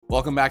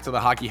Welcome back to the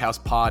Hockey House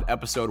Pod,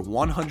 episode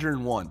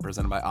 101,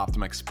 presented by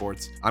Optimex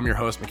Sports. I'm your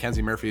host,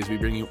 Mackenzie Murphy, as we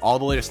bring you all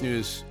the latest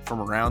news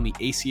from around the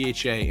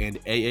ACHA and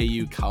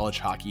AAU college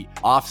hockey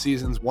off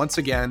seasons. Once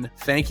again,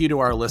 thank you to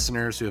our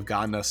listeners who have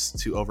gotten us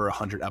to over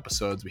 100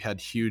 episodes. We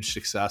had huge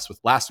success with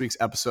last week's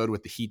episode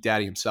with the Heat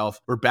Daddy himself.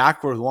 We're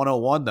back with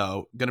 101,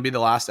 though. Going to be the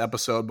last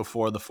episode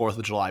before the 4th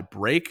of July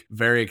break.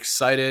 Very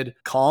excited.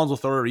 Collins, we'll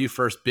throw it to you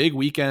first. Big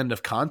weekend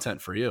of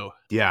content for you.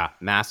 Yeah,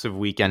 massive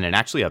weekend and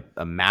actually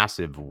a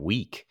massive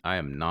week. I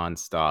am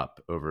nonstop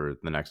over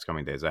the next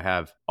coming days. I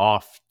have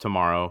off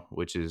tomorrow,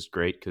 which is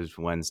great because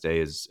Wednesday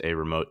is a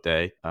remote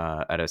day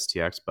at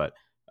STX. But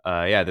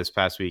this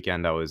past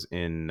weekend I was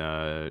in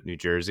New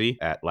Jersey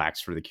at Lax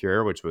for the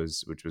Cure, which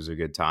was a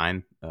good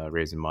time,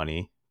 raising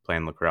money,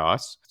 playing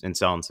lacrosse and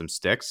selling some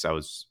sticks. I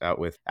was out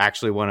with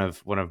actually one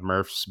of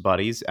Murph's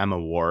buddies, Emma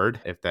Ward,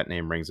 if that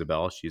name rings a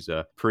bell. She's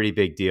a pretty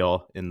big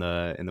deal in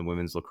the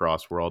women's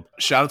lacrosse world.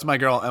 Shout out to my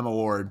girl, Emma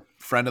Ward,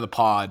 friend of the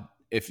pod.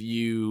 If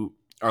you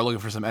are looking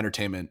for some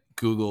entertainment,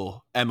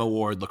 Google Emma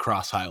Ward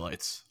lacrosse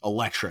highlights.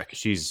 Electric.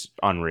 She's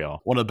unreal.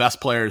 One of the best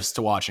players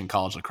to watch in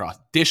college lacrosse.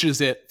 Dishes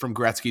it from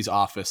Gretzky's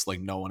office like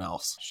no one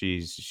else.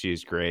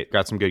 She's great.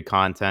 Got some good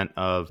content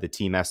of the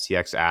Team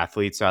STX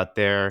athletes out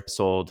there.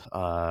 Sold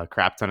a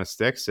crap ton of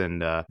sticks.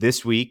 And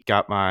this week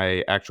got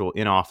my actual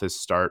in-office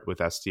start with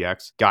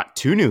STX. Got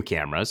 2 new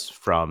cameras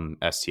from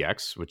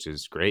STX, which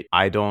is great.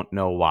 I don't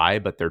know why,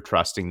 but they're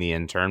trusting the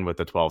intern with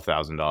a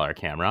 $12,000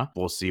 camera.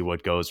 We'll see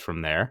what goes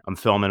from there. I'm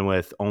filming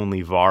with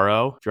Only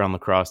Varo. If you're on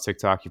lacrosse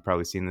TikTok, you've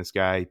probably seen this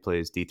guy. He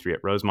plays D3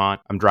 at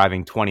Rosemont. I'm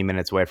driving 20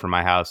 minutes away from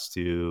my house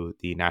to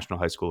the National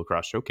High School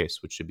Lacrosse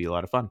Showcase, which should be a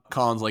lot of fun.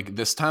 Collins, like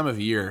this time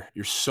of year,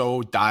 you're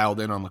so dialed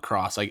in on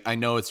lacrosse. Like I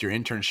know it's your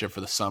internship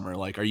for the summer.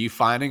 Like, are you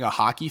finding a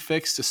hockey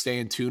fix to stay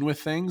in tune with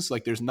things?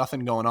 Like there's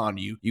nothing going on.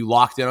 You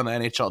locked in on the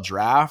NHL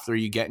draft? Or are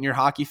you getting your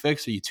hockey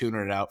fix? Or are you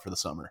tuning it out for the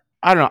summer?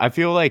 I don't know. I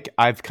feel like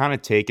I've kind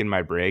of taken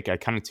my break. I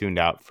kind of tuned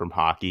out from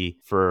hockey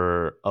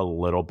for a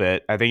little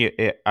bit. I think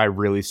I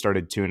really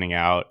started tuning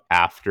out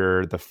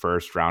after the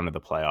first round of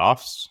the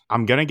playoffs.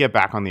 I'm going to get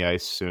back on the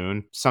ice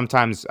soon.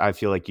 Sometimes I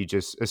feel like you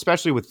just,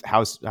 especially with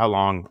how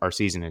long our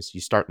season is,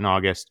 you start in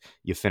August,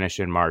 you finish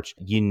in March,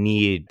 you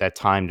need that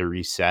time to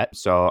reset.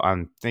 So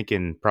I'm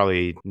thinking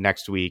probably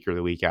next week or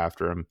the week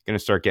after, I'm going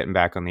to start getting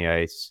back on the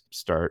ice,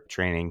 start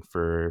training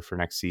for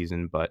next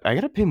season. But I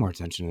got to pay more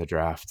attention to the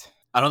draft.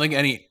 I don't think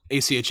any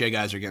ACHA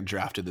guys are getting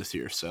drafted this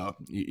year, so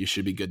you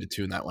should be good to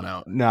tune that one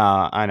out. No,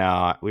 I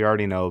know. We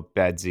already know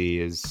Bedsy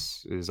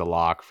is a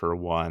lock for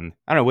one.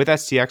 I don't know. With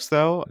STX,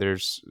 though,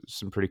 there's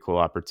some pretty cool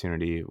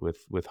opportunity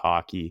with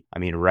hockey. I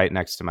mean, right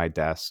next to my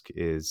desk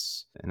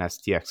is an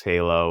STX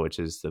Halo, which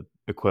is the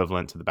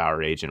equivalent to the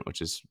Bauer Agent,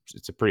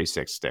 it's a pretty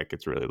sick stick.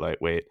 It's really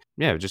lightweight.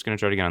 Yeah, just going to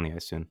try to get on the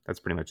ice soon. That's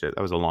pretty much it.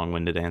 That was a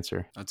long-winded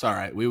answer. That's all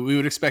right. We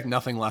would expect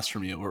nothing less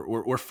from you.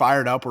 We're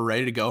fired up. We're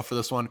ready to go for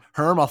this one.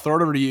 Herm, I'll throw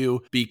it over to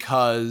you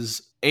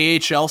because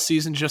AHL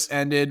season just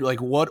ended. Like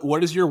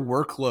what is your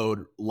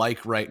workload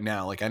like right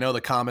now? Like I know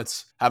the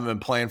Comets haven't been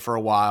playing for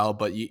a while,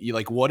 but you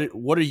like what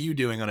are you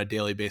doing on a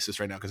daily basis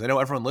right now? Because I know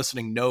everyone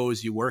listening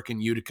knows you work in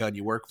Utica and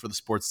you work for the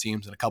sports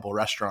teams and a couple of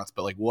restaurants,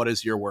 but like what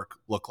does your work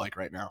look like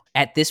right now?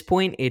 At this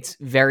point, it's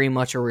very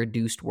much a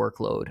reduced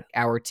workload.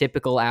 Our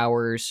typical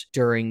hours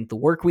during the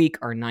work week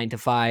are 9 to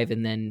 5,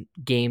 and then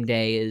game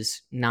day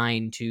is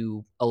 9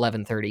 to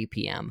 11:30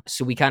 p.m.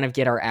 So we kind of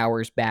get our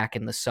hours back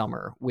in the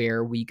summer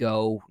where we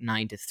go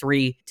 9 to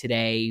 3.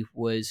 Today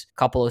was a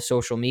couple of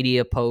social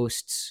media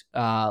posts,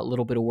 a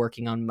little bit of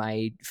working on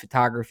my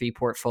photography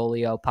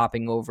portfolio,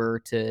 popping over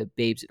to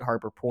Babes at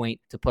Harbor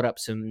Point to put up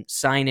some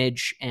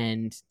signage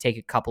and take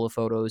a couple of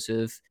photos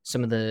of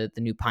some of the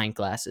new pint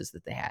glasses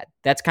that they had.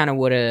 That's kind of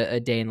what a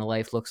day in the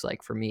life looks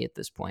like for me at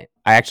this point.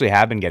 I actually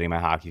have been getting my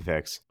hockey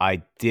fix.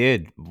 I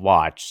did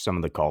watch some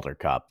of the Calder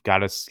Cup.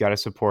 Gotta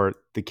support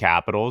the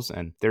Capitals,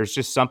 and there's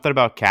just something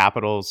about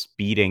Capitals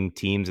beating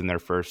teams in their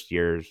first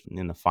years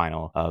in the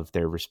final of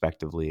their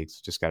respective leagues.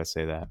 Just gotta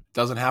say that.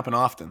 Doesn't happen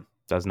often.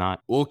 Does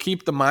not. We'll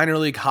keep the minor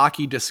league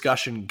hockey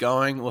discussion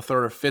going. We'll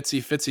throw to Fitzy.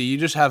 Fitzy, you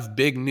just have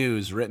big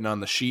news written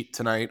on the sheet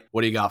tonight.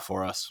 What do you got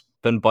for us?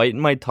 Been biting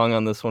my tongue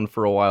on this one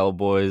for a while,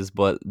 boys,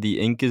 but the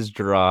ink is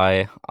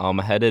dry. I'm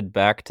headed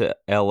back to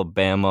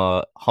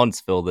Alabama,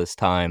 Huntsville this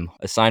time.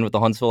 I signed with the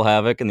Huntsville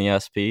Havoc in the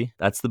SP.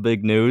 That's the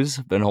big news.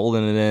 Been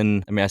holding it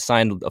in. I mean, I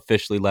signed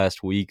officially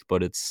last week,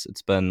 but it's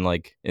been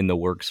like in the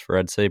works for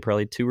I'd say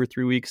probably 2 or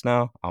 3 weeks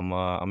now.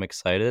 I'm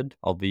excited.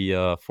 I'll be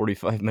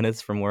 45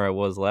 minutes from where I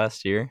was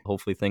last year.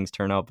 Hopefully things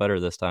turn out better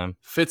this time.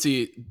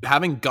 Fitzy,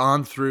 having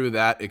gone through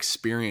that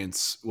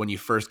experience when you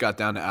first got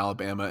down to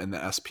Alabama in the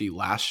SP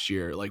last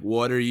year, like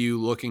what are you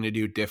looking to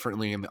do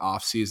differently in the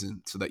off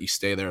season so that you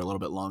stay there a little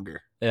bit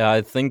longer? Yeah,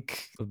 I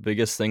think the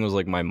biggest thing was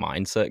like my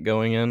mindset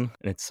going in. And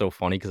it's so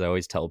funny because I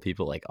always tell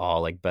people like,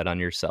 oh, like bet on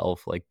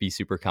yourself, like be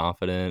super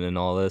confident and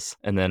all this.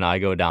 And then I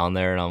go down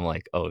there and I'm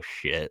like, oh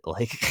shit.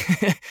 Like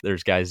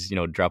there's guys,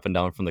 dropping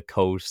down from the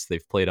coast.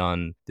 They've played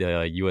on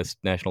the U.S.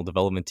 National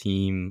Development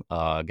Team,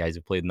 guys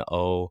who played in the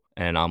O.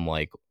 And I'm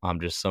like, I'm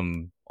just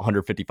some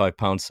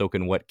 155-pound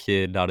soaking wet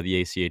kid out of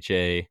the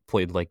ACHA,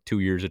 played like 2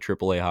 years of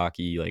AAA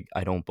hockey, like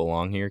I don't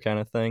belong here kind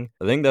of thing.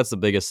 I think that's the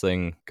biggest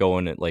thing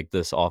going at like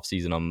this off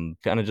season. I'm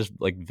kind of just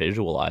like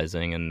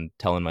visualizing and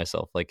telling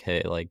myself like,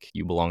 hey, like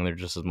you belong there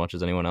just as much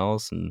as anyone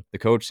else. And the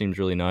coach seems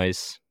really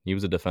nice. He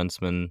was a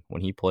defenseman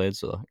when he played,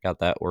 so I got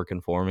that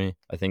working for me.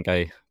 I think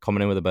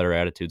coming in with a better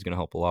attitude is going to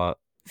help a lot.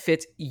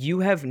 Fitz, you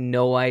have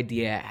no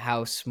idea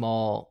how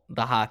small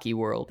the hockey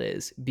world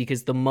is,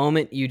 because the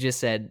moment you just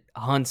said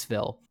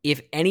Huntsville,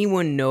 if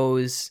anyone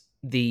knows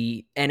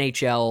the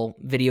NHL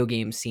video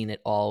game scene at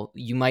all,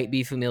 you might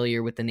be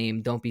familiar with the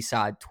name Don't Be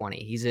Sod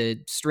 20. He's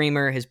a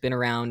streamer, has been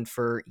around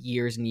for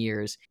years and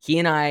years. He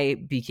and I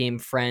became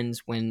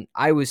friends when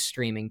I was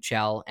streaming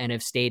Chell and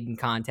have stayed in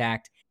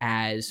contact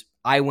as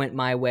I went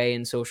my way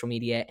in social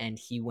media and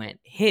he went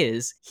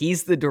his.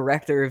 He's the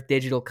director of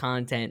digital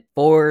content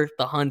for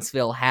the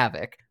Huntsville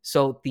Havoc.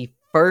 So the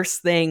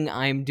first thing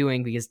I'm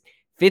doing, because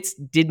Fitz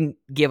didn't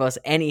give us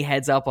any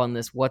heads up on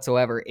this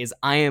whatsoever, is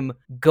I am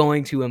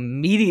going to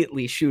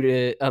immediately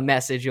shoot a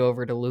message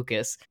over to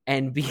Lucas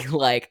and be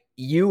like,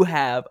 you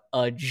have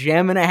a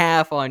gem and a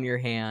half on your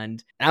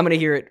hand. And I'm going to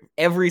hear it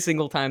every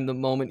single time the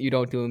moment you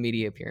don't do a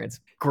media appearance.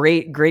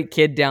 Great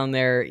kid down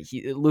there.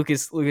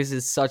 Lucas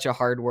is such a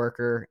hard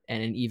worker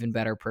and an even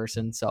better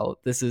person. So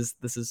this is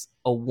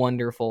a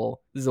wonderful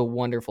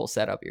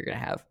setup you're going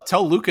to have.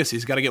 Tell Lucas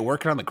he's got to get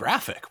working on the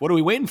graphic. What are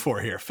we waiting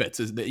for here, Fitz?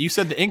 You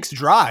said the ink's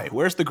dry.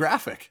 Where's the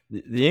graphic?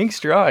 The ink's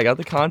dry. I got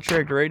the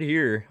contract right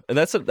here. And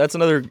that's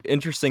another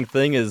interesting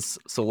thing is,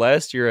 so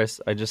last year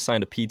I just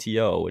signed a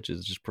PTO, which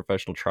is just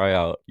professional tryout.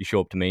 You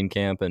show up to main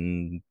camp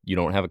and you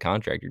don't have a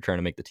contract. You're trying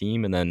to make the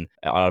team. And then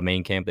out of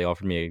main camp, they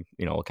offered me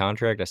a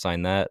contract. I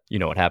signed that. You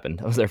know what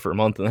happened. I was there for a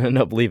month and then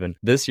ended up leaving.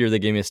 This year, they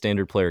gave me a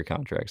standard player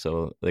contract.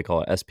 So they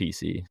call it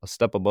SPC, a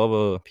step above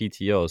a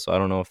PTO. So I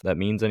don't know if that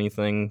means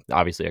anything.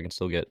 Obviously, I can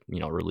still get,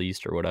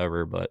 released or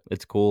whatever, but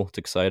it's cool. It's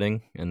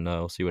exciting. And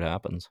we'll see what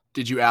happens.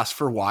 Did you ask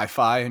for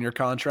Wi-Fi in your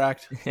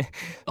contract?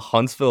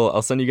 Huntsville,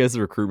 I'll send you guys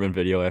the recruitment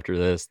video after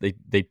this.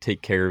 They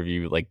take care of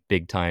you like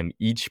big time.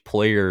 Each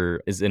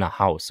player is in a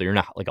house. So you're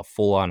not like a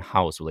full-on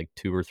house with like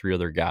 2 or 3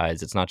 other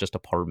guys. It's not just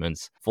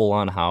apartments,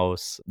 full-on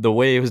house. The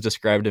way it was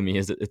described to me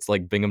is it's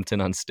like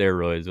Binghamton on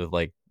steroids with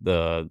like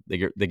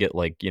they get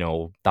like,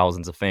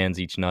 thousands of fans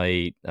each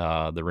night.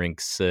 The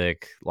rink's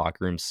sick,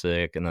 locker room's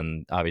sick. And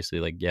then obviously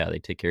they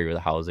take care of the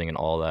housing and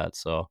all that.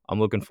 So I'm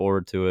looking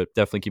forward to it.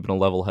 Definitely keeping a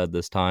level head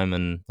this time.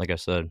 And like I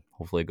said,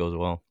 hopefully it goes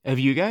well. Have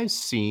you guys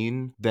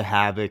seen the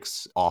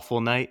Havoc's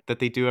Awful Night that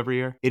they do every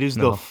year? It is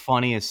No. the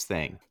funniest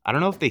thing. I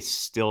don't know if they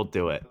still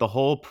do it. The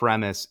whole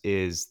premise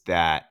is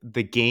that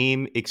the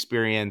game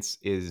experience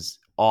is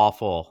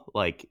awful,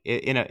 like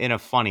in a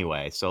funny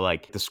way. So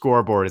like the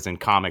scoreboard is in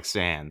Comic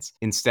Sans.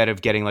 Instead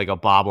of getting like a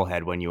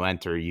bobblehead when you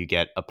enter, you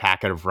get a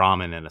packet of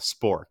ramen and a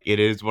spork. It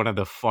is one of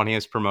the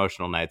funniest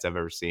promotional nights I've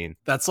ever seen.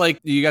 That's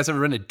like, you guys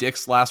ever been to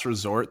Dick's Last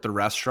Resort, the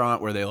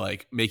restaurant where they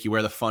like make you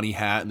wear the funny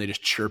hat and they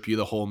just chirp you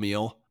the whole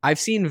meal? I've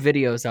seen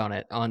videos on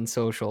it on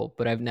social,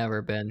 but I've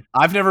never been.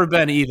 I've never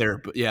been either,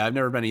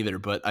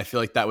 but I feel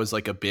like that was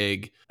like a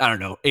big, I don't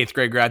know, 8th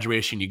grade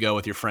graduation. You go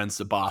with your friends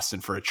to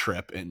Boston for a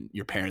trip and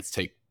your parents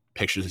take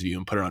pictures of you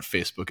and put it on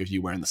Facebook of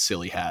you wearing the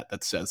silly hat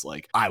that says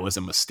like, I was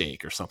a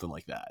mistake or something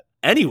like that.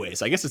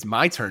 Anyways, I guess it's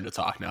my turn to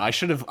talk now. I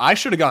should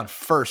have gone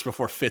first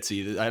before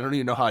Fitzy. I don't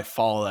even know how I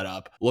follow that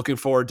up. Looking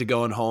forward to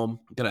going home.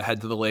 Gonna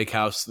head to the lake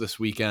house this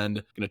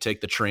weekend. Gonna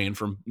take the train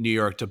from New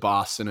York to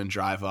Boston and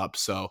drive up.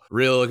 So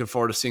really looking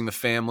forward to seeing the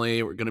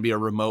family. We're gonna be a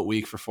remote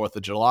week for 4th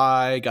of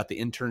July. Got the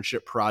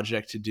internship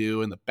project to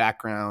do in the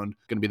background.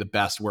 Gonna be the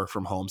best work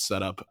from home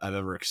setup I've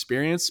ever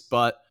experienced.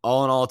 But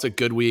all in all, it's a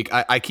good week.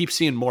 I keep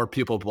seeing more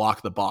people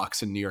block the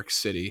box in New York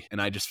City,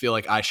 and I just feel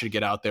like I should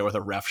get out there with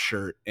a ref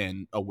shirt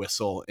and a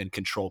whistle and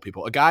control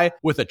people. A guy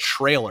with a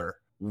trailer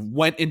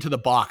went into the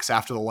box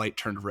after the light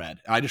turned red.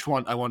 I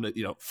wanted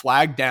to,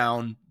 flag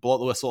down, blow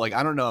the whistle. Like,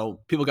 I don't know.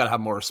 People got to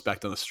have more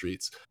respect on the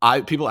streets.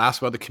 People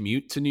ask about the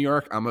commute to New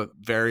York. I'm a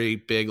very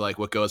big, like,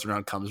 what goes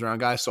around comes around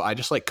guy. So I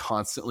just like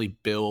constantly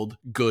build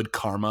good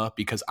karma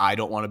because I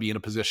don't want to be in a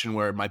position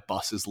where my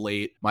bus is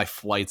late, my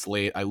flight's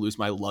late, I lose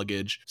my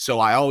luggage. So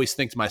I always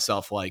think to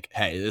myself like,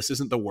 hey, this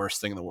isn't the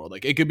worst thing in the world.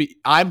 Like, it could be,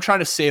 I'm trying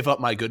to save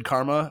up my good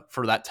karma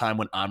for that time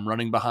when I'm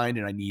running behind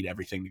and I need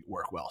everything to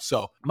work well.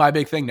 So my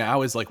big thing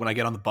now is like when I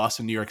get on the bus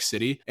in New York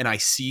City and I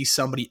see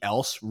somebody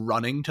else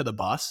running to the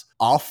bus,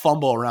 I'll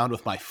fumble around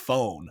with my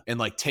phone and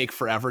like take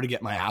forever to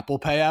get my Apple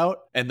Pay out.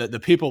 And the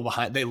people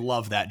behind, they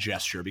love that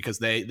gesture because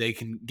they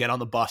can get on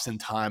the bus in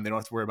time. They don't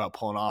have to worry about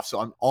pulling off. So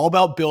I'm all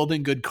about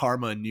building good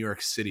karma in New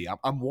York City.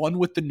 I'm one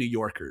with the New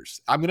Yorkers.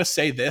 I'm going to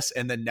say this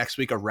and then next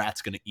week a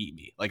rat's going to eat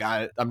me. Like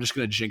I'm just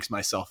going to jinx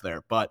myself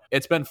there. But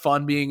it's been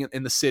fun being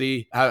in the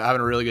city,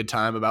 having a really good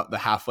time about the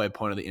halfway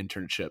point of the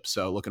internship.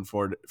 So looking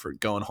forward for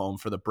going home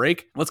for the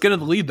break. Let's get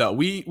into the lead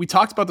though. We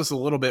talked about this a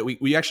little bit.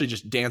 We actually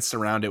just danced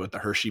around it with the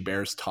Hershey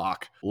Bears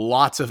talk.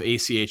 Lots of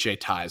ACHA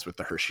ties with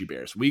the Hershey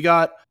Bears. We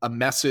got a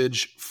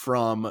message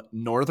from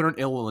Northern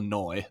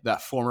Illinois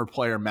that former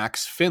player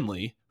Max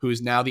Finley,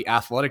 who's now the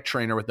athletic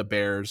trainer with the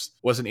Bears,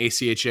 was an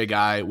ACHA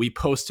guy. We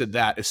posted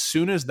that. As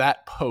soon as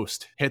that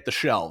post hit the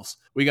shelves,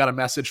 we got a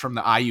message from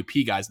the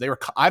IUP guys.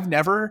 I've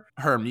never,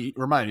 Herm, you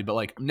remind me, but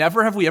like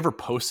never have we ever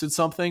posted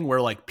something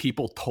where like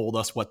people told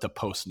us what to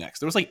post next.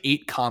 There was like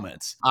 8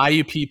 comments.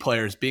 IUP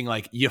players being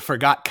like, you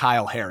forgot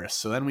Kyle Harris.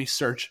 So then we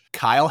search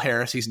Kyle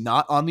Harris. He's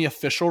not on the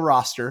official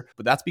roster,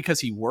 but that's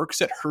because he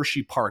works at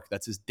Hershey Park.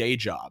 That's his day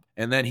job.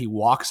 And then he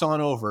walks on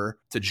over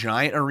to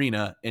Giant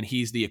Arena and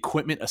he's the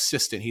equipment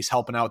assistant. He's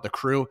helping out with the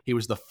crew. He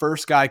was the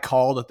first guy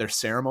called at their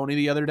ceremony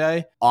the other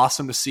day.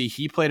 Awesome to see.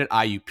 He played at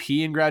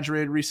IUP and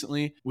graduated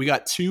recently. We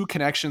got 2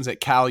 connections at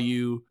Cal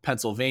U,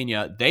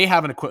 Pennsylvania. They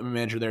have an equipment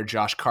manager there,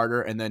 Josh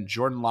Carter, and then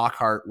Jordan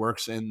Lockhart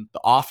works in the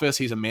office.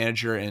 He's a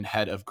manager and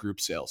head of group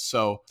sales.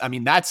 So, I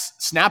mean, that's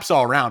snaps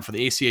all around for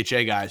the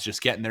ACHA guys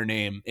just getting their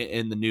name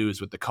in the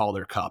news with the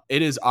Calder Cup.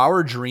 It is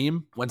our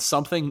dream when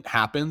something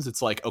happens.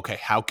 It's like, okay,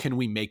 how can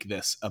we make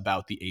this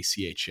about the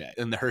ACHA?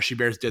 And the Hershey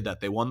Bears did that.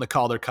 They won the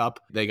Calder Cup.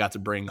 They got to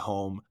bring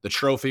home the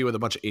trophy with a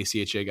bunch of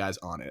ACHA guys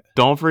on it.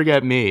 Don't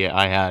forget me.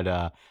 I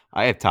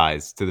had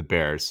ties to the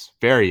Bears.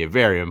 Very,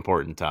 very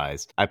important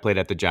ties. I played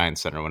at the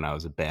Giants Center when I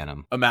was a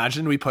Bantam.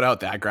 Imagine we put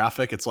out that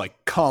graphic. It's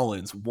like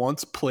Collins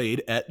once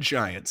played at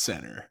Giants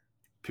Center.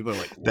 People are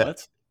like,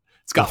 what?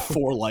 It's got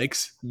 4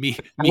 likes. Me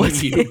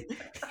and you.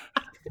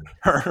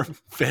 Herm,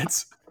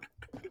 Fitz.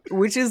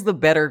 Which is the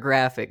better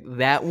graphic,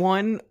 that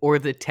one or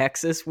the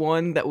Texas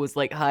one that was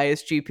like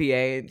highest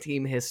GPA in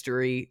team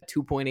history,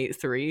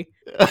 2.83?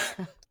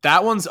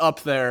 That one's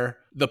up there.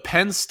 The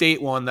Penn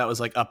State one that was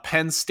like a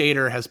Penn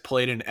Stater has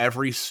played in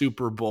every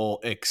Super Bowl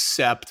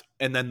except,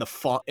 and then the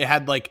font, it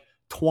had like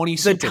 20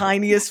 the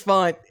tiniest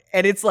font,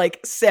 and it's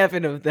like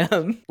 7 of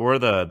them. Or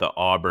the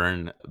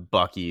Auburn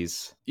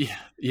Buckies.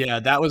 Yeah,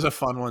 that was a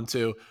fun one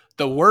too.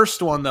 The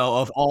worst one though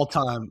of all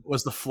time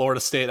was the Florida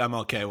State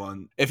MLK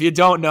one. If you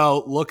don't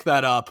know, look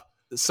that up.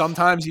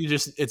 Sometimes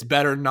it's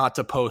better not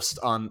to post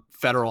on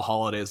federal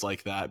holidays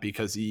like that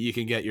because you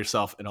can get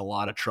yourself in a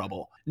lot of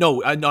trouble.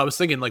 No, I was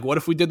thinking like, what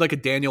if we did like a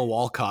Daniel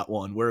Walcott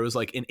one where it was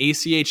like an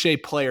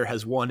ACHA player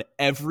has won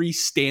every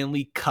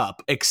Stanley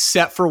Cup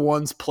except for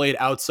ones played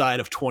outside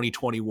of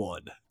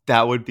 2021.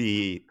 That would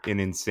be an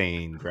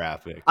insane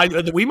graphic.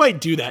 We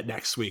might do that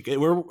next week.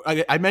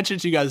 I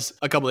mentioned to you guys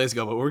a couple days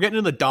ago, but we're getting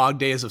in the dog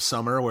days of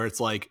summer where it's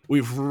like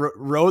we've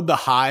rode the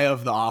high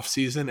of the off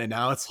season, and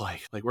now it's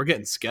like we're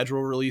getting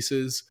schedule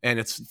releases, and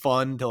it's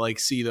fun to like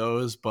see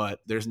those, but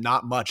there's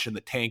not much in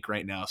the tank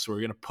right now. So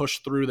we're gonna push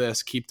through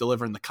this, keep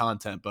delivering the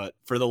content. But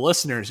for the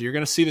listeners, you're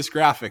gonna see this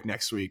graphic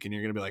next week, and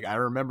you're gonna be like, I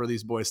remember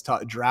these boys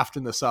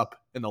drafting this up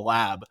in the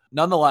lab.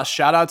 Nonetheless,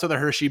 shout out to the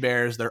Hershey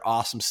Bears. They're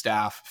awesome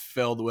staff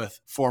filled with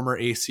former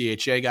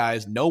ACHA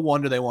guys. No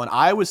wonder they won.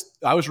 I was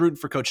rooting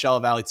for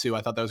Coachella Valley too. I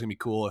thought that was gonna be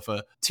cool if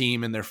a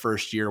team in their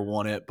first year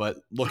won it. But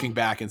looking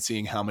back and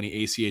seeing how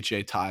many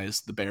ACHA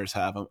ties the Bears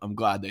have, I'm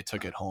glad they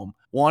took it home.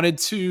 Wanted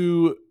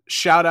to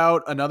shout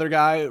out another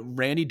guy,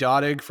 Randy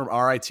Dodig from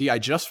RIT. I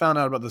just found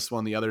out about this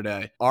one the other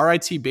day.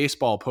 RIT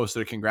Baseball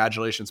posted a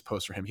congratulations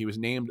post for him. He was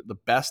named the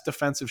best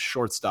defensive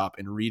shortstop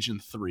in Region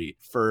 3.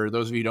 For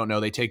those of you who don't know,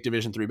 they take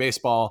Division 3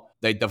 baseball.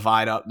 They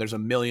divide up. There's a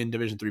million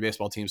Division 3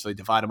 baseball teams, so they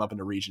divide them up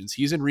into regions.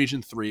 He's in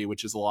Region 3,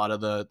 which is a lot of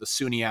the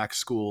SUNYAC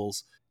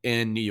schools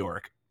in New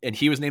York. And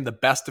he was named the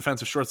best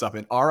defensive shortstop,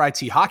 and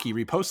RIT Hockey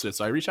reposted it.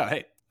 So I reached out,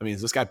 hey,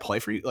 does this guy play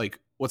for you? Like,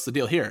 what's the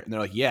deal here? And they're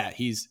like, yeah,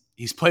 he's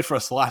played for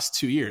us the last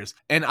 2 years.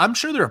 And I'm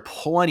sure there are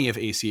plenty of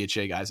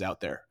ACHA guys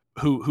out there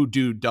who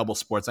do double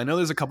sports. I know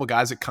there's a couple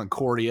guys at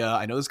Concordia.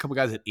 I know there's a couple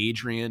guys at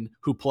Adrian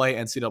who play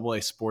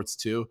NCAA sports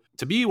too.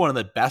 To be one of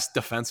the best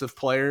defensive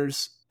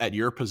players at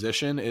your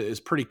position is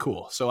pretty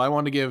cool. So I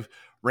wanted to give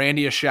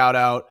Randy a shout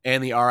out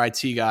and the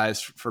RIT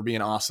guys for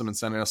being awesome and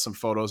sending us some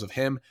photos of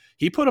him.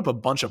 He put up a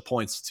bunch of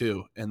points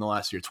too in the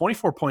last year.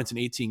 24 points in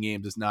 18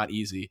 games is not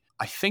easy.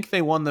 I think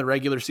they won the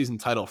regular season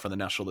title for the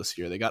National this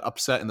year. They got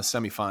upset in the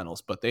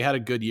semifinals, but they had a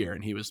good year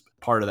and he was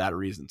part of that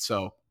reason.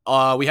 So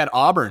we had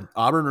Auburn.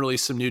 Auburn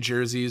released some new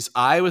jerseys.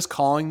 I was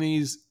talking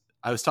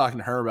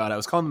to her about it. I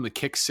was calling them the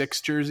Kick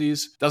 6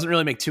 jerseys. Doesn't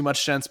really make too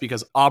much sense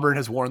because Auburn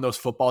has worn those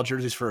football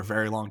jerseys for a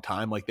very long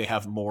time. Like they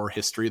have more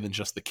history than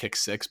just the Kick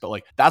 6. But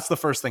like that's the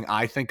first thing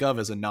I think of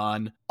as a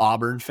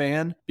non-Auburn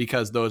fan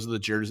because those are the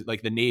jerseys,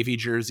 like the Navy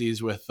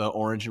jerseys with the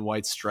orange and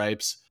white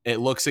stripes. It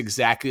looks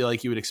exactly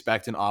like you would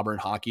expect an Auburn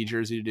hockey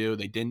jersey to do.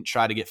 They didn't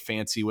try to get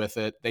fancy with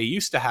it. They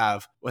used to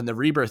have, when the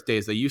Rebirth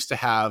days, they used to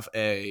have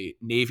a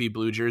navy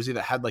blue jersey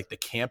that had like the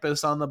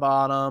campus on the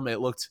bottom.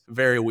 It looked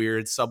very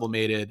weird,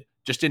 sublimated.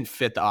 Just didn't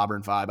fit the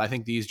Auburn vibe. I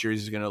think these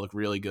jerseys are going to look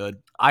really good.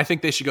 I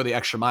think they should go the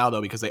extra mile,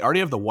 though, because they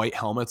already have the white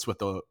helmets with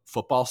the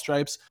football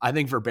stripes. I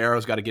think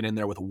Verbero's got to get in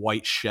there with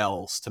white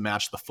shells to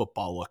match the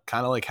football look,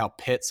 kind of like how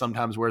Pitt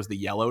sometimes wears the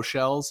yellow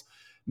shells.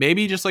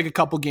 Maybe just like a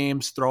couple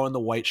games, throw in the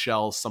white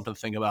shells, something to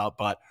think about.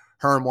 But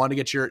Herm, wanted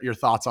to get your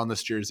thoughts on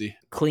this jersey.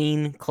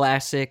 Clean,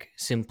 classic,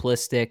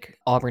 simplistic.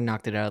 Auburn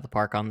knocked it out of the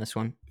park on this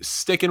one.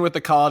 Sticking with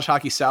the College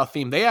Hockey South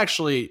theme, they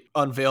actually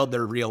unveiled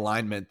their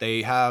realignment.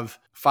 They have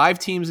 5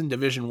 teams in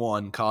Division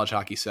I, College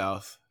Hockey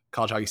South,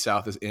 College Hockey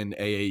South is in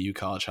AAU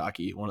College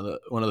Hockey, one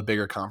of the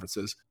bigger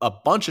conferences. A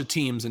bunch of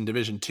teams in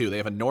Division 2. They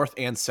have a North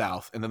and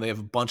South, and then they have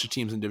a bunch of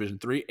teams in Division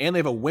 3, and they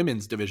have a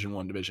women's Division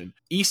 1 division.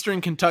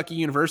 Eastern Kentucky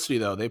University,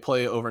 though, they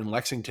play over in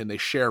Lexington. They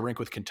share a rink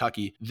with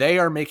Kentucky. They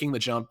are making the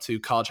jump to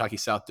College Hockey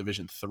South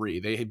Division 3.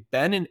 They have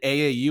been in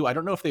AAU. I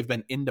don't know if they've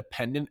been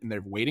independent and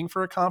they're waiting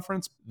for a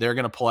conference. They're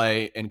going to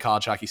play in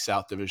College Hockey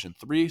South Division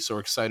 3, so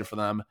we're excited for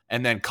them.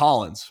 And then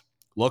Collins,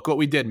 look what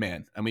we did,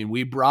 man. I mean,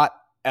 we brought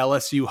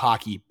LSU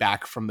hockey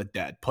back from the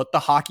dead. Put the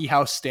Hockey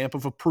House stamp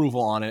of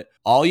approval on it.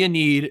 All you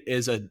need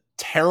is a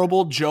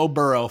terrible Joe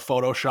Burrow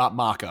Photoshop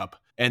mock-up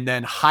and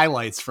then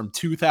highlights from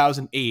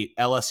 2008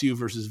 LSU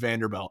versus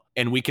Vanderbilt,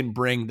 and we can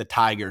bring the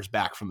Tigers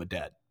back from the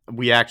dead.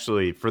 We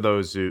actually, for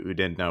those who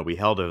didn't know, we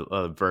held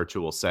a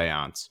virtual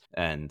seance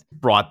and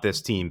brought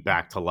this team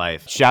back to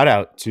life. Shout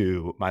out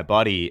to my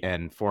buddy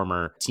and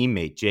former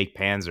teammate, Jake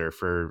Panzer,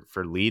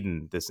 for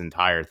leading this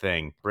entire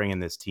thing, bringing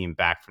this team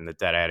back from the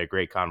dead. I had a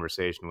great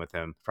conversation with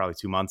him probably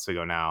 2 months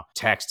ago now,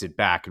 texted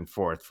back and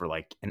forth for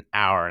like an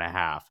hour and a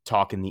half,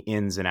 talking the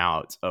ins and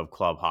outs of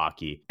club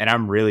hockey. And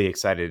I'm really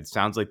excited. It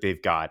sounds like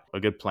they've got a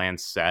good plan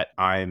set.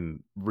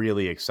 I'm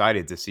really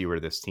excited to see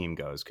where this team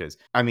goes. Because,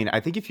 I mean,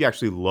 I think if you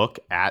actually look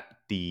at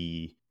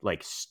the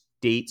like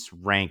states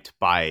ranked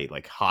by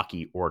like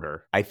hockey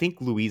order, I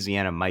think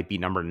Louisiana might be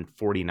number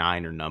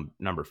 49 or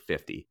number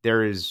 50.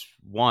 There is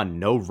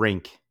no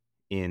rink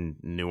in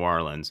New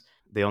Orleans.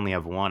 They only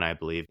have one, I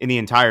believe, in the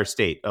entire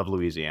state of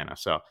Louisiana.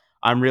 So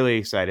I'm really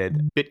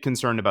excited. Bit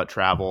concerned about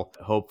travel.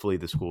 Hopefully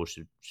the school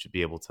should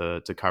be able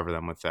to cover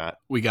them with that.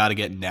 We got to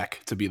get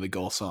Neck to be the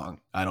goal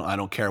song. I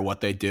don't care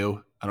what they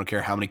do. I don't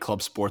care how many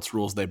club sports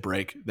rules they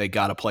break. They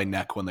got to play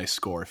Neck when they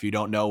score. If you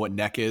don't know what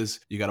Neck is,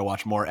 you got to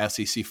watch more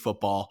SEC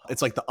football.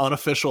 It's like the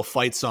unofficial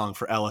fight song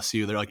for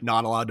LSU. They're like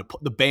not allowed to,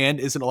 the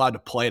band isn't allowed to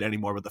play it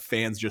anymore, but the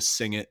fans just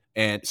sing it.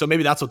 And so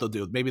maybe that's what they'll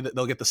do. Maybe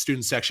they'll get the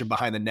student section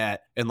behind the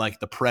net and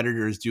like the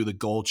Predators do the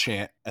goal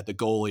chant at the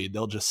goalie.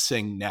 They'll just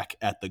sing Neck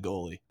at the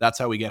goalie. That's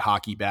how we get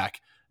hockey back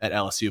at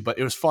LSU. But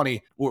it was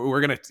funny. We're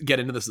going to get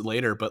into this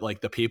later, but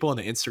like the people in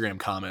the Instagram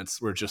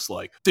comments were just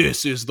like,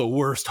 this is the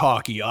worst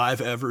hockey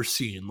I've ever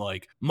seen.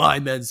 Like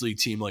my men's league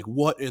team, like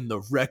what in the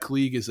rec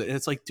league is it? And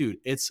it's like, dude,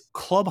 it's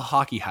club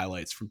hockey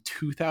highlights from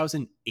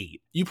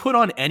 2008. You put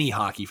on any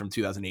hockey from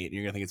 2008 and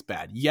you're going to think it's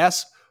bad.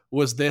 Yes,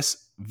 was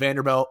this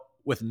Vanderbilt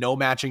with no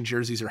matching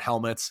jerseys or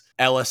helmets,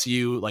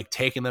 LSU like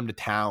taking them to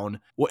town?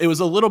 Well, it was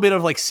a little bit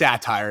of like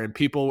satire, and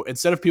people,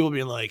 instead of people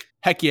being like,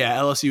 heck yeah,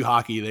 LSU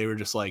hockey, they were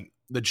just like,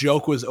 the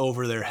joke was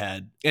over their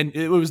head. And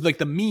it was like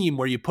the meme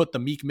where you put the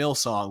Meek Mill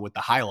song with the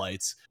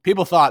highlights.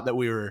 People thought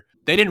that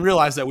they didn't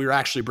realize that we were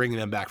actually bringing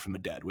them back from the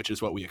dead, which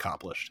is what we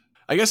accomplished.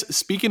 I guess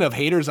speaking of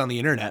haters on the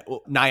internet,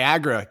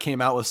 Niagara came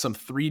out with some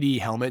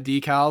 3D helmet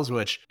decals,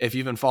 which if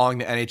you've been following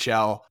the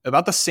NHL,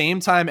 about the same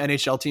time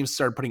NHL teams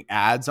started putting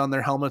ads on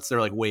their helmets,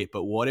 they're like, wait,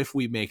 but what if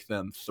we make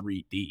them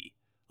 3D?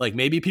 Like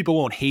maybe people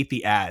won't hate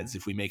the ads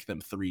if we make them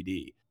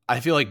 3D.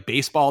 I feel like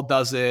baseball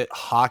does it,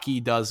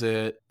 hockey does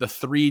it, the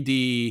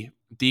 3D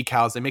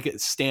decals, they make it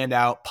stand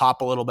out,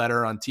 pop a little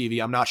better on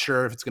TV. I'm not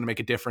sure if it's going to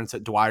make a difference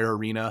at Dwyer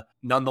Arena.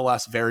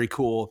 Nonetheless, very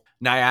cool.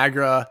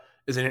 Niagara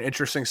is in an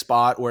interesting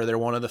spot where they're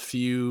one of the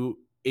few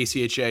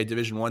ACHA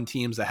Division 1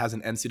 teams that has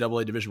an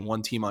NCAA Division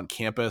 1 team on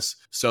campus.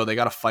 So they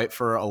got to fight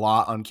for a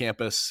lot on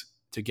campus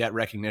to get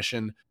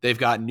recognition. They've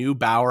got new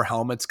Bauer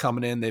helmets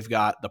coming in. They've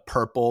got the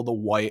purple, the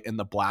white, and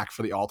the black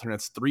for the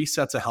alternates. 3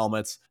 sets of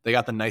helmets. They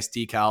got the nice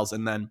decals.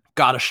 And then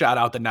got to shout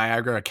out the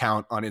Niagara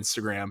account on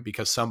Instagram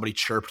because somebody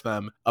chirped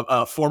them.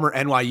 A former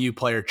NYU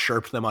player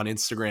chirped them on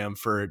Instagram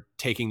for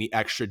taking the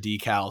extra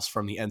decals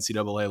from the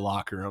NCAA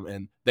locker room.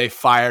 And they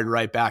fired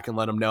right back and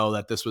let them know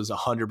that this was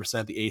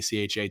 100% the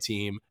ACHA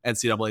team.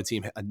 NCAA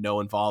team had no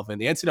involvement.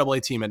 The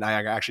NCAA team at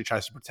Niagara actually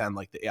tries to pretend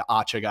like the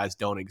ACHA guys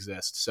don't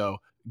exist. So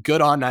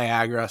good on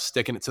Niagara,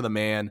 sticking it to the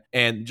man.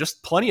 And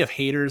just plenty of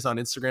haters on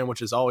Instagram,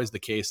 which is always the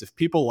case. If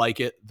people like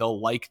it,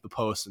 they'll like the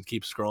post and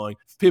keep scrolling.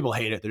 If people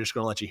hate it, they're just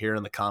going to let you hear it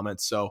in the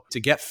comments. So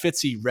to get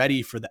Fitzy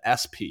ready for the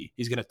SP,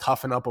 he's going to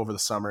toughen up over the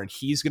summer, and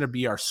he's going to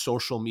be our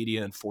social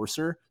media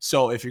enforcer.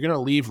 So if you're going to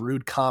leave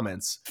rude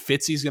comments,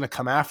 Fitzy's going to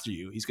come after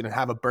you. He's going to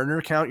have a burner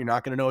account. You're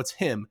not going to know it's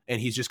him. And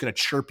he's just going to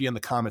chirp you in the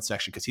comment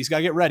section because he's got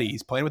to get ready.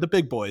 He's playing with the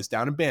big boys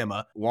down in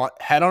Bama.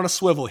 Head on a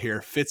swivel here.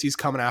 Fitzy's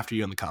coming after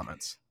you in the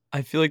comments.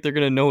 I feel like they're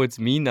gonna know it's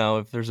me now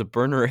if there's a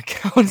burner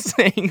account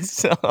saying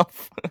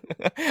stuff.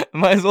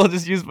 Might as well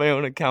just use my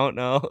own account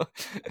now,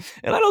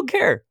 and I don't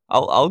care.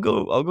 I'll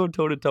go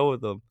toe to toe with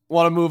them.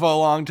 Want to move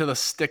along to the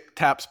stick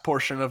taps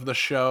portion of the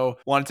show.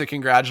 Wanted to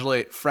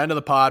congratulate friend of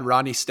the pod,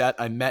 Rodney Stett.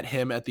 I met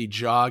him at the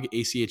JOG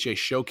ACHA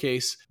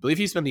Showcase. I believe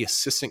he's been the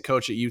assistant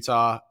coach at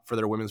Utah for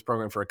their women's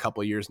program for a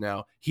couple of years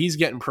now. He's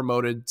getting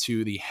promoted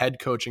to the head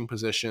coaching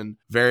position.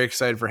 Very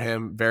excited for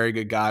him. Very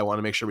good guy. Want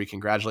to make sure we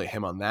congratulate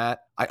him on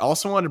that. I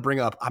also wanted to bring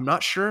up, I'm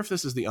not sure if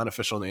this is the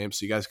unofficial name,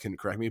 so you guys can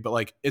correct me, but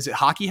like, is it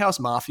Hockey House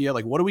Mafia?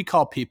 Like, what do we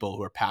call people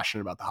who are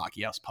passionate about the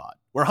Hockey House pod?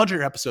 We're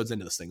 100 episodes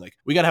into this thing. Like,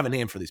 we got to have a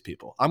name for these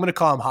people. I'm going to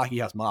call them Hockey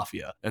House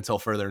Mafia until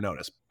further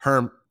notice.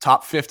 Herm,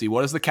 top 50.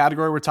 What is the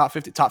category? We're top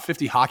 50? Top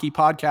 50 hockey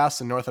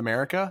podcasts in North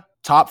America?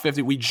 Top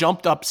 50. We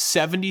jumped up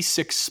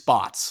 76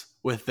 spots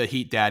with the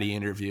Heat Daddy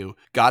interview.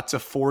 Got to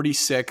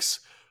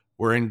 46.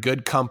 We're in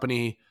good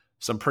company.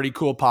 Some pretty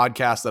cool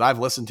podcasts that I've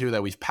listened to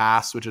that we've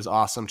passed, which is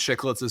awesome.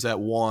 Chicklets is at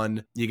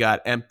 1. You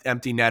got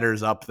Empty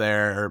Netters up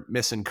there,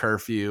 Missing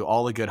Curfew,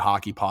 all the good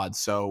hockey pods.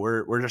 So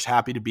we're just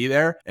happy to be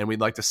there, and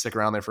we'd like to stick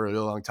around there for a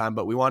really long time.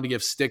 But we wanted to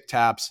give stick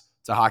taps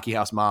to Hockey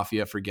House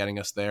Mafia for getting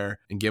us there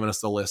and giving us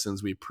the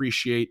listens. We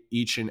appreciate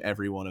each and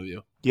every one of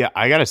you. Yeah,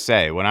 I gotta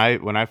say, when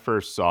I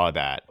first saw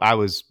that, I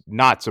was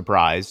not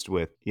surprised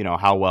with,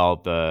 how well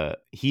the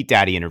Heat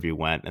Daddy interview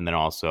went, and then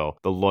also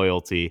the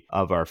loyalty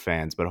of our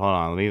fans. But hold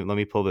on, let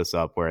me pull this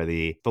up where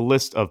the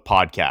list of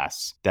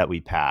podcasts that we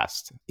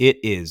passed. It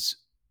is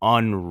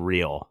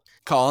unreal.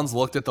 Collins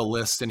looked at the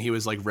list and he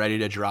was like ready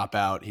to drop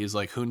out. He's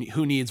like,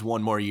 who needs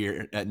one more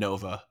year at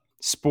Nova?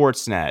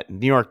 Sportsnet,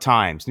 New York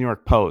Times, New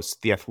York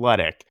Post, The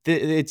Athletic.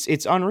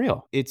 It's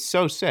unreal. It's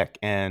so sick.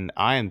 And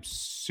I am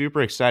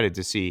super excited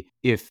to see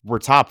if we're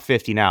top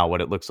 50 now,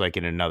 what it looks like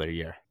in another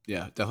year.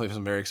 Yeah, definitely.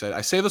 I'm very excited.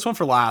 I saved this one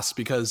for last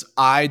because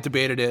I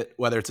debated it,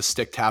 whether it's a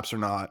stick taps or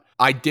not.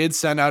 I did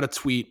send out a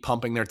tweet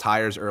pumping their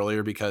tires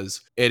earlier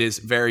because it is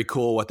very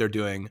cool what they're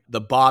doing.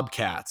 The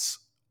Bobcats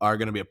are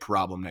going to be a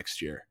problem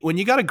next year. When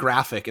you got a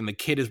graphic and the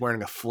kid is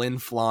wearing a Flin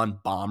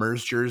Flon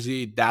Bombers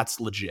jersey, that's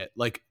legit.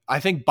 Like,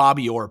 I think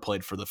Bobby Orr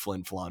played for the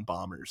Flin Flon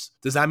Bombers.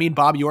 Does that mean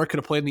Bobby Orr could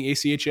have played in the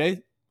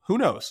ACHA? Who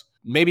knows?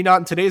 Maybe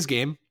not in today's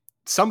game.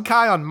 Some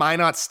guy on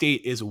Minot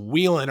State is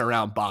wheeling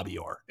around Bobby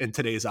Orr in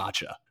today's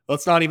ACHA.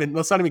 Let's not even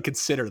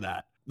consider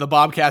that. The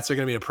Bobcats are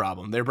going to be a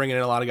problem. They're bringing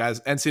in a lot of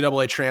guys.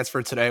 NCAA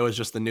transfer today was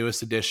just the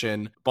newest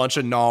addition. Bunch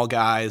of Null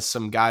guys,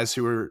 some guys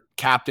who were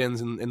captains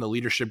in the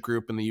leadership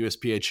group in the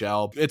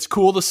USPHL. It's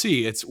cool to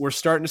see. We're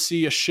starting to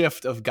see a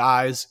shift of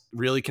guys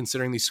really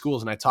considering these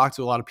schools. And I talked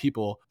to a lot of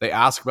people. They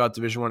ask about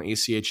Division I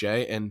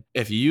ACHA. And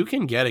if you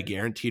can get a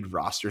guaranteed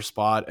roster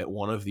spot at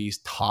one of these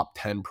top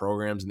 10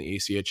 programs in the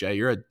ACHA,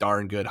 you're a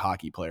darn good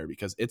hockey player,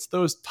 because it's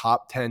those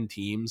top 10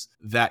 teams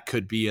that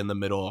could be in the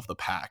middle of the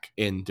pack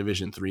in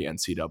Division III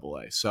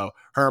NCAA. So,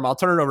 Herm, I'll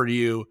turn it over to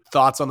you.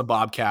 Thoughts on the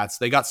Bobcats?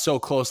 They got so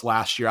close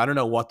last year. I don't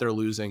know what they're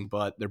losing,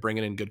 but they're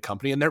bringing in good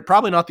company. And they're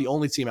probably not the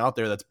only team out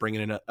there that's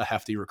bringing in a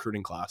hefty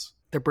recruiting class.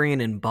 They're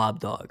bringing in Bob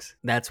Dogs.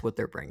 That's what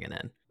they're bringing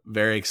in.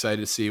 Very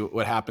excited to see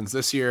what happens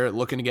this year.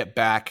 Looking to get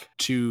back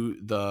to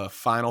the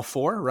Final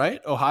Four,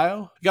 right?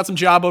 Ohio. You got some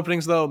job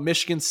openings, though.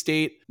 Michigan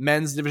State,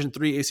 men's Division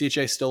III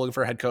ACHA, still looking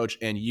for a head coach.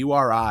 And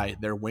URI,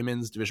 their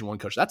women's Division I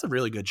coach. That's a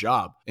really good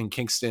job. In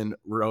Kingston,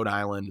 Rhode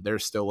Island, they're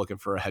still looking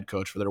for a head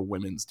coach for their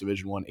women's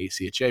Division I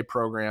ACHA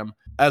program.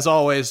 As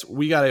always,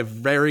 we got a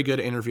very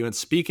good interview. And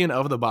speaking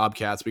of the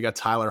Bobcats, we got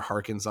Tyler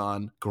Harkins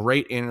on.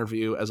 Great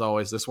interview. As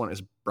always, this one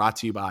is brought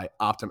to you by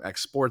OptumX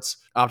Sports.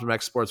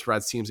 OptumX Sports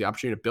provides teams the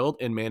opportunity to build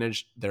and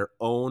manage their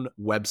own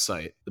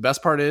website. The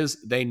best part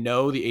is they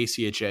know the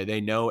ACHA,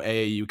 they know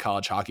AAU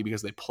college hockey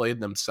because they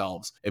played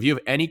themselves. If you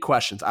have any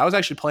questions, I was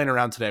actually playing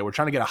around today. We're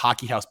trying to get a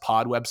Hockey House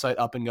pod website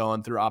up and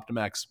going through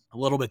OptumX. A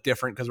little bit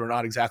different because we're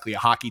not exactly a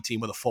hockey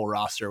team with a full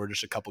roster. We're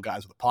just a couple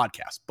guys with a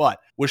podcast. But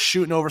we're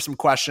shooting over some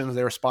questions.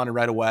 They responded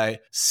right away.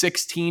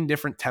 16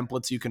 different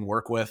templates you can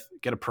work with.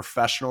 Get a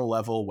professional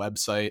level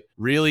website.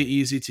 Really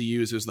easy to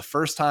use. It was the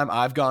first time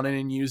I've gone in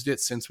and used it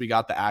since we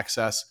got the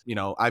access.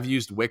 I've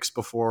used Wix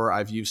before.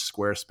 I've used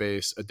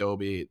Squarespace,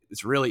 Adobe.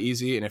 It's really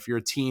easy. And if you're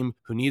a team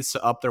who needs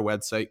to up their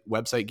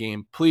website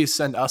game, please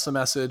send us a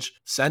message,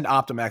 send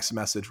OptumX a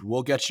message.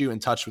 We'll get you in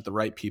touch with the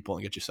right people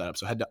and get you set up.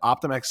 So head to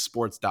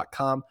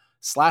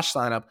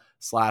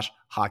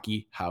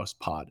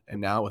OptumXSports.com/signup/hockeyhousepod.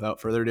 And now,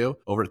 without further ado,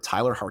 over to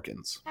Tyler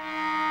Harkins.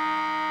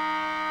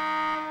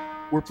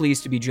 We're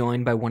pleased to be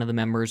joined by one of the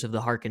members of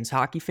the Harkins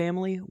hockey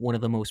family, one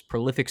of the most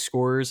prolific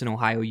scorers in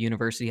Ohio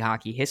University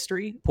hockey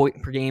history,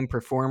 point-per-game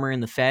performer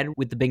in the Fed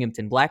with the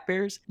Binghamton Black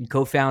Bears, and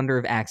co-founder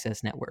of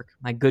Access Network,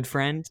 my good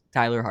friend,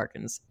 Tyler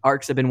Harkins.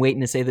 Arcs, have been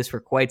waiting to say this for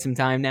quite some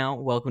time now.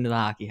 Welcome to the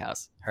Hockey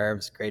House. Herm,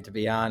 it's great to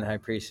be on. I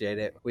appreciate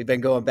it. We've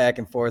been going back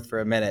and forth for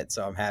a minute,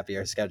 so I'm happy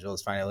our schedule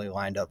is finally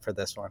lined up for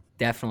this one.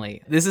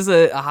 Definitely. This is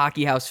a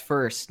Hockey House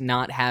first,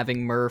 not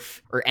having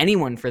Murph, or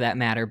anyone for that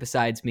matter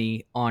besides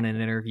me, on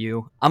an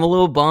interview. I'm a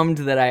little bummed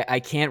that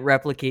I can't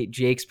replicate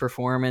Jake's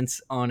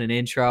performance on an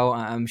intro.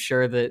 I'm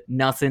sure that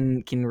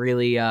nothing can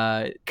really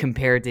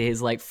compare to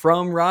his,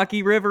 from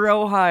Rocky River,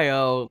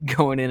 Ohio,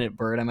 going in at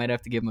Bird. I might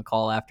have to give him a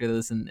call after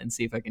this and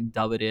see if I can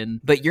dub it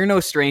in. But you're no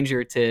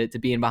stranger to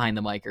being behind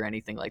the mic or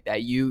anything like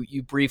that. You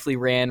briefly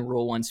ran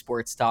Rule 1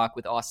 Sports Talk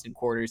with Austin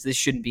Quarters. This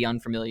shouldn't be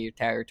unfamiliar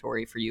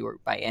territory for you or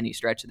by any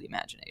stretch of the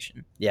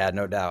imagination. Yeah,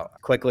 no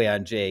doubt. Quickly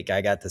on Jake, I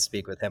got to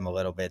speak with him a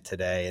little bit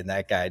today, and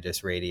that guy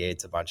just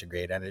radiates a bunch of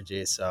great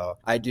energy. So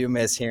I do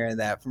miss hearing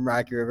that from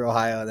Rocky River,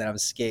 Ohio, and then I'm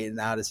skating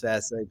out as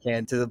fast as I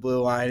can to the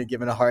blue line and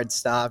giving a hard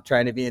stop,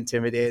 trying to be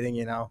intimidating,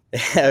 It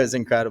was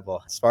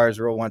incredible. As far as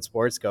Rule 1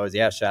 Sports goes,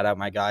 yeah, shout out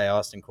my guy,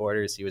 Austin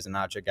Quarters. He was an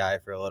Outcha guy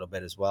for a little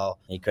bit as well.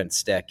 He couldn't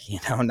stick.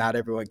 Not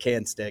everyone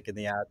can stick in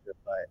the Outcha,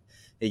 but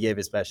he gave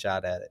his best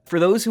shot at it. For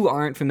those who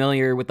aren't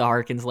familiar with the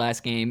Harkins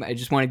last game, I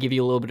just want to give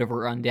you a little bit of a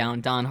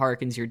rundown. Don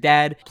Harkins, your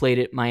dad, played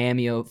at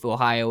Miami of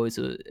Ohio as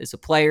a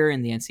player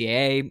in the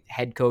NCAA,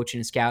 head coach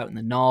and a scout in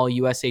the NAL,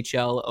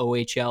 USHL,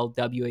 OHL,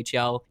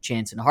 WHL.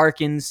 Jansen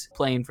Harkins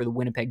playing for the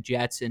Winnipeg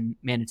Jets and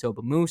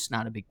Manitoba Moose,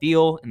 not a big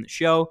deal in the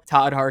show.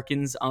 Todd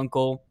Harkins,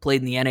 uncle,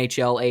 played in the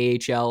NHL,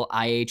 AHL,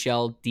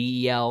 IHL,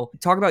 DEL.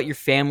 Talk about your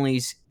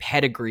family's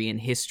pedigree and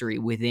history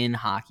within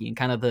hockey and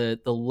kind of the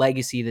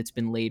legacy that's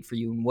been laid for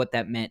you and what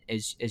that meant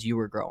as you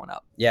were growing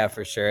up. Yeah,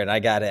 for sure. And I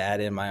got to add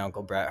in my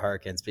uncle Brett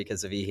Harkins,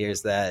 because if he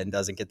hears that and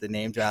doesn't get the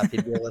name drop,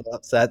 he'd be a little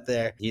upset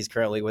there. He's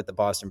currently with the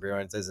Boston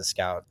Bruins as a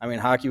scout. I mean,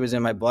 hockey was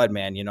in my blood,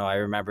 man. You know, I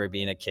remember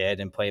being a kid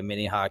and playing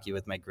mini hockey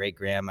with my great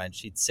grandma, and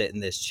she'd sit in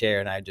this chair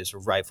and I'd just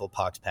rifle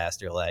pucks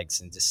past her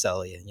legs and just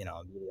sell you, you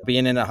know.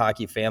 Being in a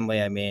hockey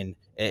family, I mean,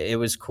 it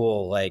was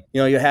cool. Like,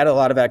 you know, you had a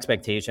lot of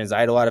expectations. I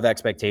had a lot of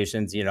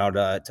expectations, you know,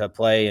 to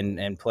play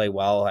and play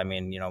well. I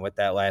mean, you know, with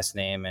that last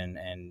name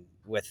and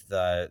with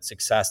the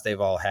success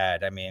they've all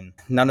had. I mean,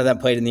 none of them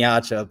played in the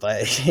Acha,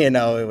 but you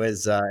know, it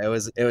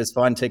was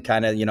fun to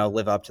kind of, you know,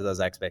 live up to those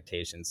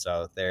expectations.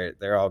 So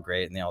they're all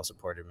great and they all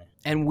supported me.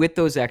 And with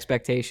those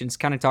expectations,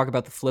 kind of talk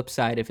about the flip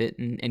side of it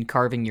and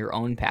carving your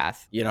own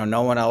path. You know,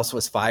 no one else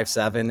was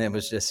 5'7". It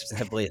was just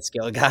simply a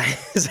skill guy.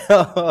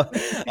 So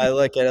I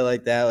look at it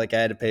like that, like I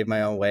had to pave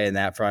my own way in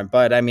that front.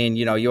 But I mean,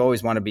 you know, you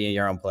always want to be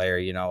your own player.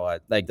 You know,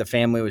 like the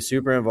family was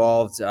super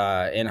involved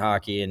in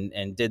hockey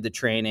and did the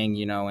training,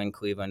 you know, in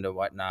Cleveland and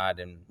whatnot.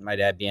 And my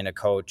dad being a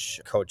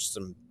coached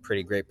some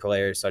pretty great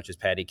players such as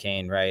Patty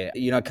Kane, right?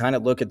 You know, kind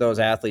of look at those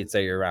athletes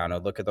that you're around, or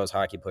look at those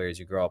hockey players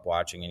you grow up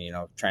watching, and, you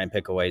know, try and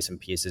pick away some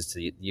pieces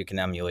you can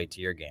emulate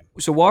to your game.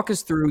 So walk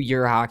us through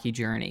your hockey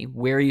journey,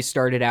 where you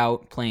started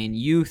out playing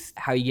youth,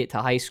 how you get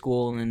to high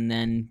school, and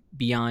then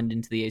beyond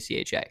into the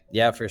ACHA.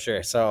 Yeah, for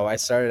sure. So I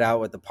started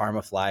out with the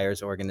Parma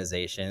Flyers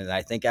organization, and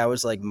I think I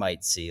was like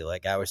Might C.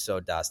 Like, I was so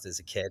dust as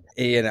a kid.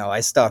 You know, I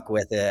stuck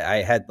with it.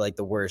 I had like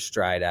the worst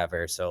stride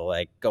ever. So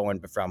like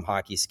going from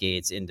hockey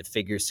skates into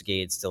figure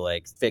skates to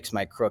like fix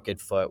my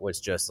crooked foot was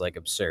just like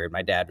absurd.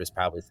 My dad was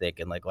probably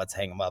thinking like, let's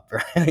hang him up,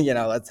 you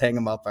know, let's hang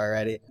him up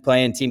already.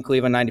 Playing Team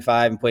Cleveland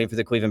 95 and playing for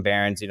the Cleveland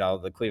Barons. You know,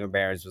 the Cleveland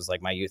Barons was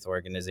like my youth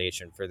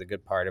organization for the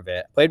good part of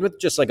it. Played with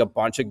just like a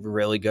bunch of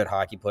really good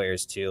hockey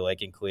players too,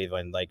 like in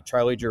Cleveland, like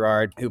Charlie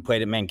Gerard, who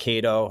played at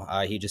Mankato.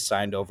 He just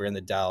signed over in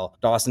the Dell.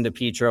 Dawson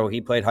DePietro,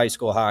 he played high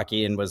school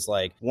hockey and was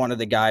like one of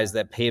the guys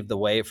that paved the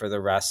way for the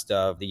rest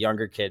of the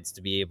younger kids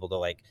to be able to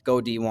like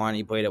go D1.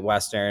 He played at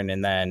Western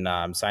and then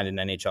signed an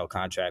NHL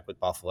contract with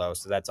Buffalo.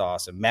 So that's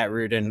awesome. Matt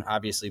Rudin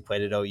obviously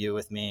played at OU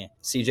with me.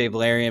 CJ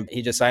Valerian,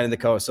 he just signed in the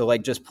Coast. So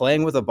like just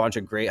playing with a bunch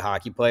of great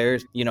hockey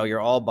players, you know,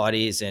 you're all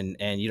buddies and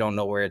you don't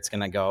know where it's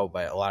going to go,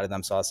 but a lot of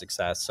them saw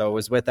success. So it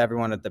was with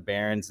everyone at the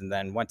Barons and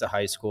then went to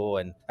high school.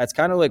 And that's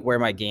kind of like where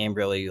my game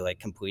really like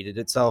completed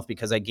itself,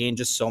 because I gained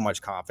just so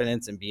much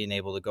confidence in being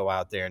able to go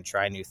out there and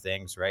try new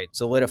things, right?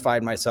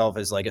 Solidified myself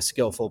as like a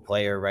skillful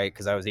player, right?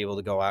 Because I was able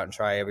to go out and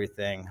try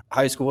everything.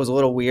 High school was a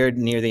little weird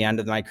near the end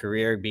of my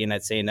career, being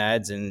at St.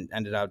 Ed's, and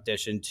ended up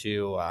dishing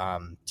to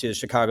the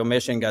Chicago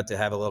Mission. Got to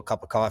have a little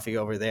cup of coffee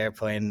over there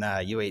playing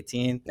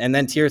U18. And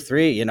then tier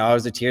 3, you know, I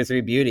was a tier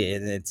 3 beauty,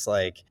 and it's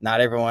like not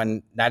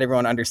everyone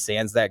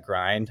understands that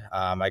grind.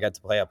 I got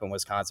to play up in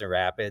Wisconsin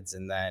Rapids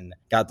and then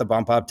got the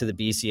bump up to the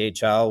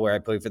BCHL where I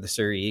played for the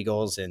Surrey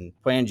Eagles. And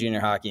playing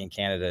junior hockey in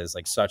Canada is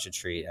like such a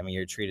treat. I mean,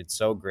 you're treated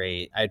so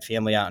great. I had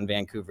family out in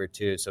Vancouver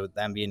too, so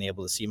them being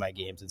able to see my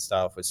games and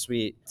stuff was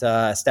sweet.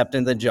 Stepped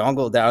in the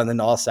jungle down in the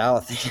North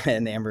South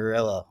in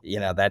Amarillo. You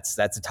know, that's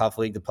a tough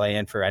league to play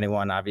in for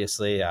anyone,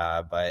 obviously,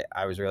 but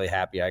I was really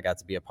happy I got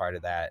to be a part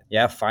of that.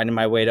 Yeah, finding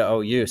my way to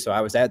OU. So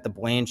I was at the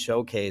Blaine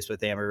Showcase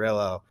with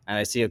Amarillo, and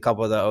I see a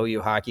couple of the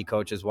OU hockey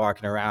coaches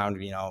walking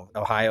around, you know,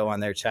 Ohio on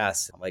their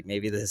chests. I'm like,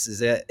 maybe this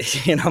is it.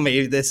 You know,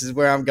 maybe this is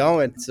where I'm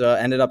going. So I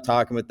ended up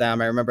talking with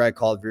them. I remember I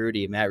called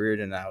Matt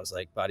Rudin, and I was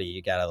like, buddy,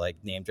 you got to like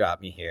name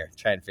drop me here.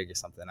 Try and figure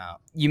something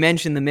out. You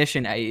mentioned the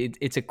Mission.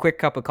 It's a quick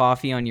cup of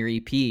coffee on your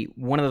EP.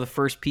 One of the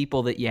first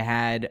people that you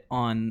had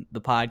on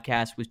the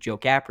podcast was Joe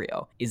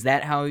Caprio. Is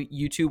that how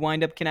you two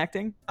wind up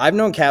connecting? I've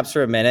known Caps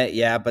for a minute,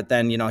 yeah, but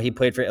then, you know, he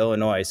played for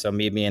Illinois, so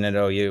me being at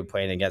OU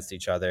playing against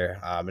each other.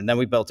 And then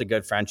we built a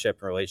good friendship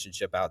and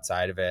relationship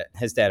outside of it.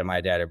 His dad and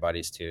my dad are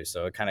buddies too,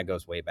 so it kind of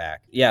goes way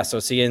back. Yeah, so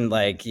seeing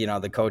like, you know,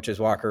 the coaches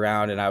walk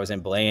around, and I was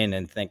in Blaine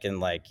and thinking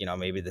like, you know,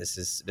 maybe this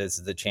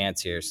is the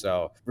chance here.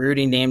 So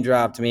Rudy name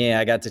dropped me.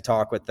 I got to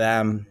talk with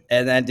them.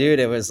 And then, dude,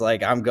 it was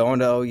like, I'm going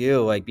to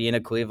OU. Like, being a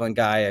Cleveland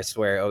guy, I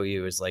swear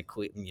OU is like,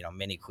 you know,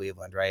 mini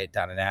Cleveland, right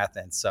down in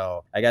Athens.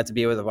 So I got to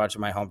be with a bunch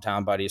of my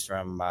hometown buddies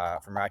from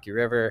Rocky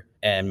River.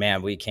 And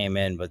man, we came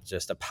in with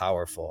just a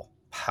powerful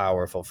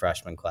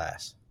freshman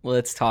class. Well,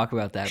 let's talk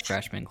about that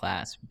freshman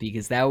class,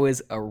 because that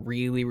was a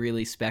really,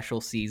 really special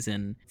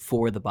season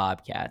for the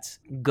Bobcats.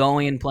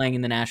 Going and playing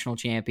in the national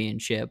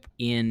championship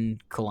in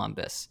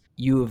Columbus.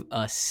 You have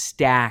a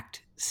stacked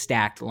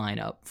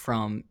lineup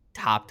from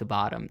top to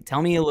bottom.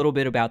 Tell me a little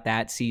bit about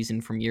that season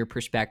from your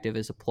perspective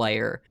as a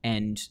player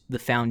and the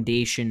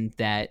foundation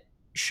that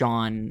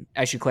Sean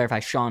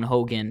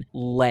Hogan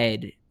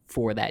led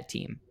for that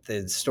team.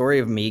 The story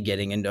of me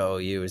getting into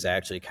OU is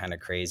actually kind of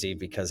crazy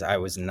because I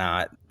was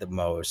not the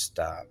most,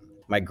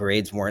 my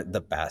grades weren't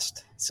the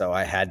best. So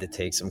I had to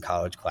take some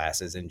college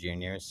classes in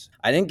juniors.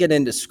 I didn't get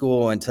into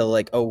school until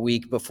like a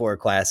week before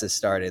classes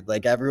started.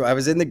 Like I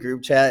was in the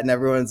group chat and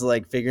everyone's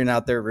like figuring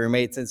out their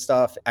roommates and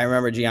stuff. I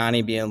remember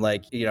Gianni being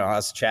like,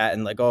 us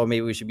chatting like, oh,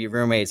 maybe we should be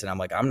roommates. And I'm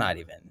like, I'm not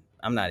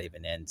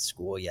even in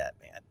school yet,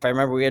 man. If I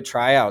remember, we had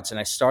tryouts and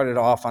I started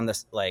off on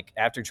this, like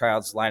after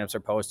tryouts, lineups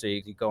are posted,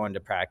 you can go into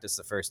practice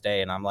the first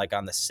day. And I'm like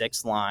on the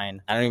 6th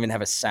line. I don't even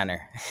have a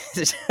center.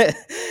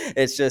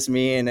 It's just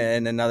me and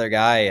another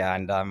guy.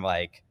 And I'm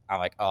like,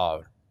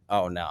 oh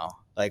no,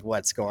 like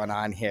what's going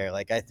on here?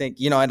 Like, I think,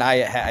 and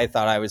I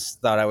thought I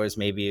was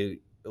maybe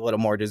a little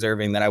more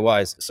deserving than I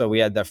was. So we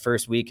had the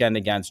first weekend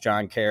against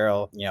John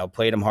Carroll,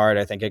 played him hard.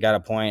 I think I got a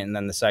point. And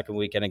then the second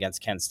weekend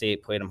against Kent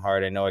State, played him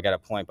hard. I know I got a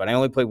point, but I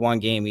only played one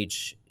game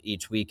each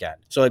weekend.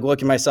 So like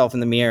looking myself in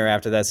the mirror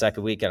after that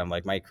second weekend, I'm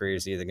like, my career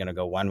is either going to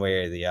go one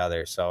way or the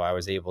other. So I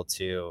was able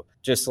to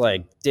just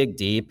like dig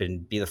deep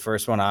and be the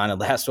first one on and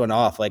last one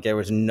off. Like there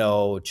was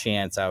no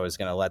chance I was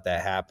going to let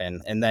that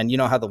happen. And then you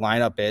know how the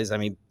lineup is. I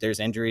mean, there's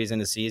injuries in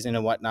the season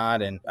and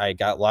whatnot. And I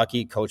got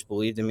lucky. Coach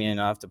believed in me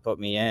enough to put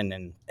me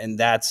in. And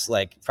that's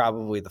like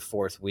probably the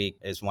 4th week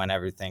is when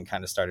everything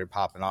kind of started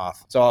popping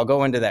off. So I'll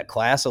go into that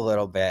class a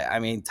little bit. I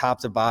mean,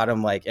 top to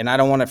bottom, like, and I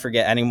don't want to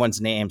forget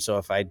anyone's name. So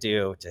if I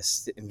do,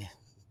 just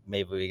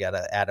maybe we got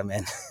to add them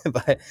in.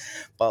 but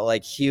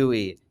like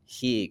Huey,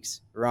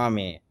 Heeks,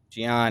 Rummy,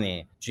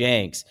 Gianni,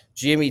 Jenks,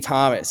 Jimmy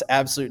Thomas,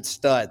 absolute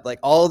stud. Like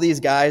all of these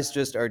guys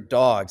just are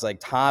dogs. Like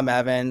Tom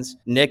Evans,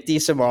 Nick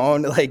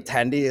DeSimone, like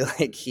Tendy,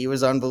 like he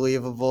was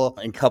unbelievable.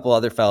 And a couple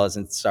other fellas,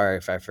 and sorry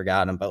if I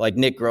forgot him, but like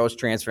Nick Gross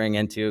transferring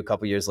into a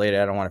couple years later.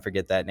 I don't want to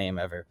forget that name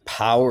ever.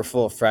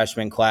 Powerful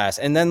freshman class.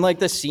 And then like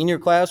the senior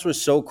class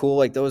was so cool.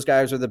 Like those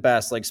guys were the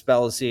best. Like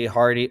Spelcy,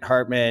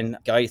 Hartman,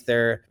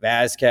 Geither,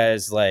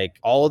 Vasquez, like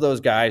all of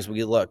those guys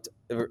we looked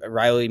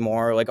Riley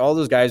Moore, like all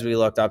those guys we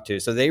looked up to.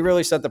 So they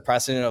really set the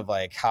precedent of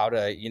like how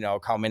to,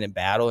 come in and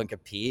battle and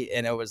compete.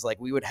 And it was like,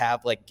 we would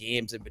have like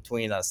games in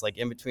between us, like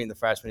in between the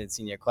freshman and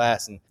senior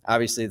class. And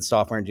obviously the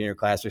sophomore and junior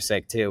class were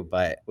sick too,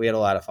 but we had a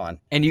lot of fun.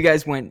 And you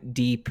guys went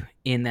deep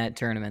in that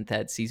tournament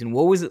that season.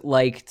 What was it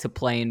like to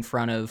play in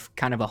front of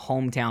kind of a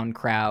hometown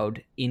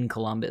crowd in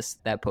Columbus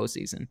that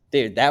postseason?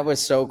 Dude, that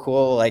was so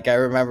cool. Like I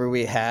remember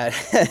we had,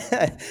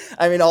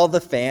 I mean, all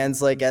the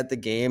fans like at the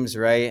games,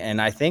 right?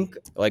 And I think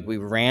like we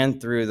ran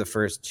through the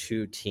first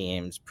 2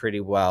 teams pretty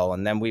well.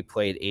 And then we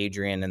played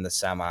Adrian in the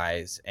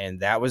semis.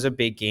 And that was a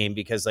big game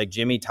because like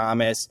Jimmy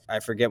Thomas, I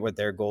forget what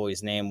their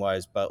goalie's name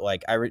was, but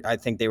like I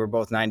think they were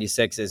both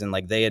 96s and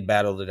like they had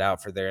battled it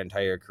out for their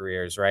entire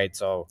careers, right?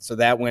 So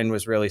that win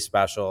was really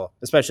special,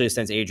 especially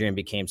since Adrian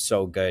became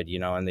so good,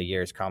 in the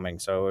years coming.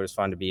 So it was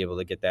fun to be able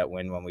to get that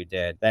win when we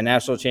did. That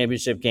national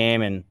championship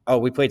game, and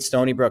we played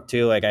Stony Brook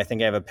too. Like I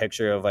think I have a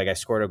picture of like I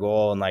scored a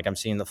goal and like I'm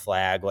seeing the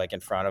flag like in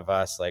front of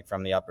us, like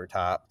from the upper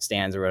top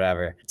stands or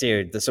whatever.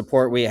 Dude, the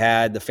support we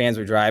had, the fans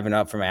were driving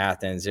up from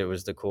Athens. It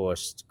was the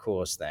coolest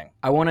thing.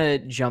 I want to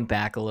jump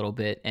back a little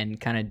bit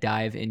and kind of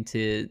dive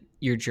into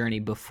your journey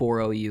before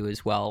OU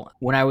as well.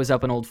 When I was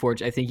up in Old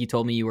Forge, I think you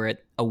told me you were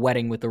at a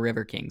wedding with the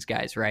River Kings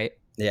guys, right?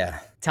 Yeah.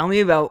 Tell me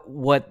about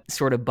what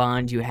sort of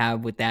bond you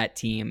have with that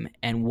team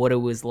and what it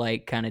was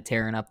like kind of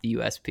tearing up the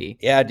USP.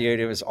 Yeah, dude,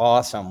 it was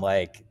awesome.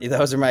 Like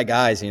those are my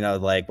guys,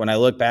 like when I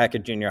look back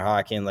at junior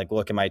hockey and like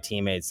look at my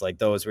teammates, like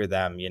those were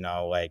them,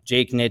 like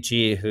Jake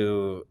Nitchie,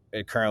 who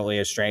currently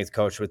a strength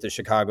coach with the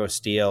Chicago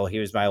Steel. He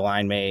was my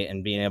line mate,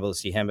 and being able to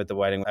see him at the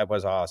wedding, that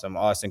was awesome.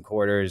 Austin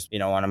Quarters,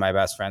 one of my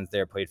best friends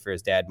there, played for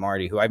his dad,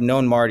 Marty, who I've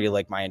known Marty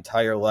like my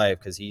entire life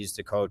because he used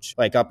to coach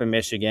like up in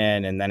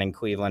Michigan and then in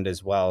Cleveland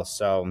as well.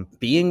 So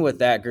being with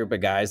that group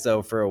of guys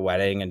though for a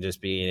wedding and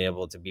just being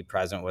able to be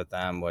present with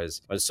them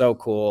was so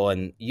cool.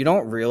 And you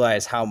don't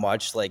realize how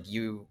much like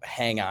you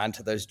hang on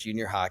to those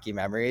junior hockey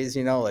memories,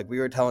 like we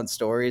were telling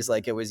stories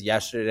like it was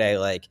yesterday,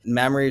 like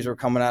memories were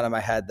coming out of my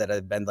head that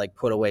had been like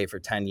put away for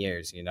 10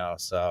 years,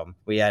 so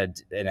we had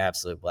an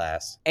absolute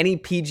blast. Any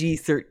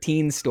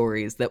PG-13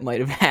 stories that might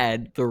have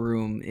had the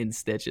room in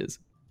stitches?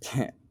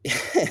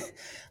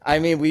 I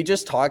mean, we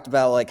just talked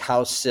about like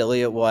how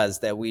silly it was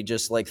that we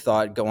just like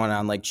thought going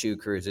on like chew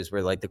cruises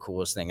were like the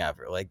coolest thing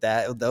ever. Like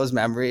those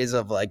memories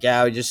of like,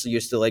 yeah, we just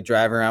used to like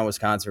drive around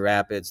Wisconsin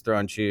Rapids,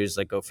 throwing chews,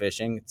 like go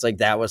fishing. It's like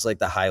that was like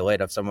the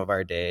highlight of some of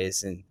our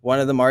days. And one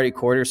of the Marty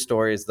Quarter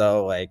stories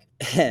though, like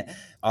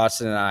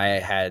Austin and I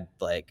had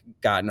like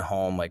gotten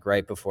home like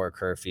right before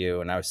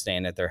curfew, and I was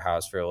staying at their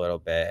house for a little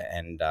bit,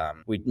 and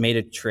we made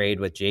a trade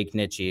with Jake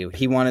Nitchie.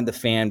 He wanted the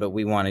fan, but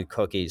we wanted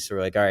cookies. So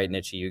we're like, all right,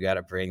 Nitchie, you got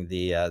to bring bring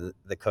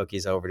the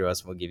cookies over to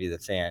us and we'll give you the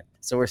fan.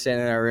 So we're sitting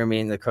in our room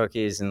eating the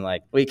cookies, and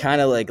like we kind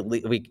of like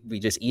we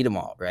just eat them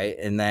all, right?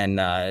 And then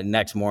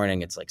next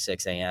morning it's like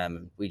 6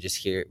 a.m. We just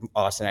hear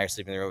Austin and I are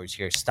sleeping in the room. We just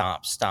hear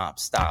stomp, stomp,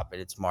 stomp,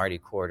 and it's Marty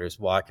Quarters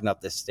walking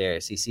up the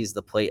stairs. He sees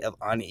the plate of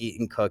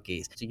uneaten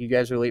cookies. So you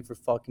guys are late for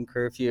fucking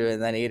curfew,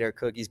 and then ate our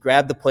cookies,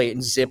 grabbed the plate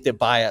and zipped it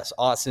by us.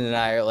 Austin and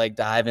I are like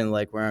diving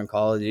like we're on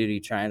Call of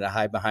Duty, trying to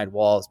hide behind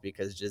walls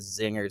because just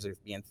zingers are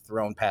being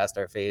thrown past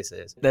our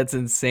faces. That's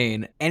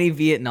insane. Any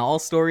Vietnam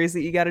stories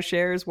that you got to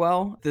share as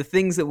well? The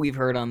things that we've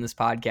heard on this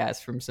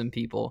podcast from some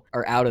people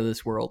are out of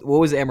this world. What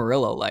was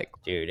Amarillo like?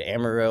 Dude,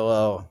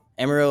 Amarillo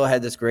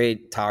had this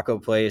great taco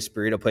place,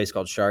 burrito place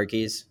called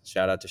Sharky's.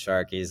 Shout out to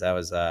Sharky's. That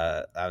was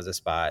a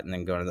spot. And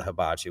then going to the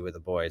hibachi with the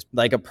boys.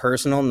 Like a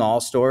personal null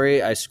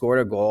story, I scored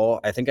a goal.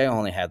 I think I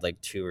only had like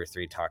 2 or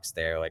 3 tucks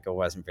there. Like it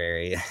wasn't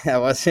very,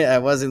 I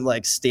wasn't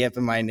like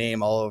stamping my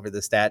name all over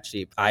the stat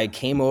sheet. I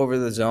came over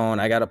the zone.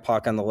 I got a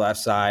puck on the left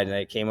side and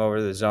I came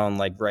over the zone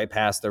like right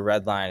past the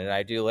red line. And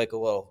I do like a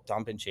little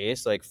dump and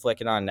chase, like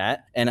flick it on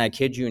net. And I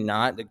kid you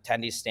not, the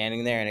tendy's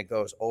standing there and it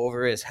goes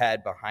over his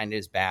head behind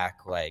his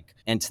back, like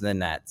into the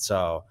net.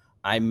 So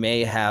I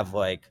may have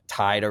like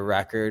tied a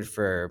record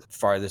for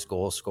farthest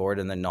goal scored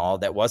in the null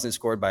that wasn't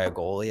scored by a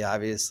goalie,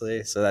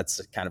 obviously. So that's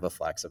kind of a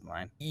flex of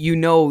mine. You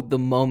know, the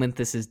moment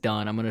this is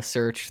done, I'm going to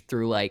search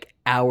through like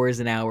hours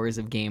and hours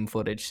of game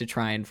footage to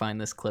try and find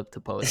this clip to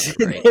post.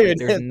 Right? Like,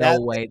 there's no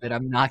way that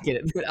I'm not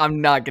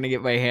gonna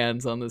get my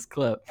hands on this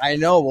clip. I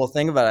know. Well,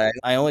 think about it.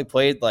 I only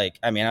played like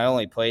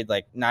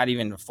not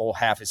even a full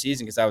half a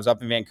season because I was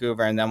up in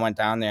Vancouver and then went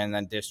down there and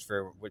then dished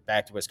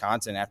back to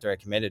Wisconsin after I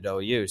committed to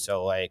OU.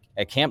 So like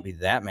it can't be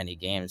that many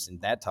games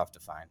and that tough to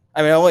find.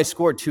 I mean, I only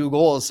scored 2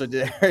 goals, so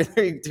 2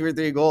 or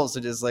 3 goals.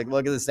 So just like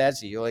look at the stat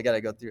sheet. You only got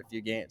to go through a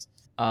few games.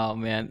 Oh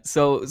man.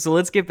 So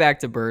let's get back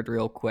to Bird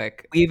real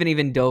quick. We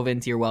even dove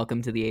into your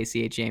welcome to the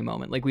ACHA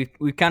moment. Like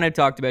we've kind of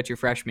talked about your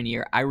freshman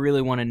year. I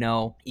really want to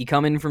know, you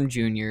come in from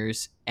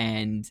juniors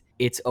and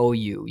it's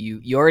OU.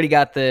 You already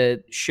got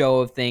the show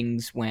of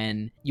things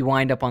when you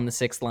wind up on the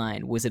 6th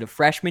line. Was it a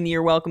freshman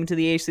year welcome to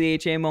the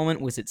ACHA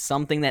moment? Was it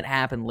something that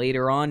happened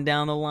later on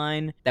down the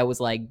line that was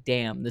like,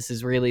 damn, this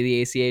is really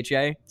the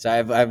ACHA? So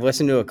I've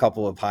listened to a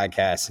couple of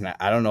podcasts and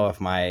I don't know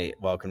if my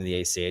welcome to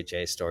the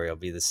ACHA story will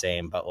be the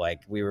same, but like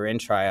we were in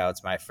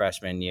tryouts my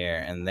freshman year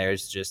and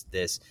there's just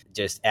this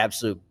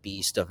absolute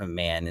beast of a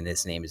man and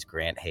his name is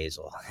Grant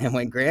Hazel. And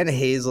when Grant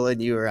Hazel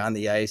and you are on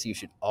the ice, you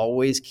should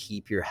always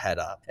keep your head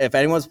up. If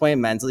anyone's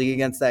playing men's league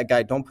against that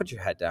guy, don't put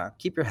your head down.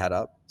 Keep your head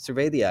up.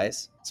 Survey the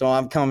ice. So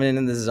I'm coming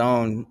in the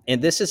zone,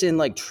 and this is in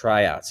like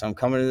tryouts. So I'm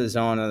coming to the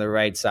zone on the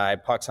right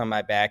side, puck's on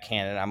my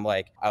backhand,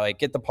 and I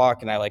get the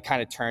puck and I like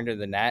kind of turn to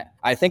the net.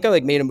 I think I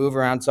like made a move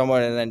around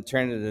someone and then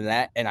turned to the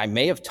net, and I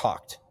may have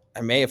talked.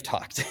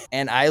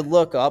 And I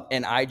look up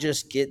and I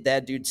just get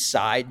that dude's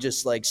side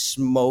just like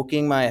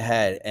smoking my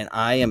head and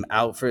I am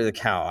out for the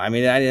count. I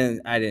mean,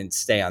 I didn't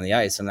stay on the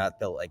ice. I'm not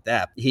built like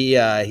that.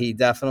 He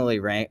definitely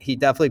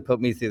put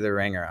me through the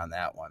ringer on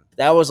that one.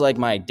 That was like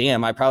my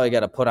damn, I probably got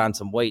to put on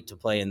some weight to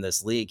play in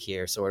this league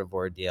here sort of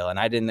ordeal. And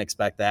I didn't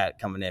expect that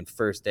coming in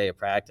first day of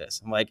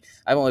practice. I'm like,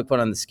 I've only put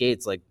on the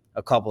skates like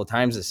a couple of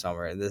times this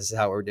summer, and this is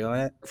how we're doing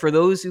it. For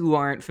those who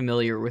aren't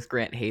familiar with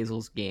Grant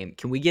Hazel's game,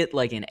 can we get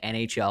like an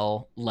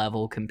NHL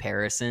level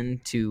comparison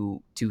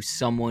to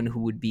someone who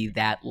would be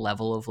that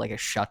level of like a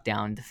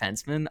shutdown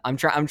defenseman? I'm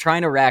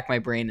trying to rack my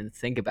brain and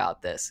think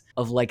about this,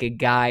 of like a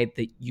guy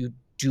that you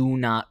do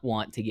not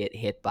want to get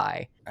hit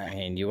by. I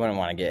mean, you wouldn't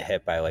want to get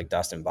hit by like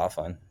Dustin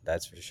Byfuglien,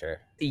 that's for sure.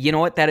 You know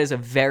what? That is a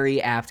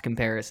very apt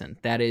comparison.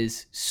 That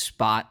is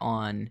spot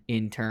on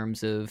in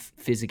terms of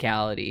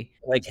physicality.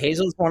 Like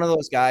Hazel's one of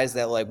those guys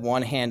that like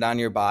one hand on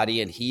your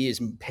body and he is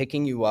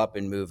picking you up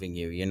and moving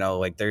you, you know,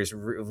 like there's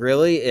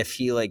really, if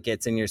he like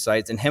gets in your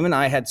sights, and him and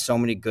I had so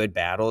many good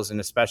battles. And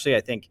especially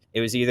I think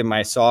it was either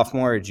my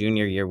sophomore or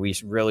junior year, we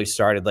really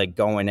started like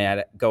going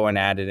at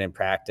it in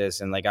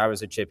practice. And like I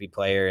was a chippy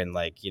player and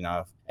like, you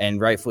know, and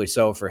rightfully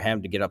so for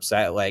him to get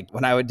upset. Like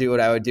when I would do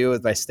what I would do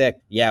with my stick,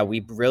 yeah,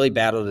 we really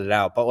battled it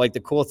out. But like the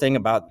cool thing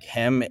about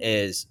him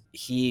is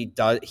he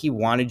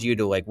wanted you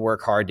to like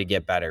work hard to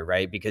get better,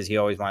 right? Because he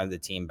always wanted the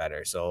team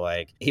better. So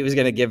like he was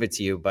going to give it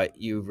to you, but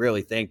you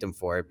really thanked him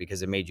for it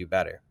because it made you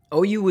better.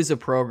 OU was a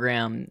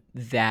program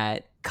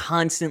that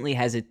constantly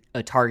has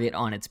a target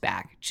on its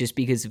back just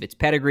because of its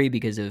pedigree,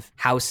 because of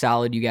how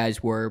solid you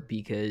guys were,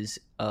 because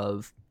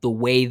of the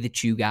way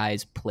that you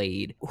guys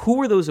played. Who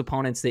were those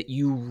opponents that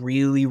you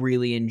really,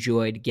 really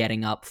enjoyed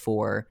getting up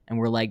for and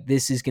were like,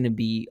 this is going to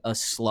be a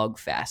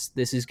slugfest?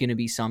 This is going to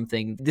be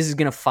something, this is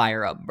going to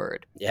fire up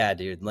Bird. Yeah,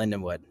 dude,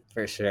 Lindenwood.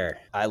 For sure.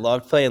 I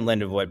loved playing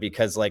Lindenwood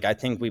because like I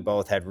think we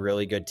both had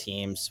really good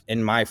teams.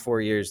 In my 4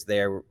 years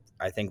there,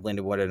 I think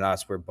Lindenwood and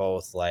us were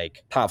both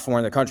like top 4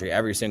 in the country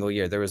every single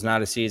year. There was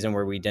not a season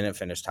where we didn't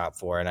finish top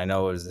 4. And I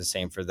know it was the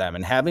same for them.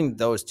 And having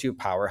those two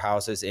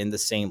powerhouses in the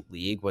same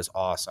league was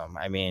awesome.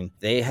 I mean,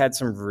 they had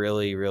some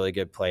really, really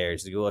good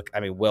players. You look, I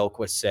mean, Wilk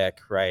was sick,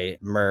 right?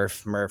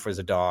 Murph was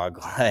a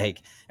dog. And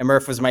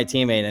Murph was my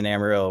teammate in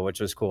Amarillo, which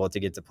was cool to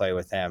get to play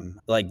with him.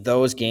 Like,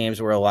 those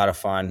games were a lot of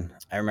fun.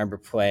 I remember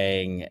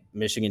playing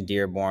Michigan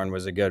Dearborn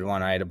was a good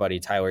one. I had a buddy,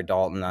 Tyler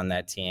Dalton, on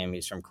that team.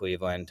 He's from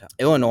Cleveland.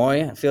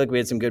 Illinois, I feel like we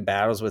had some good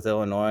battles with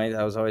Illinois.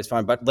 That was always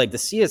fun. But like the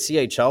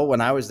CSCHL,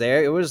 when I was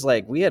there, it was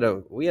like we had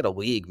a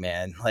league,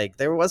 man. Like,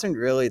 there wasn't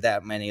really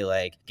that many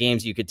like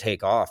games you could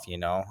take off, you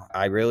know.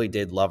 I really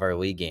did love our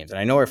league games. And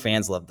I know our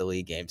fans loved the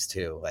league games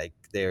too. Like,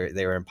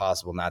 they were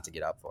impossible not to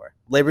get up for.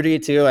 Liberty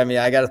too. I mean,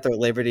 I got to throw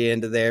Liberty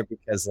into there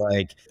because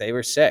like they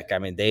were sick. I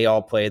mean, they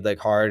all played like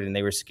hard and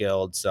they were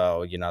skilled.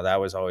 So, you know, that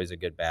was always a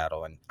good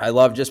battle. And I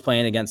love just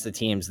playing against the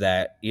teams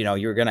that, you know,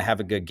 you're going to have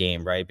a good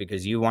game, right?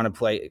 Because you want to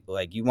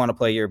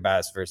play your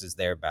best versus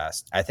their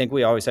best. I think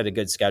we always had a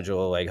good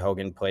schedule. Like,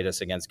 Hogan played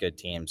us against good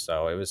teams.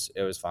 So it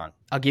was fun.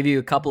 I'll give you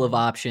a couple of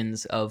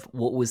options of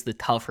what was the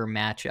tougher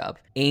matchup.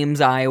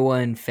 Ames, Iowa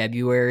in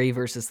February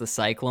versus the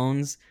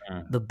Cyclones.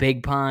 The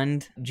Big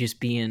Pond just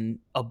being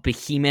a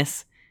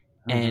behemoth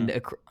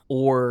and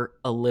or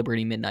a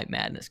Liberty Midnight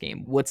Madness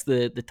game. What's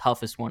the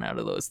toughest one out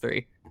of those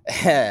three?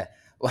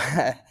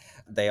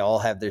 They all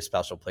have their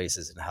special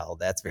places in hell,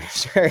 that's for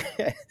sure.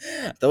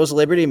 Those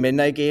Liberty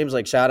Midnight games,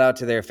 like, shout out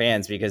to their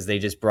fans because they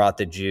just brought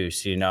the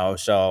juice, you know?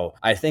 So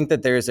I think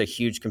that there's a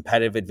huge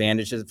competitive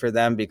advantage for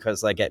them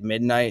because, like, at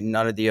midnight,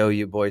 none of the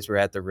OU boys were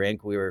at the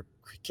rink. We were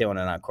killing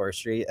it on Court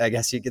Street, I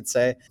guess you could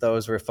say.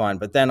 Those were fun.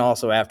 But then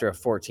also after a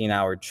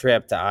 14-hour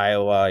trip to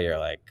Iowa, you're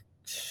like,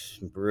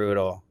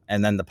 brutal.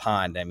 And then the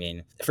pond. I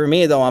mean, for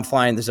me, though, I'm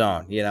flying the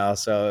zone, you know,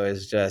 so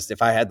it's just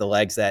if I had the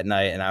legs that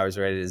night and I was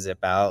ready to zip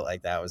out,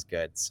 like, that was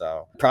good.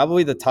 So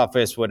probably the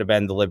toughest would have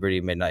been the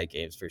Liberty Midnight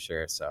games for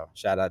sure. So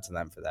shout out to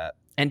them for that.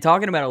 And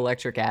talking about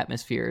electric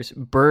atmospheres,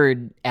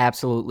 Bird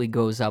absolutely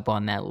goes up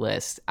on that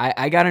list.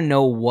 I got to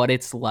know what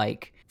it's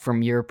like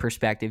from your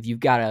perspective. You've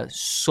got a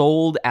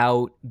sold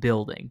out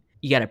building.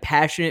 You got a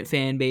passionate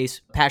fan base,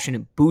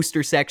 passionate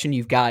booster section.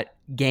 You've got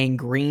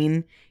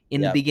Gangrene in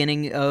the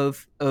beginning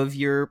of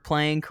your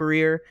playing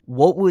career.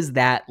 What was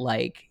that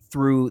like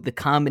through the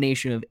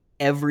combination of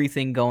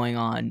everything going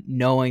on,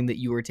 knowing that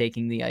you were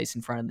taking the ice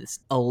in front of this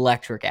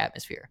electric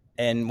atmosphere?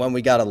 And when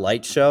we got a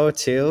light show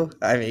too,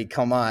 I mean,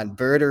 come on,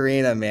 Bird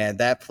Arena, man,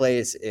 that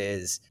place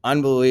is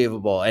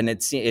unbelievable. And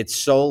it's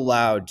so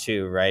loud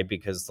too, right?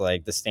 Because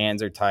like the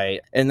stands are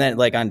tight. And then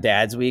like on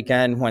Dad's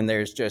weekend, when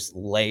there's just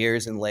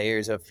layers and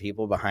layers of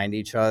people behind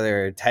each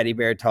other, teddy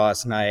bear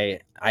toss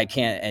night,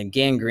 and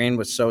Gangrene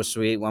was so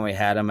sweet when we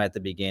had him at the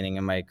beginning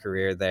of my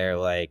career there.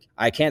 Like,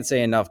 I can't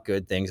say enough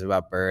good things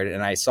about Bird.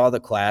 And I saw the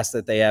class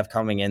that they have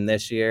coming in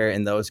this year,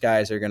 and those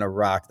guys are going to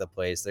rock the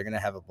place. They're going to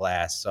have a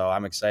blast. So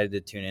I'm excited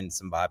to tune in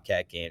some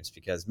Bobcat games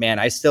because, man,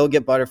 I still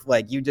get butterflies.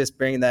 Like, you just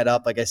bringing that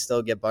up, like, I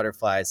still get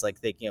butterflies, like,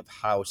 thinking of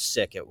how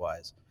sick it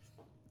was.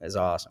 It's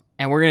awesome.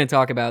 And we're going to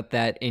talk about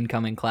that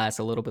incoming class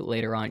a little bit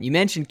later on. You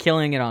mentioned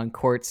killing it on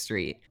Court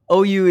Street.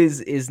 OU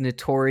is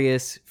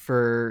notorious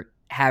for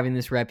having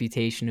this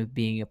reputation of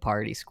being a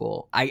party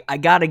school. I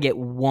got to get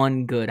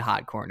one good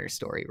hot corner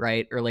story,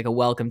 right? Or like a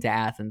welcome to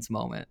Athens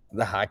moment.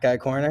 The hot guy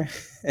corner?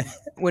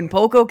 When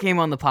Poco came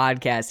on the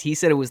podcast, he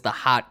said it was the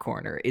hot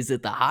corner. Is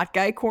it the hot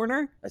guy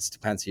corner? It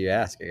depends who you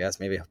ask, I guess.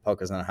 Maybe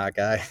Poco's not a hot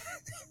guy.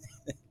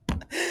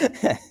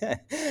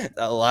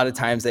 A lot of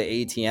times the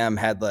ATM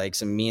had like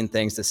some mean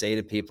things to say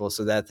to people,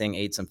 so that thing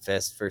ate some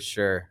fists for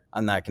sure.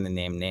 I'm not going to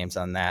name names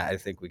on that. I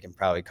think we can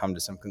probably come to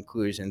some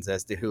conclusions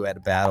as to who had a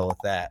battle with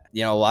that.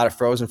 You know, a lot of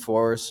frozen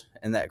fours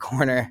in that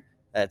corner,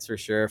 that's for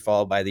sure,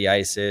 followed by the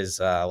ices,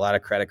 a lot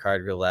of credit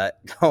card roulette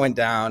going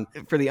down.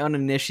 For the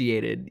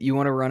uninitiated, you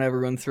want to run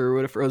everyone through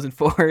what a frozen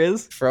four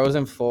is?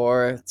 Frozen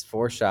four, it's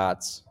 4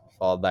 shots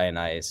followed by an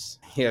ice.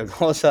 You know,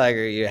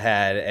 Goldschlager, you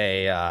had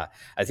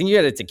I think you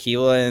had a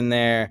tequila in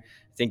there.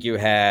 I think you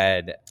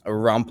had a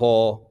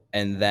Rumpel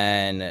and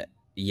then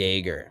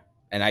Jaeger.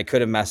 And I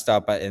could have messed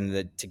up, and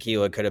the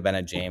tequila could have been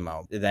a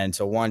JMO. Then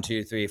so 1,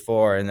 2, 3,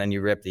 4, and then you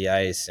rip the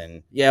ice.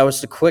 And yeah, it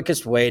was the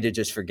quickest way to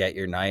just forget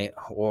your night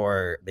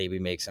or maybe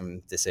make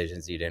some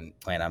decisions you didn't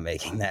plan on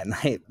making that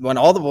night. When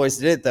all the boys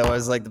did it, though, it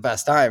was like the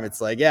best time.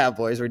 It's like, yeah,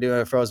 boys, we're doing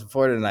a frozen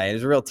four tonight. It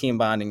was a real team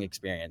bonding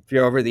experience. If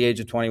you're over the age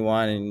of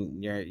 21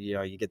 and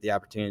you get the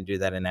opportunity to do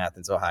that in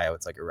Athens, Ohio,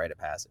 it's like a rite of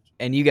passage.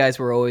 And you guys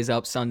were always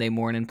up Sunday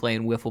morning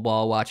playing wiffle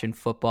ball, watching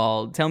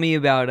football. Tell me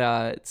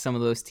about some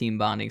of those team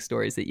bonding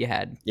stories that you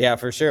had. Yeah,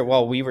 for sure.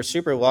 Well, we were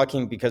super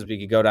lucky because we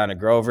could go down to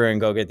Grover and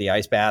go get the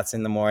ice baths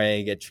in the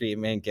morning, get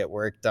treatment, get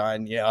work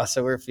done,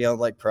 so we're feeling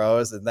like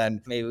pros. And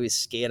then maybe we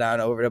skate on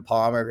over to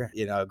Palmer,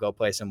 go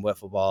play some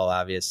wiffle ball,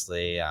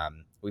 obviously.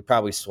 we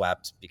probably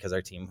swept because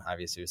our team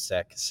obviously was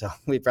sick. So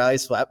we probably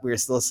swept. We were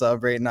still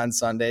celebrating on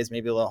Sundays,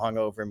 maybe a little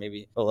hungover,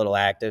 maybe a little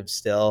active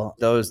still.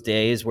 Those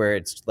days where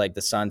it's like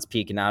the sun's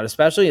peeking out,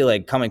 especially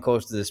like coming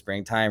close to the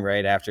springtime,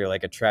 right after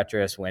like a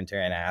treacherous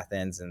winter in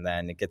Athens, and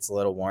then it gets a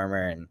little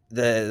warmer and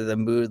the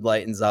mood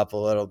lightens up a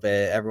little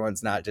bit.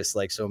 Everyone's not just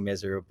like so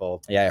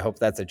miserable. Yeah, I hope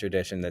that's a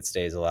tradition that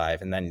stays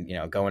alive. And then,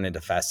 going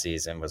into fest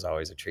season was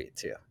always a treat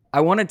too. I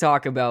want to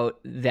talk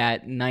about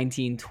that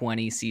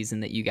 1920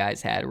 season that you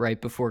guys had right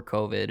before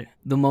COVID.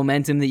 The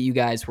momentum that you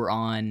guys were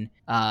on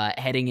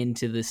heading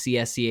into the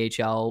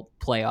CSCHL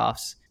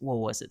playoffs. What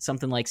was it?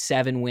 Something like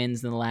 7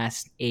 wins in the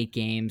last 8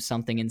 games,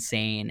 something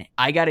insane.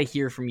 I got to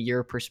hear from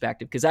your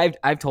perspective, because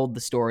I've told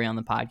the story on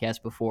the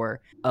podcast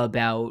before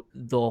about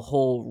the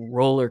whole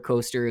roller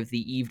coaster of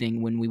the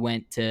evening when we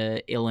went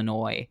to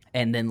Illinois,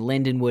 and then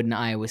Lindenwood and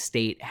Iowa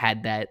State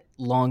had that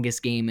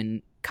longest game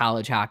in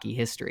college hockey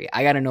history.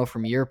 I got to know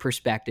from your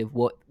perspective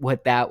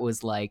what that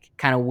was like,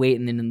 kind of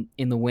waiting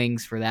in the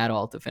wings for that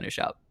all to finish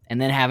up, and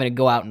then having to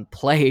go out and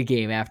play a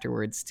game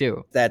afterwards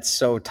too. That's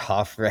so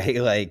tough, right?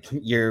 Like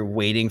you're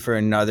waiting for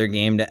another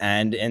game to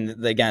end.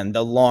 And again,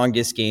 the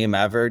longest game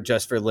ever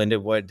just for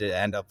Lindenwood to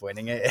end up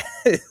winning it.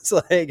 It's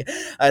like,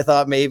 I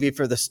thought maybe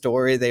for the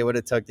story they would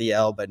have took the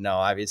L, but no,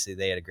 obviously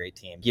they had a great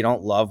team. You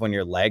don't love when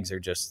your legs are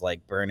just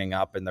like burning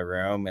up in the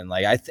room. And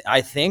like,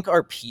 I think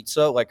our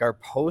pizza, like our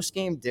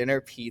post-game dinner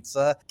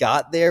pizza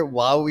got there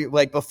while we,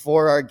 like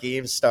before our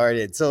game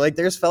started. So like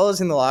there's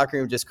fellas in the locker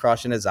room just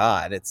crushing his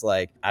odd. It's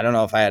like, I don't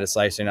know if I had a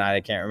slice or not.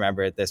 I can't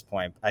remember at this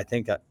point. I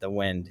think the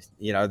wind,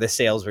 the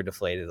sails were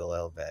deflated a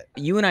little bit.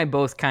 You and I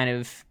both kind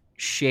of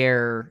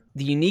share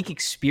the unique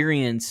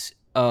experience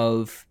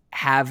of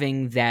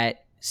having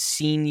that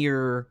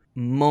senior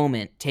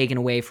moment taken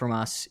away from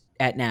us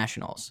at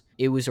Nationals.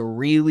 It was a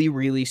really,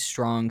 really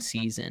strong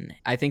season.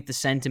 I think the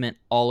sentiment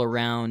all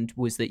around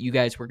was that you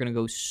guys were going to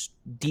go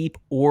deep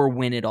or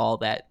win it all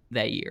that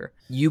year.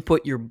 You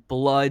put your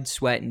blood,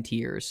 sweat, and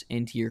tears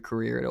into your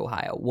career at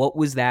Ohio. What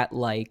was that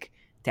like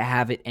to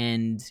have it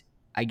end?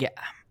 I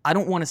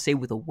don't want to say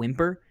with a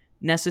whimper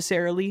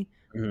necessarily,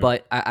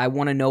 but I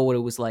want to know what it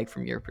was like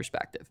from your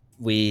perspective.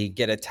 We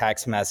get a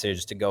text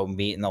message to go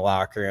meet in the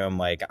locker room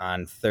like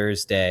on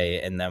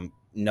Thursday, and then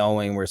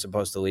knowing we're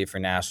supposed to leave for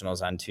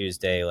Nationals on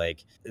Tuesday,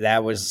 like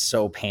that was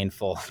so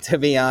painful, to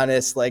be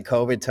honest. Like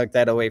COVID took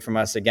that away from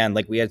us again.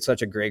 Like we had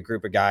such a great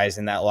group of guys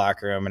in that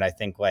locker room, and I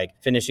think like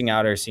finishing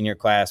out our senior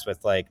class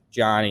with like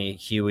Johnny,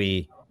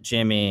 Huey,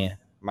 Jimmy,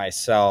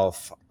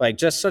 myself, like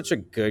just such a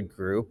good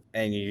group.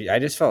 And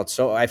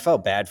I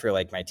felt bad for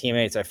like my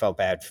teammates. I felt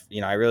bad,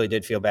 I really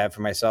did feel bad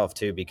for myself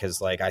too,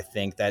 because like I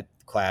think that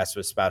class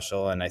was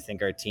special and I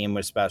think our team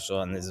was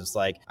special. And this is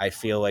like, I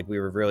feel like we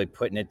were really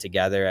putting it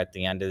together at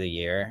the end of the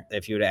year.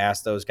 If you would have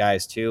asked those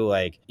guys too,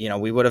 like,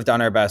 we would have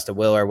done our best to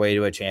will our way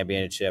to a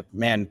championship.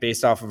 Man,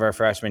 based off of our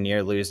freshman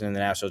year losing in the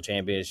national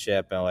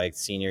championship and like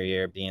senior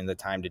year being the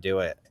time to do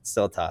it, it's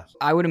still tough.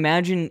 I would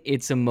imagine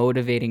it's a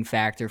motivating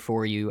factor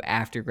for you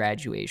after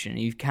graduation.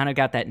 You've kind of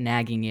got that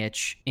nagging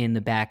itch in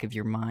the back of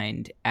your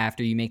mind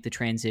after you make the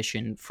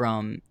transition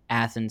from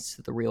Athens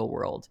to the real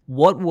world.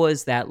 What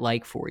was that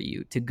like for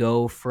you to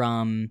go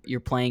from your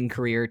playing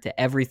career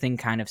to everything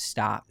kind of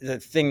stop? The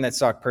thing that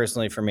sucked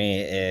personally for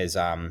me is,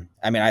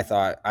 I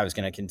thought I was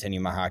going to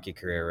continue my hockey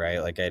career,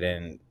 right? Like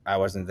I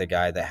wasn't the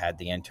guy that had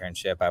the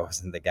internship. I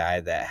wasn't the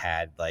guy that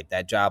had like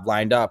that job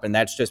lined up. And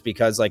that's just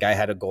because like I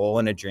had a goal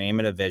and a dream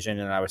and a vision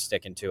and I was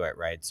sticking to it,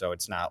 right? So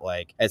it's not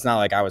like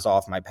I was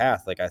off my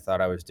path. Like I thought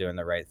I was doing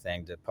the right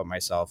thing to put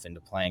myself into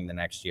playing the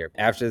next year.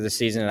 After the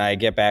season, I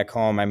get back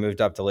home. I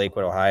moved up to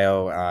Lakewood, Ohio,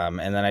 and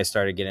then I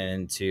started getting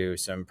into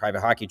some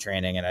private hockey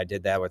training. And I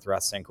did that with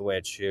Russ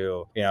Sienkiewicz,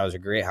 who, was a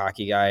great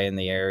hockey guy in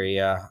the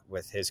area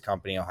with his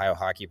company, Ohio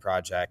Hockey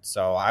Project.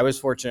 So I was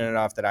fortunate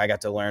enough that I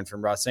got to learn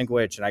from Russ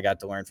Sienkiewicz and I got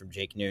to learn from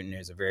Jake Newton,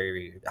 who's a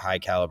very high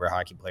caliber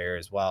hockey player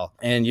as well.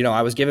 And,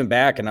 I was giving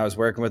back and I was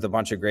working with a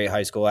bunch of great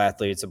high school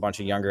athletes, a bunch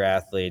of younger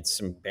athletes,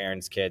 some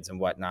Barron's kids and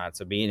whatnot.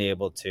 So being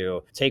able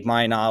to take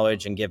my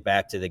knowledge and give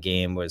back to the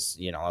game was,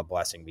 a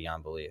blessing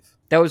beyond belief.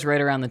 That was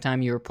right around the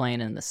time you were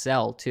playing in the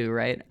Cell too,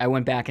 right? I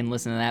went back and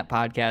listened to that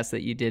podcast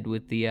that you did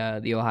with the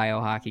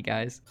Ohio hockey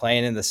guys.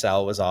 Playing in the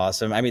Cell was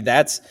awesome.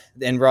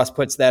 And Russ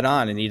puts that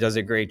on and he does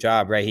a great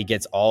job, right? He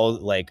gets all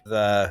like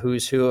the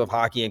who's who of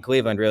hockey in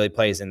Cleveland really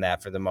plays in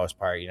that for the most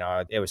part.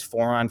 It was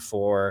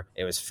 4-on-4.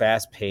 It was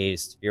fast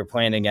paced. You're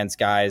playing against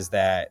guys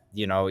that,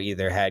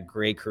 either had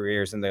great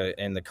careers in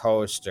the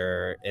coast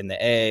or in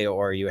the A,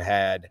 or you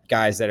had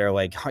guys that are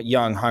like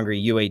young,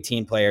 hungry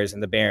U18 players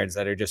in the Barons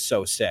that are just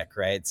so sick,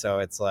 right?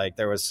 So it's like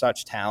there was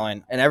such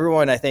talent and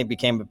everyone I think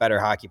became a better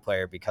hockey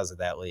player because of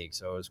that league.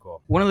 So it was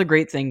cool. One of the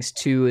great things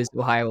too as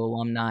Ohio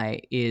alumni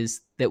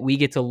is that we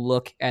get to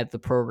look at the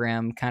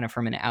program kind of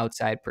from an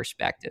outside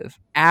perspective.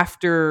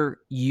 After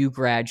you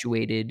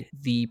graduated,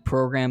 the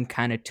program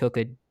kind of took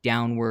a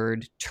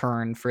downward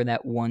turn for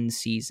that one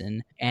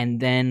season, and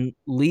then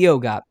Leo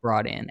got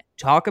brought in.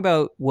 Talk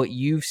about what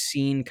you've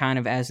seen kind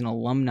of as an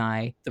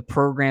alumni, the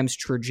program's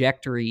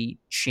trajectory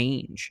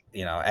change.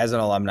 You know, as an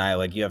alumni,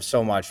 like, you have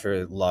so much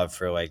for love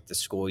for like the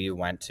school you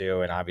went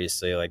to, and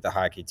obviously like the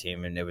hockey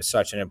team, and it was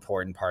such an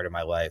important part of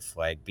my life,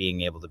 like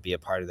being able to be a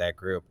part of that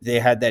group.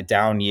 They had that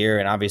down year,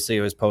 and obviously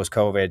it was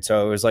post-COVID,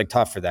 so it was like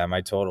tough for them.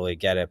 I totally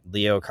get it.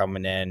 Leo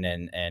coming in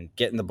and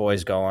getting the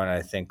boys going,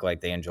 I think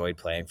like they enjoyed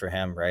playing for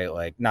him, right?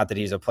 Like, not that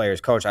he's a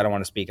player's coach, I don't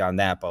want to speak on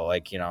that, but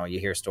like, you know, you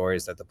hear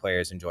stories that the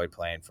players enjoyed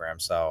playing for him.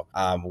 So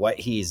what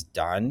he's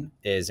done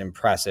is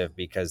impressive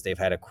because they've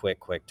had a quick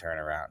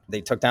turnaround. They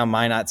took down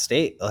Minot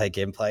State like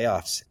in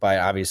playoffs, but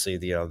obviously,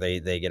 you know, they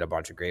get a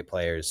bunch of great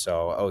players.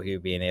 So OU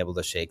being able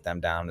to shake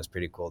them down is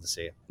pretty cool to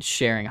see.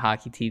 Sharing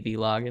hockey TV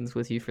logins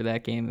with you for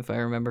that game, if I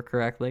remember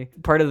correctly.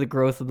 Part of the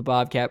growth of the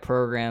Bobcat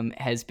program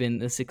has been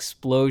this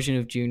explosion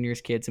of juniors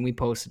kids, and we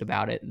posted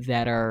about it,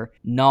 that are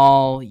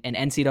NAL and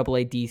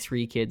NCAA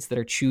D3 kids that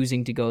are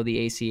choosing to go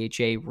the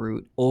ACHA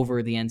route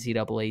over the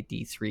NCAA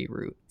D3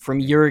 route. From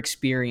your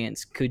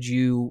experience, could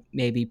you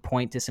maybe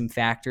point to some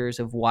factors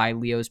of why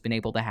Leo's been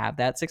able to have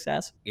that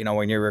success? You know,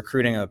 when you're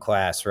recruiting a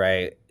class,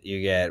 right, you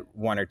get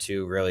one or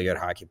two really good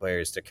hockey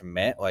players to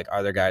commit. Like,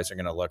 other guys are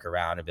going to look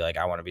around and be like,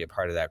 I want to be a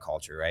part of that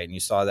culture, right? And you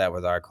saw that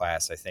with our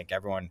class. I think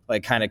everyone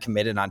like kind of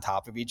committed on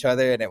top of each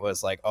other, and it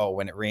was like, oh,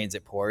 when it rains,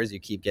 it pours. You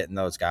keep getting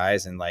those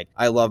guys. And like,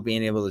 I love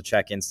being able to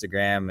check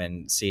Instagram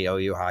and see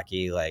OU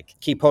hockey, like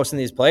keep posting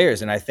these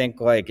players. And I think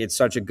like it's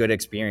such a good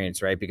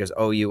experience, right? Because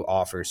OU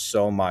offers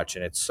so much,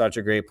 and it's such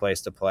a great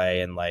place to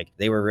play. And like,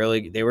 they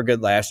were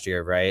good last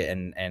year, right?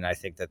 And I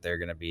think that they're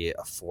going to be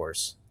a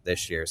force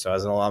this year. So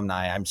as an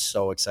alumni, I'm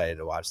so excited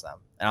to watch them.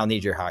 And I'll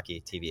need your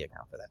hockey TV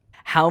account for that.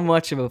 How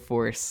much of a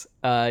force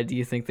do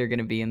you think they're going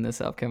to be in this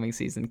upcoming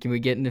season? Can we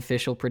get an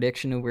official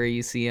prediction of where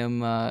you see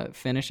them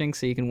finishing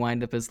so you can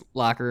wind up as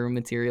locker room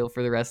material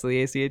for the rest of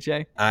the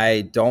ACHA?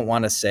 I don't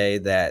want to say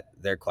that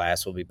their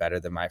class will be better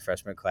than my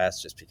freshman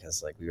class just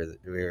because like we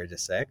were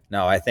just sick.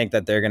 No, I think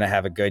that they're going to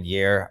have a good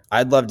year.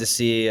 I'd love to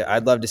see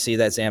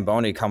that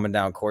Zamboni coming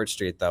down Court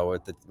Street though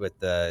with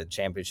the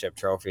championship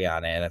trophy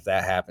on it. And if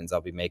that happens,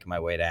 I'll be making my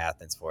way to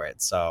Athens for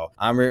it. So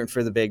I'm rooting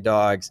for the big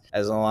dogs.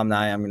 As an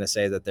alumni, I'm going to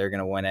say that they're going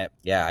to win it.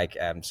 Yeah,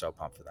 I'm so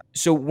pumped for that.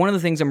 So one of the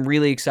things I'm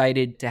really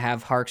excited to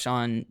have Harks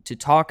on to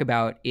talk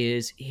about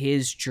is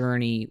his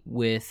journey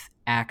with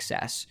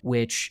Access,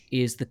 which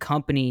is the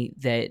company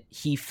that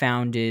he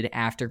founded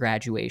after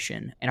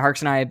graduation. And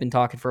Harks and I have been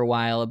talking for a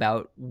while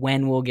about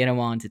when we'll get him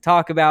on to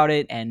talk about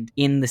it, and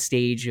in the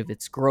stage of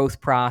its growth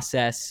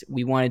process,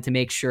 we wanted to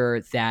make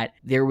sure that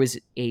there was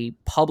a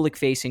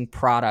public-facing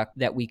product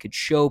that we could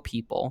show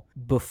people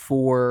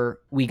before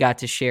we got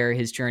to share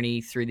his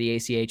journey through the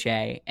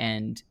ACHA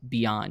and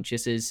beyond,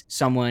 just as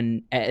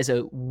someone, as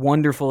a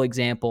wonderful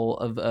example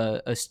of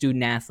a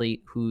student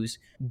athlete who's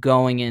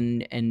going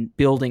in and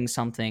building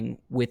something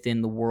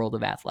within the world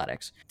of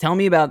athletics. Tell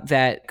me about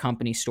that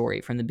company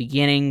story from the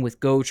beginning with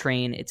Go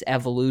Train, its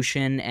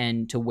evolution,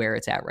 and to where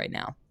it's at right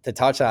now. To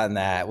touch on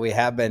that, we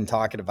have been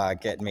talking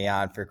about getting me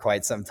on for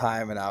quite some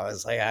time, and I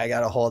was like, I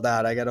gotta hold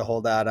out. I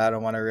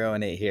don't want to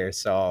ruin it here.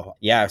 So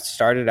yeah,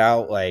 started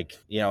out like,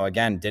 you know,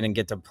 again, didn't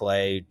get to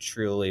play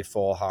truly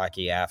full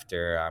hockey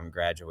after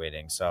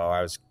graduating. So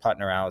I was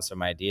putting around with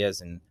some ideas,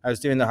 and I was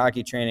doing the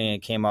hockey training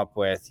and came up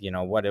with, you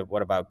know, what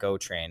about Go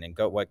Train? And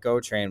what Go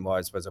Train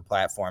was a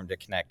platform to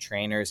connect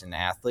trainers and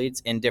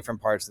athletes in different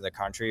parts of the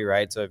country,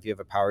 right? So if you have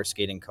a power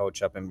skating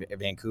coach up in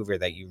Vancouver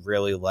that you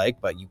really like,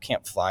 but you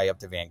can't fly up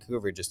to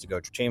Vancouver just to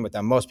go train with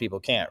them. Most people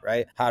can't,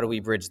 right? How do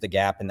we bridge the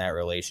gap in that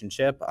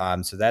relationship?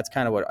 So that's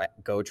kind of what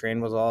Go Train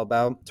was all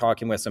about.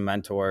 Talking with some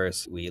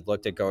mentors, we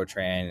looked at Go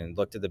Train and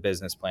looked at the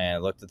business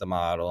plan, looked at the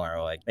model, and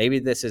we're like, maybe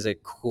this is a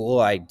cool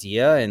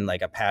idea and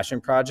like a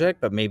passion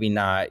project, but maybe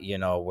not, you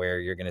know, where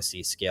you're going to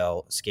see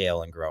scale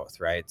and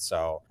growth, right?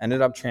 So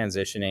ended up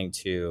transitioning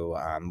to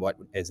what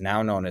is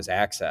now known as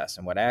Access.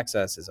 And what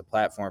Access is a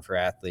platform for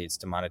athletes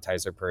to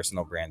monetize their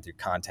personal brand through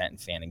content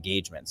and fan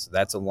engagement. So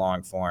that's a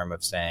long form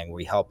of saying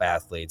we help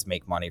athletes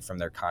make money from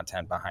their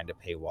content behind a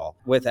paywall.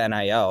 With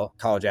NIL,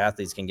 college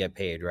athletes can get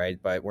paid, right?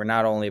 But we're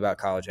not only about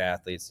college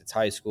athletes, it's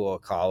high school,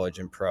 college,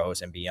 and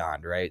pros and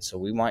beyond, right? So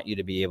we want you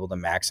to be able to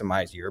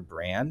maximize your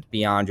brand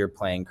beyond your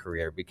playing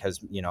career because,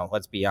 you know,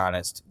 let's be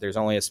honest, there's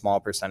only a small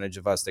percentage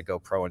of us that go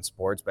pro in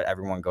sports, but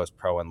everyone goes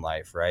pro in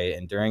life, right?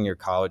 And during your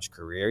college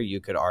career, you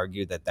could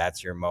argue that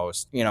that's your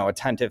most, you know,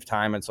 attentive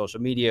time on social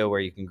media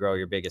where you can grow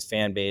your biggest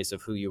fan base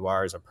of who you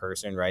are as a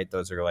person, right?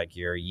 Those are like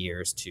your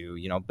years to,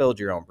 you know, build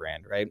your own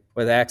brand, right?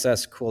 with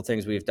Access, cool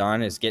things we've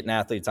done is getting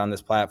athletes on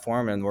this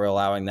platform, and we're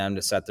allowing them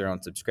to set their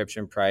own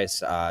subscription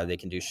price. They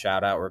can do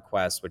shout out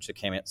requests, which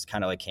it's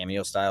kind of like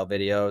Cameo style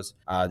videos,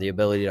 the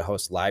ability to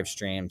host live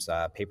streams,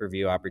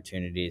 pay-per-view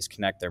opportunities,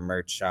 connect their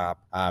merch shop.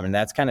 And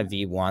that's kind of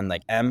V1,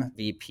 like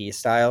MVP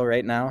style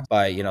right now.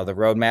 But, the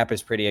roadmap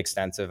is pretty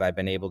extensive. I've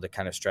been able to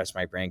kind of stretch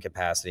my brain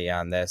capacity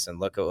on this and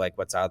look at like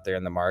what's out there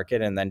in the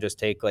market, and then just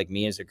take like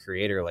me as a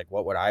creator, like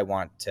what would I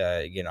want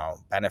to,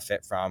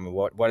 benefit from?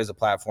 What does a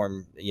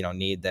platform,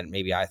 need that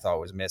maybe I thought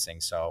was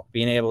missing? So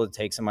being able to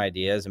take some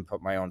ideas and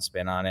put my own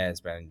spin on it has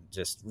been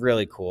just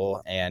really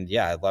cool. And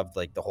yeah, I loved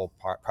like the whole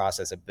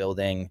process of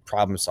building,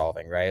 problem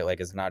solving, right?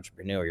 Like as an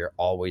entrepreneur, you're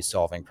always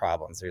solving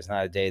problems. There's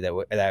not a day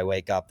that I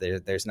wake up,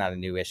 there's not a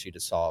new issue to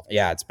solve.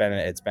 Yeah, it's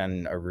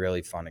been a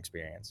really fun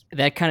experience.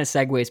 That kind of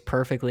segues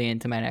perfectly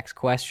into my next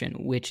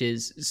question, which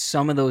is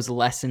some of those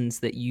lessons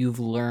that you've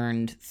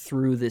learned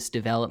through this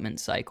development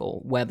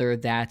cycle, whether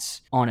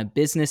that's on a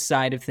business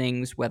side of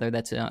things, whether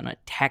that's on a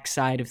tech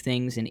side of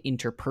things, an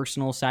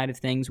interpersonal side of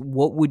things.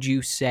 What would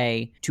you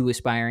say to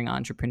aspiring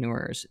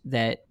entrepreneurs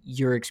that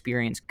your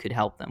experience could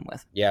help them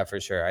with? Yeah, for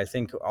sure. I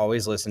think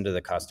always listen to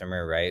the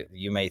customer, right?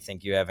 You may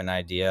think you have an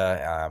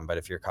idea, but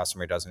if your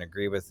customer doesn't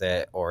agree with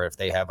it, or if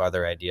they have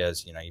other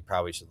ideas, you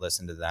probably should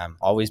listen to them.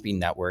 Always be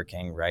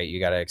networking, right? You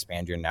got to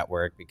expand your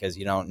network, because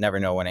you don't never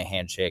know when a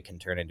handshake can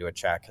turn into a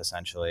check,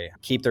 essentially.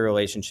 Keep the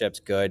relationships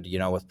good,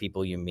 with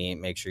people you meet.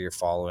 Make sure you're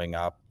following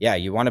up. Yeah,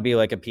 you want to be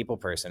like a people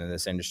person in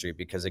this industry,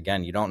 because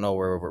again, you don't know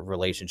where a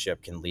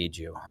relationship can lead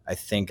you. I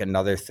think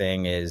another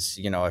thing is,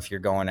 if you're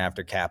going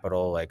after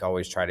capital, like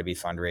always try to be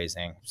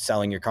fundraising,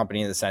 selling your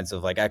company in the sense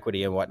of like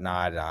equity and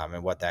whatnot,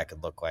 and what that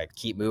could look like.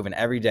 Keep moving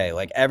every day.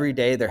 Like every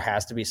day there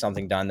has to be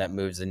something done that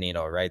moves the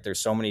needle, right? There's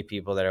so many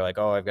people that are like,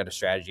 oh, I've got a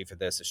strategy for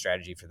this, a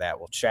strategy for that.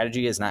 Well,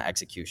 strategy is not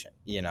execution,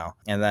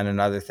 And then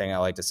another thing I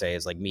like to say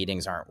is like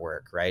meetings aren't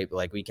work, right?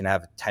 Like we can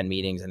have 10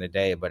 meetings in a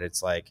day, but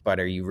it's like, but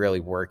are you really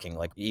working?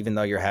 Like even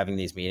though you're having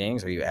these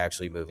meetings, are you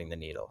actually moving the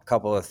needle? A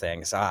couple of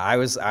things. I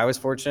was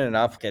fortunate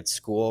enough at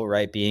school,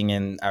 right?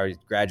 I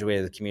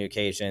graduated with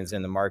communications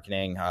in the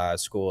marketing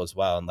school as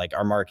well. And like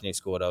our marketing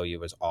school at OU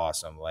was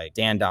awesome. Like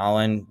Dan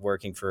Dolan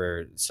working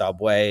for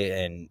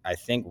Subway, and I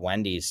think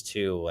Wendy's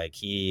too. Like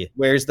he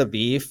wears the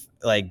beef.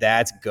 Like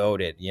that's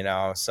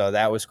goated, so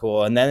that was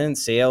cool. And then in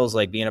sales,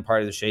 like being a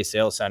part of the Shea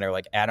Sales Center,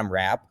 like Adam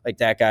Rapp, like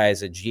that guy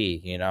is a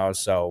G,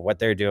 so what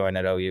they're doing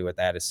at OU with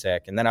that is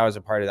sick. And then I was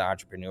a part of the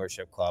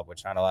entrepreneurship club,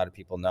 which not a lot of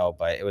people know,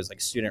 but it was like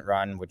student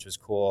run, which was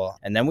cool.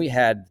 And then we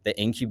had the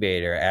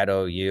incubator at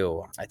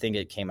OU. I think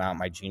it came out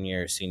my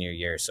junior or senior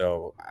year.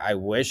 So I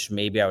wish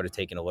maybe I would have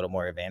taken a little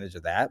more advantage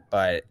of that,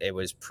 but it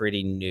was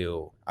pretty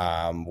new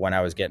when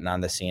I was getting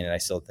on the scene, and I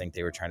still think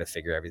they were trying to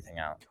figure everything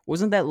out.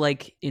 Wasn't that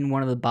like in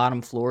one of the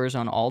bottom floors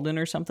on Alden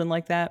or something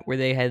like that, where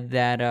they had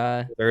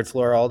that third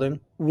floor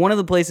Alden? One of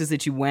the places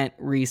that you went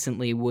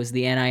recently was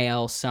the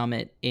NIL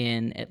Summit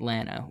in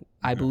Atlanta.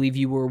 I believe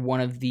you were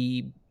one of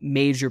the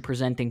major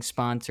presenting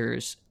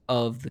sponsors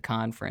of the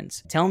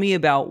conference. Tell me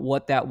about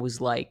what that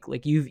was like.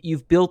 Like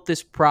you've built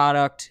this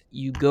product,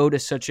 you go to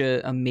such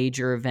a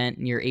major event,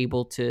 and you're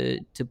able to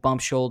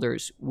bump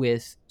shoulders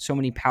with so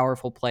many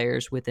powerful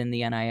players within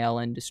the NIL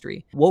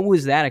industry. What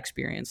was that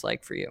experience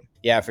like for you?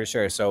 Yeah, for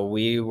sure. So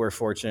we were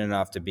fortunate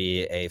enough to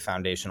be a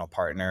foundational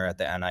partner at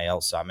the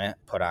NIL Summit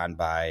put on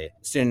by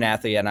Student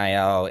Athlete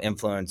NIL.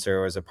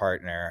 Influencer was a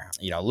partner,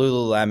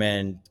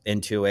 Lululemon,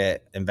 Intuit,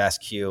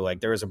 InvestQ.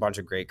 Like there was a bunch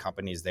of great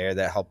companies there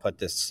that helped put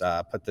this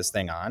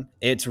thing on.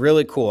 It's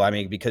really cool. I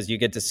mean, because you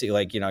get to see,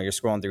 like, you're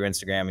scrolling through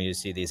Instagram and you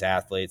see these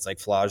athletes like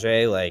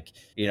Flage, like,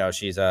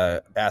 she's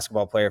a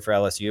basketball player for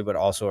LSU, but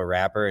also a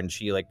rapper. And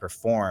she like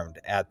performed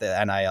at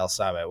the NIL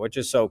Summit, which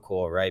is so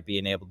cool, right?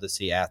 Being able to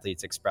see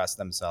athletes express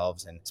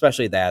themselves, and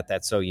especially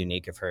that's so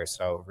unique of her.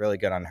 So really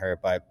good on her.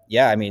 But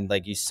yeah, I mean,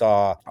 like you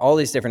saw all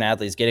these different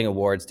athletes getting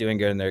awards, doing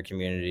good in their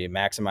community,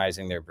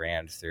 maximizing their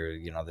brand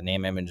through, the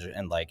name, image,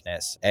 and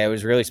likeness. And it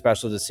was really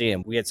special to see.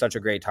 And we had such a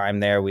great time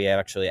there. We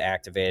actually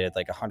activated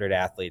like 100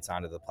 athletes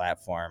onto the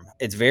platform.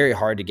 It's very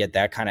hard to get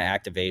that kind of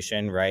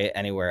activation, right,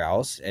 anywhere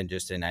else, and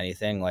just in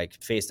anything.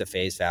 Like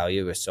face-to-face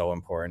value is so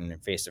important,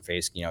 and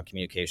face-to-face,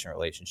 communication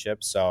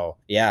relationships. So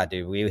yeah,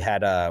 dude, we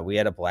had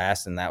a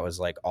blast, and that was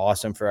like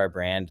awesome for our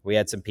brand. We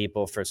had some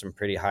people for some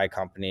pretty high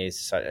companies.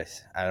 So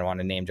I don't want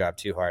to name drop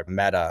too hard.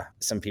 Meta,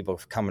 some people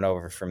coming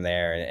over from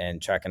there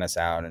and checking us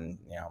out, and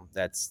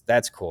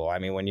that's cool. I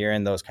mean, when you're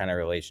in those kind of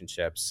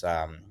relationships,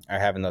 or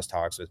having those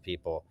talks with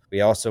people.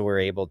 We also were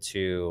able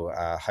to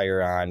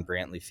hire on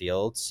Brantley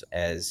Fields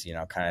as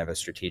kind of a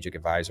strategic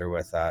advisor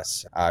with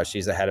us.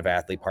 She's the head of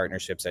athlete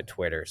partnerships at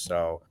Twitter.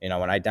 So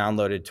when I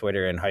downloaded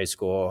Twitter in high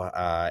school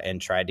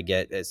and tried to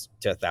get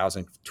to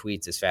 1,000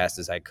 tweets as fast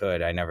as I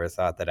could, I never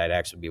thought that I'd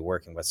actually be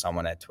working with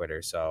someone at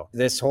Twitter. So So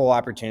this whole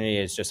opportunity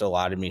has just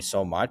allotted me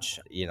so much.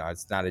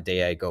 It's not a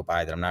day I go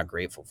by that I'm not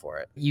grateful for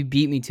it. You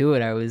beat me to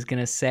it. I was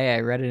gonna say, I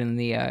read it in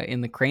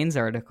the Cranes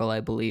article, I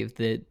believe,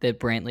 that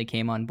Brantley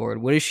came on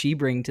board. What does she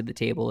bring to the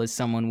table as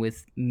someone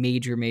with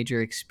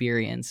major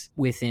experience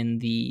within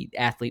the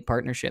athlete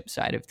partnership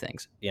side of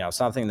things?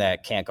 Something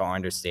that can't go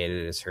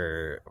understated is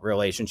her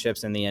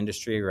relationships in the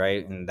industry,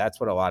 right? And that's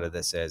what a lot of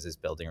this is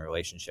building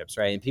relationships,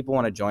 right? And people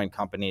want to join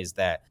companies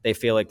that they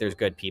feel like there's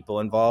good people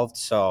involved.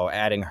 So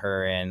adding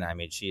her in, I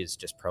mean, she is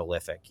just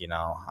prolific,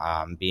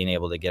 being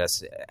able to get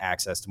us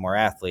access to more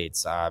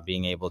athletes,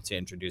 being able to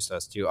introduce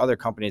us to other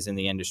companies in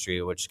the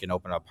industry, which can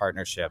open up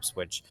partnerships,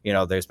 which,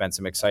 there's been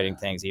some exciting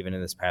things even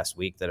in this past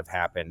week that have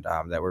happened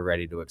that we're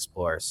ready to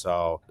explore.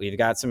 So we've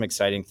got some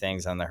exciting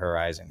things on the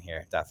horizon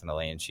here,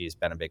 definitely. And she's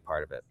been a big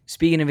part of it.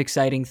 Speaking of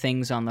exciting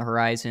things on the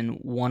horizon,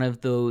 one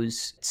of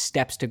those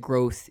steps to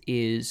growth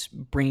is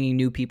bringing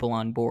new people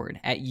on board.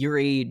 At your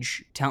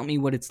age, tell me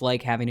what it's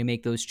like having to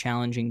make those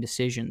challenging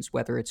decisions,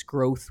 whether it's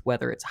growth,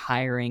 whether it's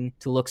hiring,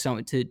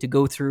 to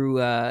go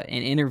through an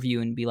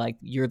interview and be like,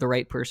 you're the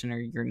right person or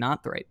you're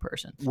not the right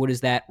person. What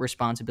does that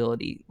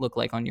responsibility look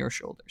like on your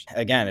shoulders?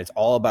 Again, it's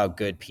all about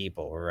good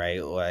people,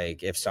 right?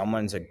 Like if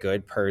someone's a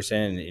good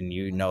person and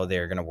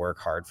they're going to work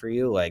hard for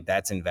you, like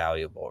that's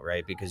invaluable,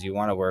 right? Because you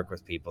want to work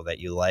with people that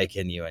you like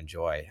and you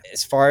enjoy.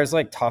 As far as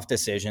like tough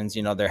decisions,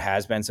 there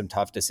has been some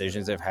tough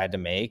decisions I've had to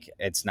make.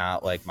 It's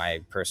not like my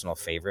personal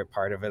favorite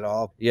part of it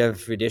all. You have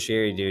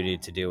fiduciary duty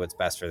to do what's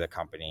best for the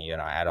company,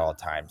 at all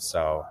times.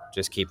 So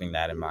just keeping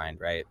that in mind,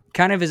 right?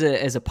 Kind of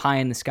as a pie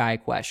in the sky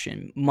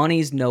question,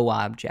 money's no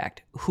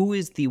object. Who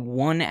is the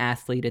one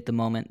athlete at the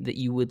moment that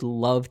you would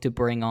love to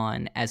bring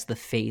on as the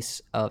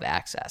face of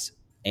Access?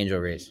 Angel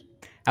Reese.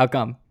 How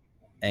come?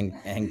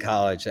 In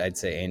college, I'd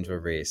say Angel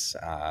Reese.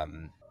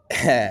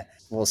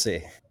 We'll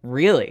see.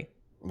 Really?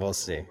 We'll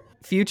see.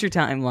 Future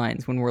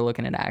timelines when we're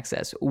looking at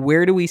Access,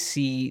 where do we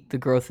see the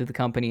growth of the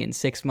company in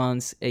 6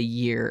 months, a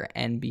year,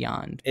 and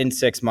beyond? In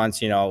 6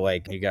 months, you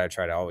got to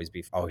try to always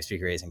be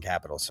raising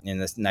capital. So in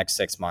this next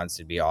 6 months,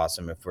 it'd be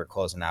awesome if we're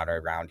closing out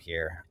around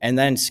here. And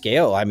then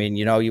scale. I mean,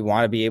 you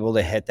want to be able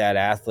to hit that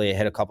athlete,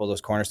 hit a couple of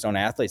those cornerstone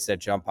athletes that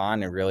jump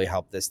on and really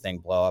help this thing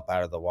blow up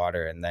out of the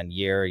water. And then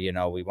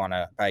we want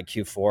to, by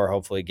Q4,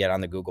 hopefully get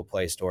on the Google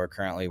Play Store.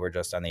 Currently, we're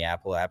just on the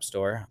Apple App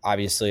Store.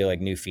 Obviously,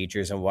 like new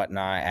features and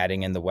whatnot,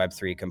 adding in the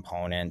Web3 component,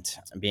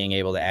 being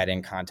able to add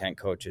in content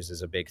coaches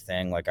is a big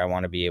thing. Like I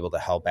want to be able to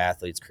help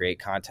athletes create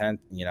content.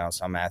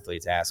 Some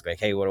athletes ask like,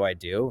 hey, what do I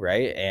do?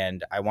 Right.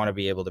 And I want to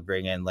be able to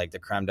bring in like the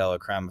creme de la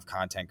creme of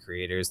content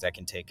creators that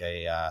can take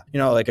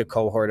like a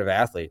cohort of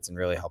athletes and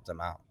really help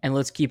them out. And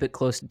let's keep it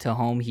close to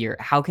home here.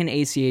 How can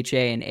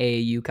ACHA and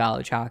AAU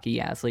college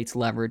hockey athletes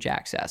leverage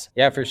Access?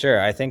 Yeah, for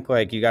sure. I think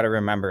like you got to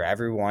remember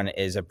everyone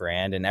is a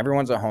brand and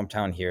everyone's a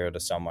hometown hero to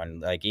someone.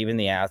 Like even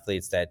the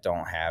athletes that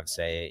don't have,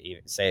 say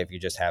if you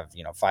just have,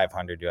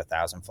 500 to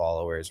 1,000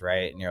 followers,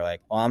 right? And you're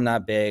like, well, I'm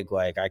not big,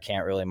 like I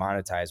can't really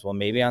monetize. Well,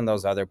 maybe on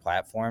those other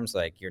platforms,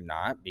 like you're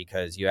not,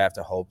 because you have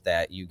to hope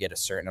that you get a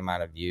certain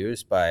amount of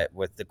views. But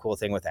with the cool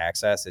thing with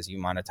Access is you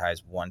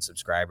monetize one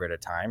subscriber at a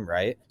time,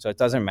 right? So it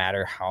doesn't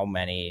matter how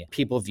many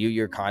people view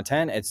your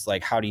content. It's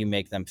like, how do you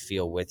make them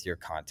feel with your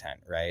content,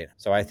 right?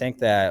 So I think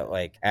that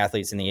like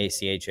athletes in the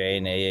ACHA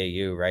and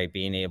AAU, right,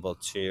 being able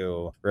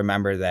to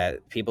remember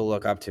that people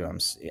look up to them,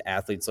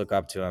 athletes look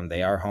up to them,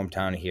 they are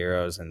hometown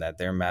heroes, and that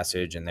their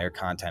message and their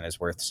content is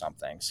worth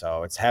something.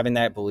 So it's having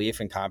that belief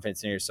and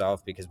confidence in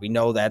yourself, because we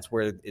know that's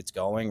where it's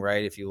going,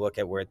 right? If you look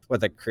at what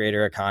the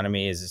creator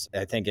economy is,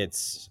 I think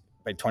it's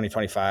by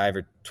 2025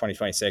 or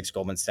 2026,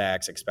 Goldman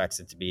Sachs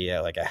expects it to be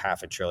like a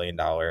 $500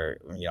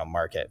 billion,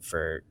 market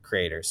for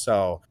creators.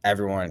 So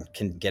everyone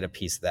can get a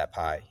piece of that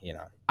pie,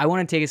 I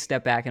want to take a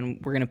step back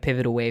and we're going to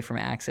pivot away from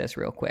Access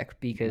real quick,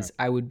 because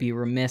I would be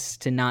remiss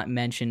to not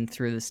mention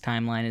through this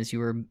timeline as you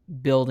were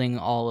building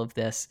all of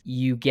this,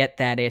 you get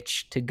that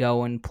itch to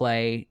go and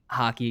play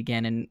hockey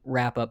again and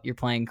wrap up your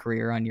playing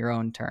career on your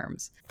own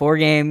terms. 4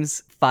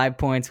 games, 5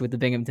 points with the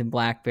Binghamton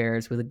Black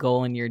Bears with a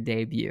goal in your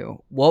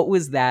debut. What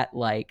was that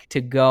like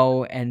to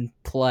go and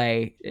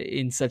play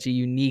in such a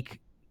unique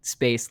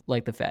space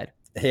like the Fed?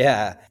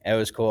 Yeah, it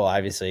was cool.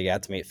 Obviously, you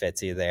got to meet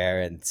Fitzy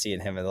there and seeing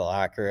him in the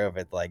locker room.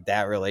 But like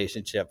that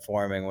relationship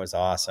forming was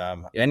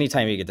awesome.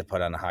 Anytime you get to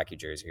put on a hockey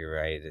jersey,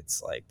 right,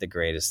 it's like the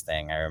greatest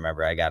thing. I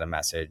remember I got a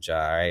message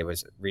I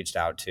was reached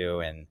out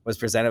to and was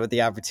presented with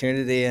the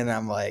opportunity. And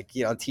I'm like,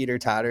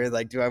 teeter-totter,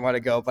 like, do I want to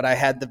go? But I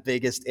had the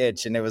biggest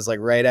itch, and it was like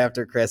right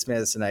after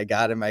Christmas, and I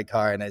got in my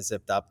car and I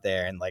zipped up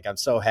there. And like, I'm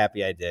so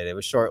happy I did. It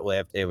was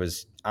short-lived. It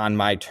was on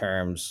my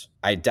terms.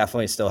 I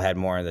definitely still had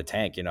more in the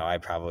tank. I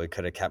probably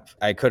could have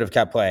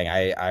kept playing.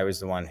 I was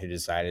the one who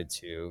decided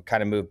to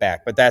kind of move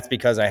back, but that's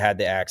because I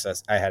had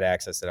access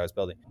that I was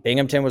building.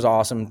 Binghamton was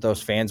awesome.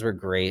 Those fans were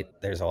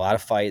great. There's a lot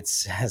of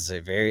fights. Those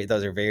are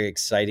very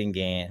exciting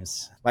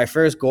games. My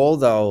first goal,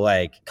 though,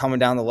 like coming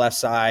down the left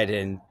side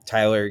and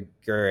Tyler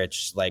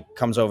Gurich like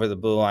comes over the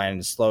blue line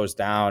and slows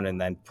down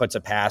and then puts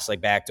a pass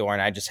like backdoor.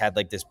 And I just had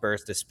like this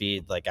burst of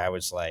speed. Like I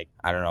was like,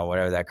 I don't know,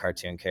 whatever that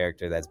cartoon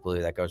character that's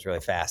blue that goes really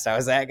fast. I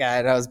was that guy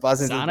and I was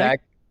buzzing to the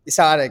back.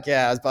 Sonic,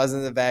 yeah. I was buzzing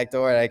to the back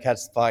door and I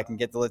catch the puck and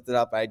get to lift it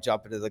up. And I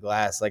jump into the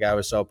glass. Like I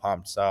was so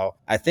pumped. So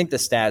I think the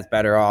stats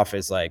better off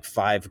is like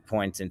 5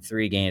 points in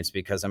 3 games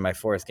because in my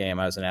 4th game,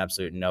 I was an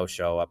absolute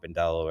no-show up in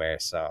Delaware.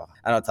 So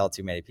I don't tell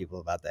too many people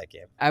about that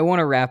game. I want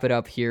to wrap it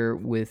up here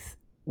with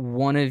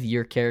one of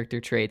your character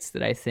traits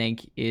that I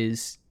think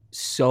is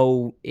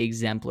so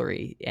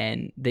exemplary,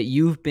 and that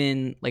you've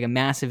been like a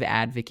massive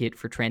advocate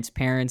for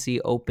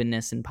transparency,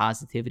 openness, and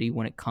positivity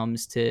when it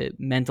comes to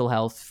mental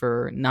health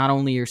for not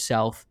only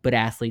yourself, but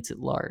athletes at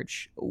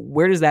large.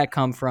 Where does that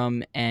come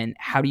from, and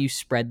how do you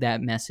spread that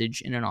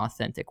message in an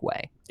authentic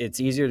way? It's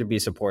easier to be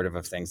supportive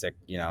of things that,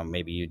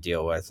 maybe you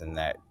deal with and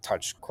that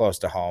touch close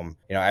to home.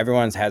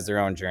 Everyone's has their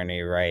own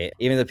journey, right?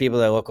 Even the people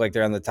that look like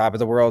they're on the top of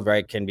the world,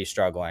 right, can be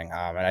struggling.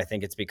 And I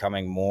think it's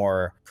becoming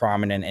more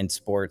prominent in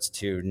sports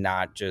to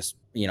not just,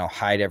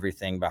 hide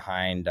everything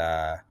behind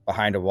a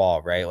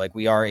wall, right? Like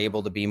we are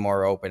able to be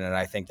more open. And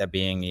I think that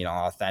being,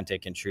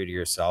 authentic and true to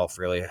yourself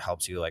really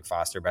helps you like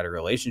foster better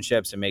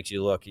relationships and makes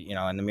you look,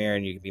 in the mirror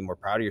and you can be more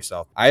proud of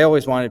yourself. I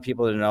always wanted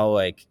people to know,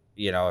 like,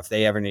 if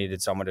they ever needed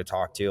someone to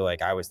talk to,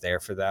 like I was there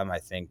for them. I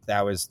think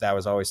that was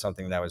always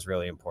something that was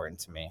really important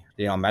to me.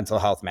 Mental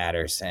health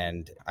matters,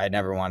 and I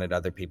never wanted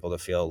other people to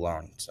feel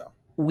alone. So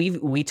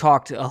we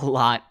talked a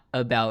lot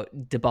about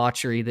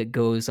debauchery that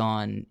goes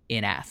on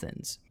in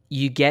Athens.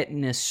 You get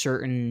in a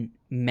certain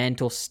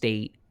mental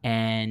state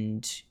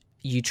and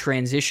you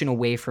transition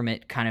away from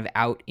it kind of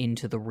out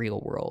into the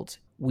real world.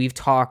 We've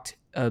talked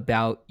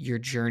about your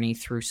journey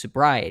through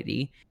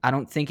sobriety. I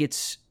don't think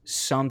it's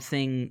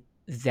something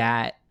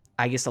that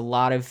I guess a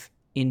lot of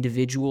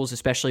individuals,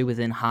 especially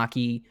within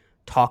hockey,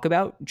 talk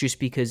about just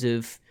because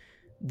of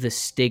the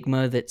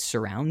stigma that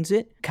surrounds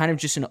it. Kind of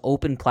just an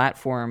open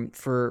platform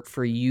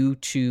for you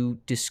to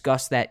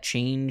discuss that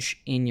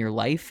change in your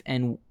life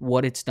and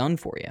what it's done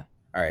for you.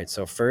 All right.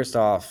 So first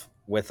off,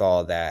 with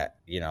all that,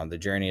 the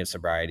journey of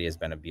sobriety has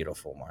been a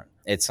beautiful one.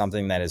 It's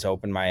something that has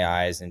opened my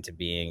eyes into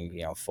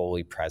being,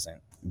 fully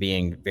present,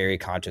 being very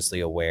consciously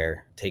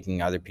aware,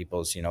 taking other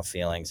people's,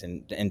 feelings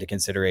into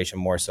consideration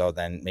more so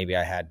than maybe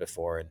I had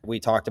before. We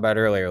talked about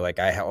earlier, like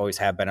I always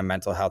have been a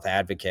mental health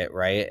advocate,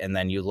 right? And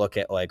then you look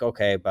at like,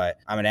 okay, but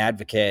I'm an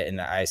advocate and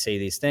I say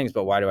these things,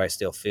 but why do I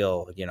still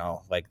feel,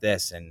 like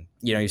this? And,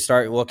 you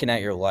start looking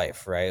at your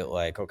life, right?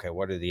 Like, okay,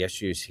 what are the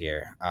issues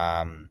here?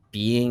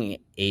 Being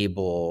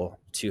able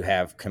to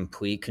have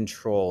complete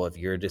control of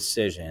your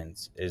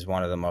decisions is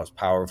one of the most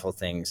powerful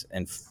things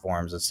and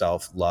forms of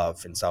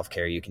self-love and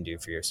self-care you can do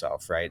for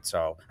yourself, right?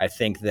 So I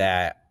think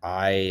that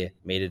I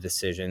made a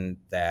decision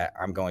that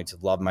I'm going to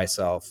love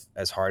myself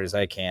as hard as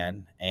I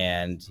can.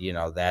 And,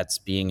 that's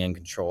being in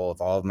control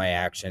of all of my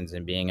actions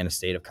and being in a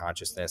state of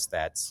consciousness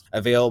that's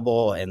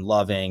available and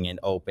loving and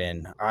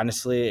open.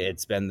 Honestly,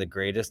 it's been the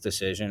greatest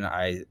decision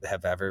I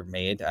have ever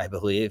made, I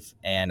believe.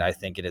 And I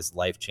think it is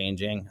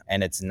life-changing.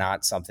 And it's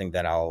not something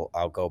that I'll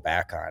go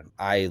back on.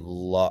 I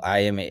love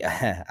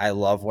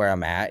where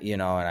I'm at,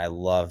 and I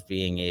love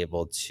being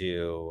able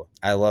to,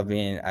 I love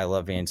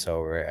being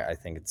sober. I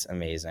think it's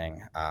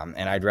amazing.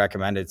 And I'd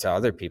recommend it to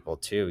other people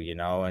too,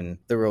 and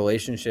the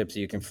relationships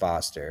you can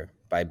foster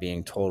by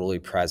being totally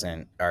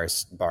present are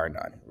bar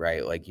none,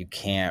 right? Like you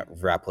can't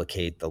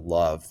replicate the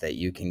love that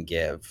you can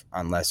give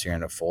unless you're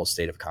in a full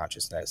state of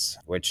consciousness,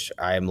 which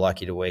I am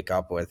lucky to wake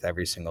up with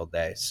every single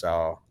day.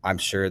 So I'm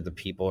sure the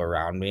people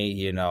around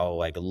me,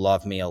 like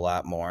love me a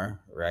lot more,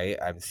 right?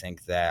 I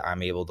think that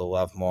I'm able to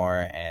love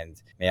more,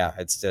 and yeah,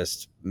 it's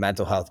just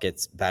mental health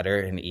gets better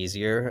and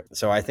easier.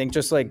 So I think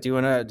just like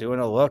doing a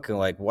look and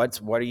like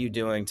what are you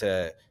doing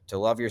to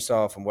love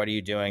yourself, and what are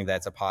you doing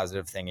that's a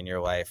positive thing in your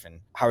life,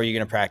 and how are you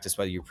going to practice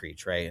what you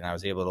preach, right? And I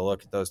was able to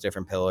look at those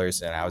different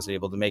pillars, and I was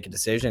able to make a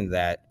decision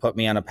that put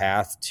me on a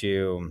path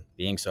to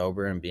being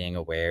sober and being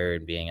aware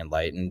and being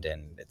enlightened.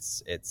 And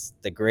it's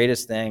the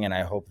greatest thing, and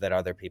I hope that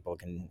other people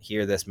can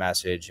hear this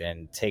message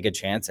and take a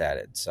chance at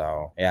it.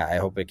 So yeah, I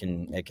hope it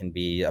can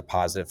be a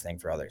positive thing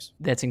for others.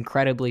 That's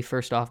incredibly,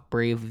 first off,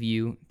 brave of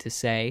you to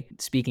say.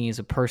 Speaking as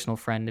a personal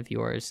friend of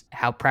yours,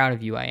 how proud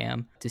of you I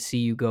am to see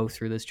you go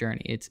through this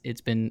journey.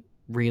 It's been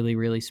really,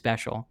 really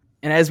special.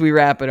 And as we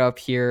wrap it up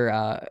here,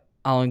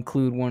 I'll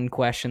include one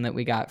question that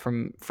we got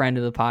from friend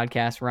of the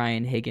podcast,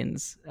 Ryan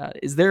Higgins.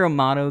 Is there a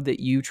motto that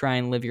you try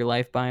and live your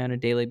life by on a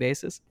daily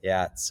basis?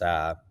 Yeah, it's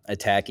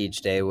attack each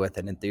day with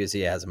an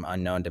enthusiasm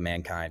unknown to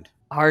mankind.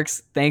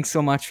 Harks, thanks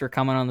so much for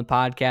coming on the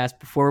podcast.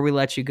 Before we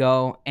let you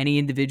go, any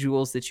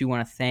individuals that you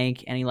want to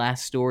thank, any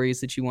last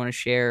stories that you want to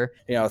share?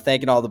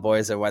 Thanking all the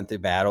boys that went through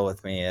battle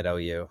with me at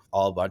OU,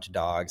 all a bunch of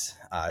dogs.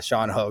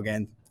 Sean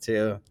Hogan,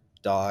 too.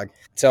 dog.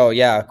 So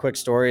yeah, a quick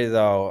story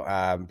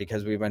though,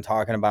 because we've been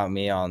talking about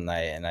me all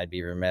night, and I'd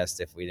be remiss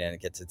if we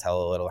didn't get to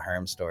tell a little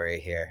Herm story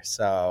here.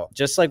 So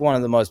just like one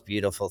of the most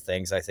beautiful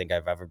things I think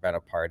I've ever been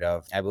a part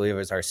of, I believe it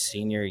was our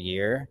senior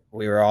year.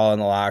 We were all in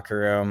the locker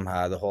room,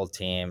 the whole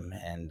team,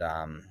 and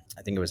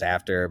I think it was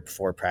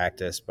before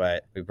practice,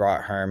 but we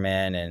brought Herm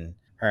in, and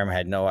Herm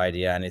had no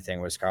idea anything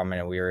was coming,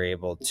 and we were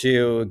able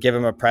to give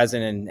him a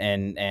present,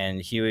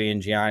 and Huey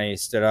and Gianni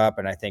stood up,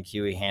 and I think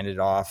Huey handed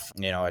off,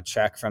 a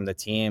check from the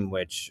team,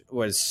 which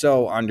was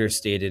so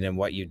understated in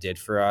what you did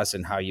for us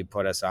and how you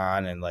put us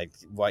on, and like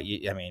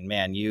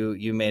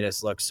you made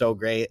us look so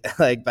great,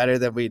 like better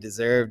than we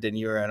deserved, and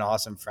you were an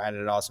awesome friend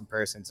and an awesome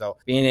person. So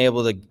being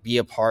able to be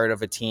a part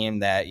of a team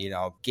that,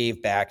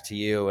 gave back to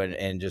you,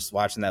 and just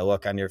watching that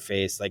look on your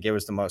face, like it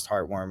was the most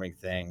heartwarming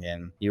thing,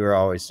 and you were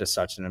always just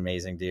such an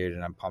amazing dude,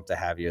 and I'm pumped to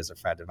have you as a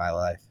friend in my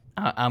life.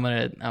 I'm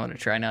gonna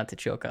try not to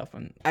choke up.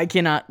 And I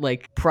cannot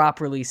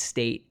properly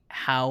state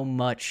how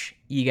much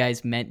you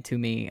guys meant to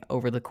me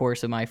over the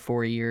course of my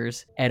 4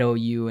 years at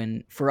OU,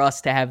 and for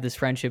us to have this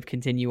friendship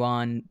continue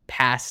on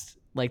past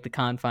the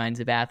confines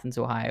of Athens,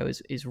 Ohio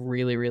is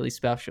really, really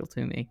special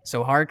to me.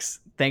 So Harks,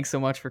 thanks so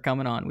much for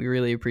coming on. We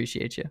really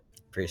appreciate you.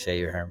 Appreciate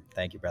you, Herm.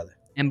 Thank you, brother.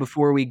 And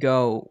before we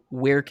go,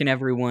 where can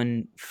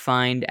everyone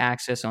find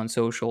Access on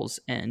socials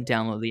and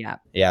download the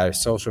app? Yeah, our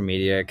social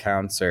media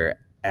accounts are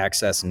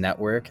Access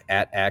Network,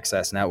 at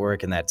Access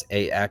Network, and that's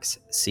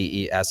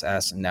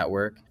AXCESS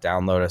Network.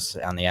 Download us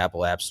on the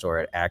Apple App Store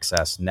at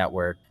Access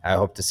Network. I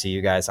hope to see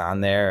you guys on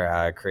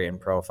there, creating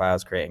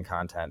profiles, creating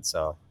content.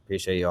 So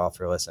appreciate you all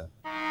for listening.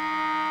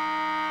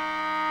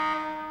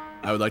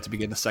 I would like to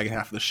begin the second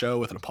half of the show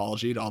with an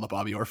apology to all the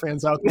Bobby Orr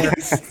fans out there.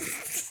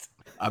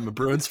 I'm a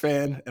Bruins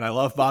fan, and I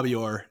love Bobby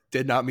Orr.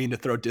 Did not mean to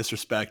throw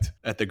disrespect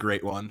at the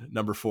great one,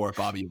 number 4,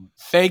 Bobby.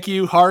 Thank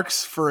you,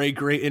 Harks, for a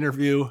great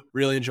interview.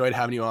 Really enjoyed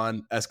having you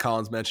on. As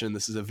Collins mentioned,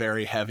 this is a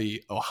very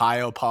heavy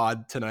Ohio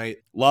pod tonight.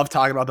 Love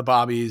talking about the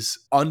Bobbies.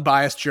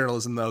 Unbiased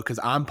journalism, though, because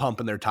I'm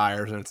pumping their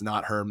tires, and it's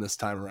not Herm this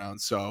time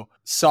around. So,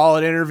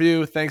 solid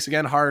interview. Thanks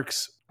again,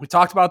 Harks. We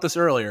talked about this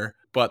earlier,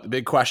 but the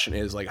big question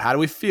is, how do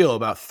we feel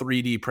about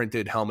 3D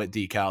printed helmet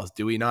decals?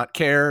 Do we not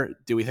care?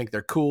 Do we think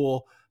they're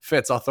cool?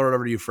 Fitz, I'll throw it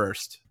over to you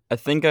first. I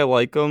think I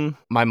like them.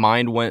 My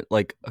mind went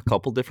a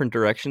couple different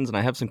directions, and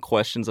I have some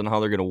questions on how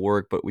they're going to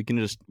work, but we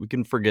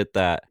can forget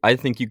that. I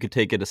think you could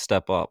take it a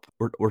step up.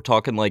 We're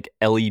talking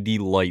LED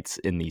lights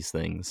in these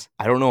things.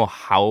 I don't know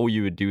how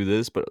you would do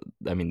this, but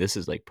I mean, this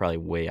is probably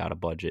way out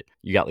of budget.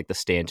 You got the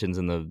stanchions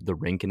and the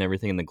rink and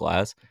everything in the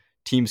glass.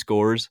 Team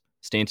scores,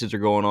 stanchions are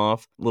going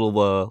off,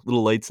 little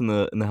lights in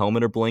the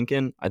helmet are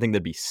blinking. I think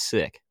that'd be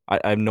sick.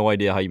 I have no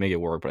idea how you make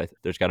it work, but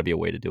there's got to be a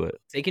way to do it.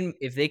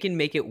 If they can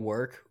make it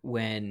work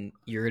when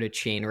you're at a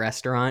chain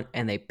restaurant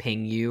and they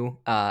ping you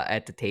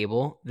at the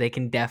table, they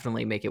can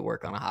definitely make it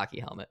work on a hockey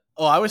helmet.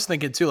 Oh, I was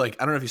thinking too, I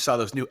don't know if you saw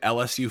those new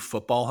LSU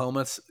football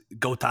helmets.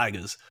 Go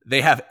Tigers.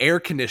 They have air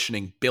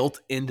conditioning built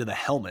into the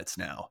helmets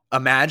now.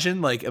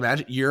 Imagine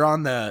you're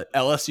on the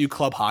LSU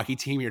club hockey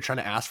team. You're trying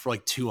to ask for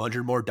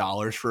 $200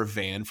 more for a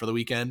van for the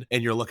weekend,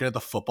 and you're looking at the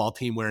football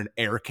team wearing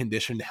air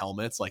conditioned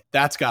helmets.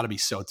 That's got to be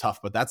so tough,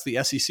 but that's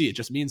the SEC. It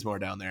just means more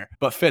down there.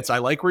 But Fitz, I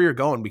like where you're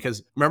going,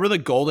 because remember the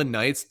Golden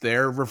Knights,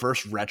 their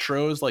reverse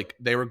retros,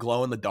 they were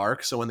glow in the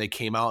dark. So when they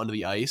came out into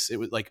the ice, it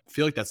was I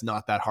feel like that's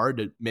not that hard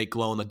to make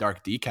glow in the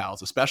dark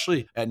decals,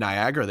 especially at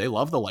Niagara. They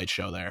love the light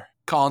show there.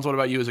 Collins, what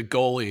about you as a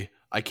goalie?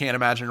 I can't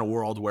imagine a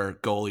world where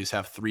goalies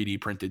have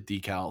 3D printed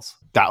decals.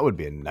 That would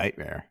be a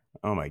nightmare.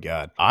 Oh my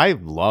God. I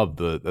love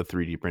the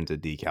 3D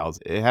printed decals.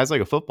 It has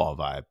a football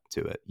vibe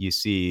to it. You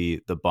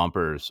see the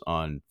bumpers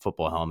on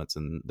football helmets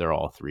and they're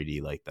all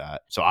 3D like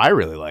that. So I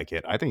really like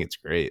it. I think it's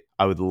great.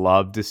 I would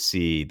love to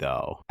see,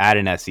 though, at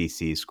an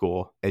SEC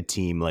school, a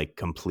team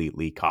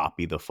completely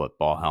copy the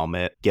football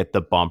helmet, get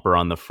the bumper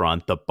on the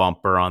front, the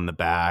bumper on the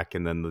back,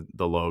 and then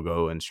the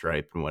logo and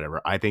stripe and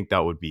whatever. I think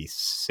that would be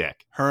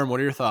sick. Herm, what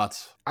are your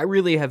thoughts? I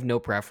really have no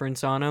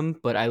preference on them,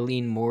 but I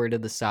lean more to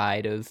the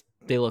side of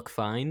they look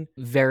fine.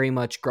 Very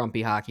much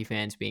grumpy hockey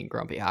fans being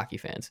grumpy hockey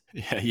fans.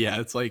 Yeah.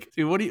 It's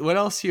dude, what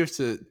else do you have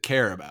to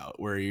care about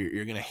where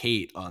you're going to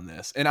hate on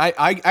this? And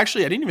I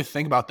didn't even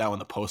think about that when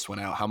the post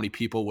went out, how many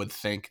people would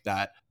think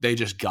that they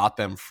just got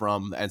them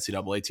from the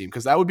NCAA team.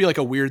 Because that would be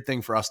a weird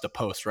thing for us to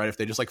post, right? If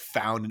they just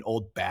found an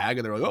old bag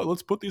and they're oh,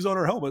 let's put these on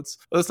our helmets.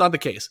 But that's not the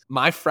case.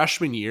 My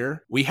freshman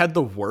year, we had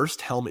the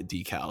worst helmet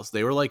decals.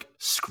 They were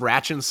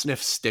scratch and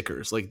sniff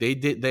stickers.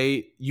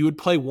 You would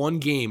play one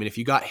game, and if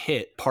you got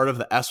hit, part of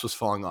the S was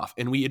falling off,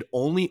 and we had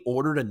only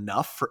ordered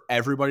enough for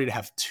everybody to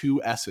have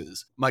 2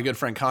 S's. My good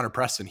friend Connor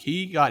Preston,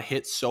 he got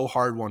hit so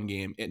hard one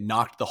game, it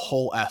knocked the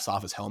whole S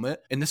off his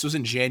helmet, and this was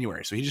in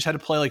January, so he just had to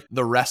play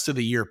the rest of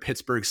the year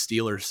Pittsburgh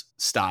Steelers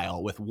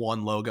style with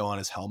one logo on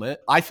his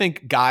helmet. I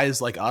think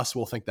guys like us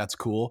will think that's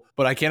cool,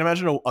 but I can't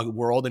imagine a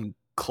world in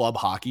club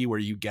hockey where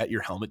you get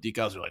your helmet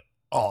decals, you're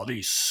oh,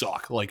 these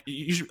suck. Like,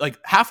 like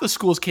half the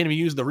schools can't even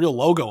use the real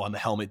logo on the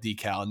helmet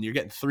decal, and you're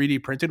getting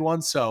 3D printed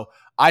ones. So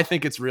I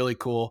think it's really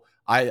cool.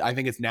 I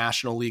think it's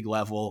National League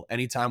level.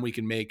 Anytime we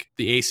can make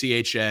the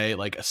ACHA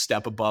like a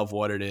step above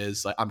what it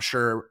is, like, I'm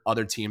sure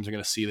other teams are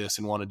going to see this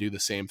and want to do the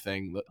same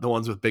thing. The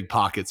ones with big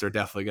pockets are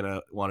definitely going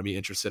to want to be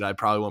interested. I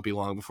probably won't be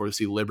long before we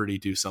see Liberty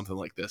do something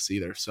like this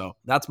either. So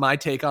that's my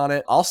take on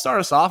it. I'll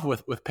start us off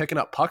with picking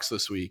up pucks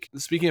this week.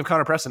 Speaking of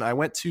Connor Preston, I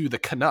went to the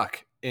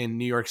Canuck in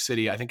New York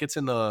City. I think it's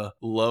in the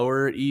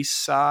Lower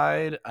East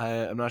Side.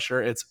 I'm not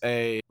sure. It's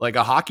a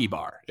hockey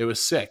bar. It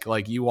was sick.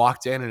 Like, you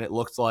walked in and it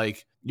looked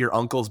like your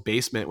uncle's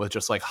basement with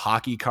just like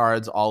hockey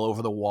cards all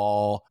over the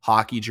wall,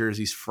 hockey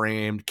jerseys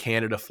framed,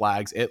 Canada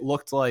flags. It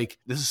looked like,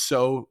 this is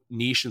so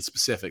niche and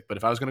specific, but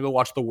if I was going to go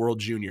watch the World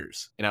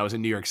Juniors and I was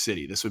in New York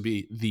City, this would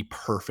be the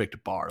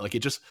perfect bar. Like,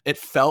 it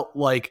felt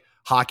like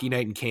hockey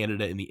night in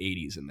Canada in the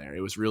 80s in there.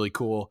 It was really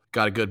cool.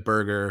 Got a good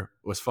burger.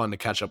 It was fun to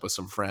catch up with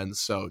some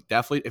friends. So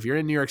definitely, if you're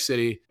in New York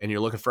City and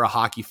you're looking for a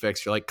hockey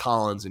fix, you're like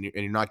Collins and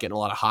you're not getting a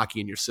lot of hockey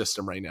in your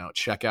system right now,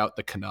 check out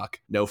the Canuck.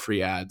 No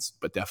free ads,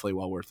 but definitely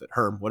well worth it.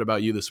 Herm, what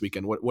about you this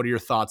weekend? What are your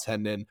thoughts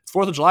heading in? It's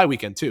 4th of July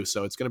weekend too,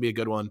 so it's going to be a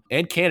good one.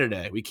 And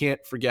Canada Day. We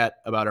can't forget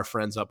about our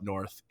friends up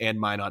north and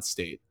Minot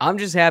State. I'm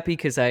just happy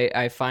because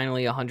I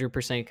finally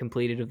 100%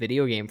 completed a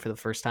video game for the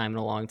first time in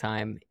a long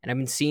time. And I've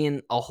been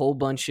seeing a whole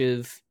bunch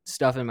of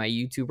stuff in my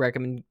YouTube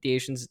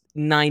recommendations.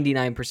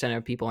 99%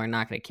 of people are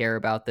not going to care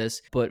about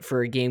this, but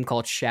for a game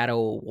called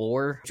Shadow of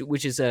War,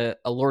 which is a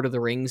Lord of the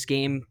Rings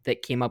game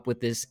that came up with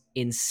this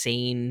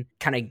insane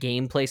kind of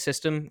gameplay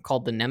system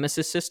called the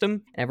Nemesis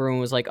system. Everyone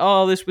was like,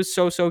 oh, this was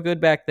so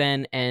good back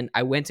then. And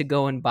I went to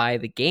go and buy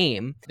the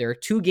game. There are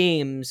 2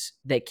 games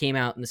that came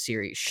out in the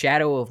series,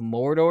 Shadow of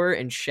Mordor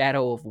and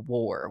Shadow of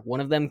War. One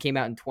of them came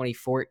out in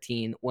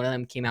 2014. One of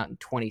them came out in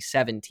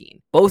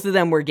 2017. Both of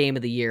them were Game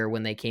of the Year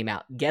when they came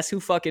out. Guess who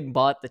fucking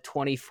bought the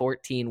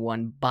 2014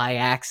 one by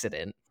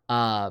accident?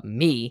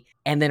 Me,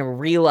 and then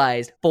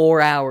realized 4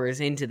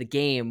 hours into the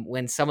game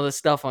when some of the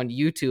stuff on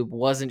YouTube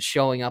wasn't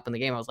showing up in the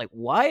game. I was like,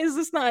 why is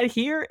this not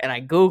here? And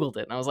I Googled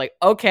it and I was like,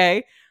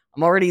 okay,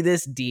 I'm already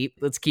this deep.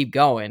 Let's keep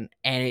going.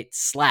 And it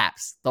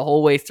slaps the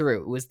whole way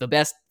through. It was the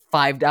best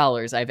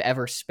 $5 I've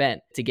ever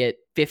spent to get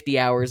 50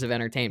 hours of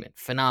entertainment.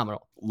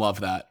 Phenomenal. Love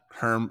that.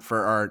 Herm,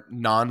 for our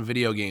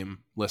non-video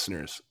game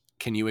listeners,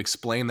 can you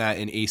explain that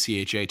in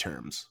ACHA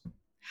terms?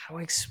 How do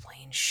I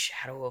explain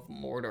Shadow of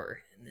Mordor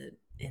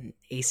in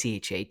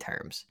ACHA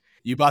terms?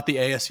 You bought the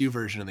ASU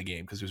version of the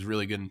game because it was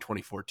really good in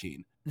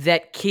 2014.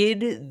 That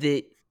kid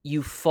that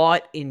you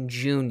fought in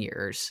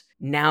juniors,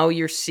 now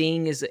you're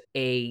seeing as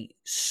a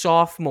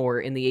sophomore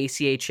in the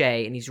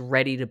ACHA, and he's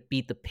ready to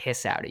beat the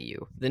piss out of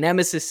you. The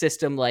Nemesis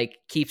system like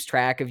keeps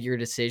track of your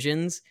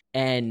decisions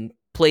and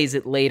plays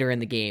it later in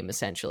the game,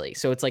 essentially.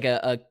 So it's like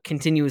a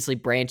continuously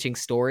branching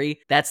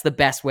story. That's the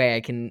best way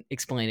I can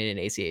explain it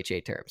in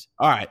ACHA terms.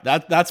 All right,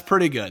 that's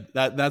pretty good.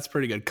 That's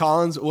pretty good.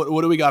 Collins,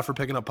 what do we got for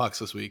picking up pucks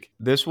this week?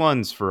 This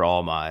one's for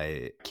all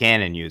my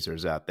Canon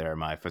users out there,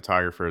 my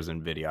photographers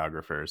and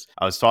videographers.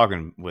 I was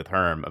talking with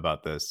Herm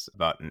about this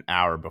about an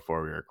hour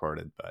before we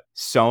recorded, but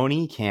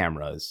Sony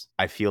cameras,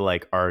 I feel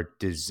like, are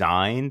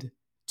designed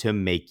to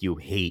make you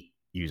hate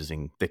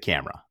using the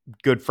camera.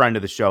 Good friend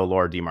of the show,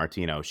 Laura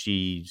DiMartino,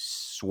 she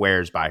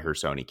swears by her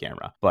Sony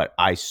camera, but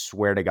I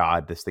swear to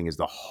God, this thing is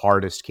the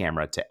hardest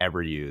camera to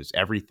ever use.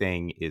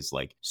 Everything is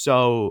like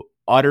so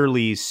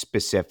utterly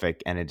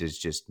specific and it is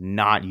just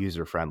not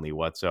user-friendly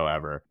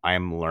whatsoever. I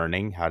am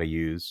learning how to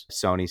use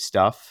Sony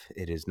stuff.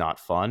 It is not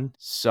fun.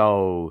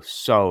 So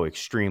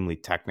extremely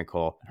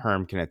technical.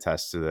 Herm can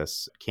attest to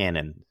this.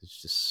 Canon is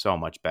just so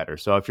much better.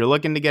 So if you're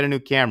looking to get a new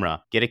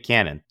camera, get a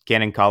Canon.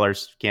 Canon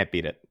colors, can't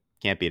beat it.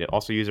 Can't beat it.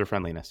 Also user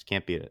friendliness.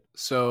 Can't beat it.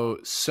 So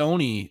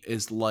Sony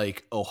is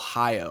like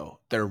Ohio.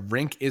 Their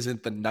rink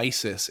isn't the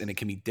nicest and it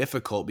can be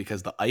difficult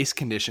because the ice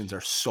conditions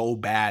are so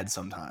bad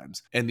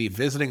sometimes. And the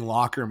visiting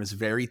locker room is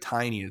very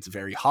tiny and it's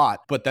very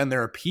hot. But then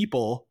there are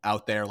people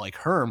out there like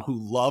Herm who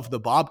love the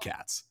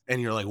Bobcats.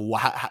 And you're like,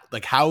 wow,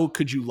 like, how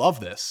could you love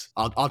this?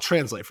 I'll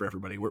translate for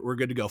everybody. We're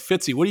good to go.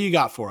 Fitzy, what do you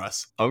got for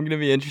us? I'm going to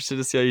be interested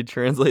to see how you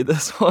translate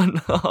this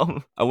one.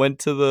 I went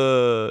to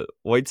the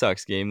White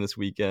Sox game this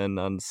weekend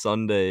on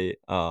Sunday.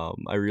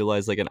 I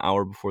realized like an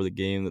hour before the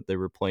game that they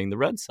were playing the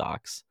Red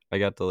Sox. I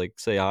got to like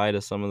say hi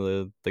to some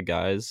of the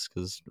guys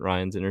because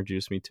Ryan's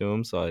introduced me to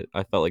him. So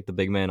I felt like the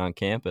big man on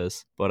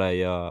campus. But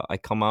I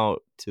come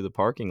out to the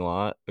parking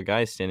lot. A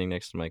guy standing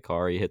next to my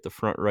car. He hit the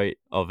front right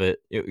of it.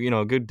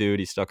 A good dude.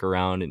 He stuck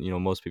around, and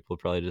most people would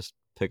probably just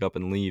pick up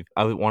and leave.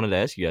 I wanted to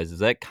ask you guys, does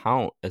that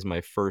count as my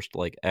first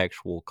like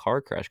actual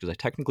car crash? Because I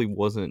technically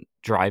wasn't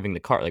driving the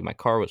car. Like my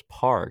car was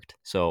parked.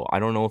 So I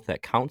don't know if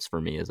that counts for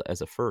me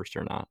as a first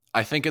or not.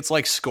 I think it's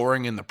like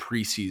scoring in the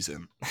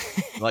preseason.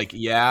 Like,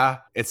 yeah,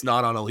 it's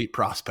not on elite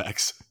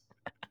prospects.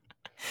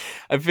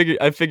 I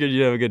figured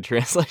you'd have a good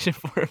translation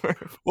for it.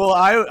 Well,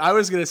 I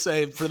was going to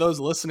say, for those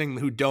listening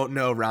who don't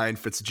know Ryan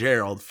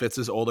Fitzgerald,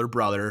 Fitz's older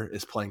brother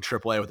is playing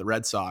AAA with the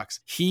Red Sox.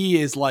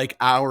 He is like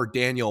our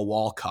Daniel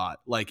Walcott.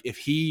 Like, if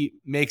he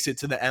makes it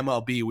to the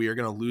MLB, we are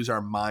going to lose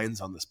our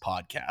minds on this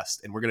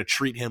podcast, and we're going to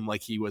treat him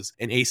like he was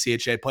an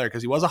ACHA player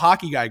because he was a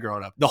hockey guy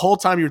growing up. The whole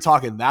time you were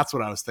talking, that's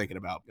what I was thinking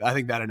about. I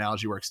think that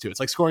analogy works too. It's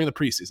like scoring in the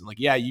preseason. Like,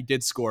 yeah, you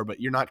did score, but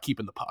you're not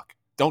keeping the puck.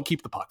 Don't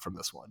keep the puck from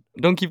this one.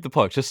 Don't keep the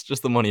puck,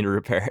 just the money to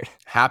repair it.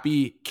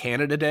 Happy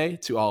Canada Day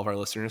to all of our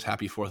listeners.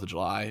 Happy 4th of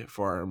July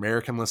for our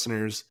American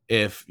listeners.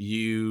 If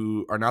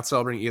you are not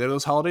celebrating either of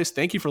those holidays,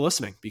 thank you for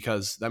listening,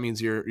 because that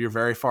means you're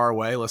very far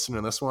away listening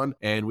to this one.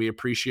 And we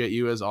appreciate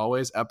you as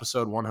always.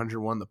 Episode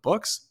 101, the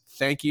books.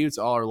 Thank you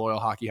to all our loyal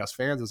Hockey House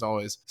fans. As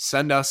always,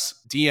 send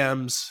us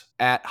DMs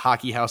at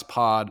Hockey House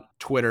Pod,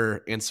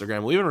 Twitter,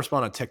 Instagram. We'll even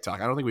respond on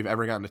TikTok. I don't think we've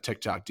ever gotten a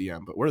TikTok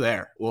DM, but we're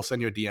there. We'll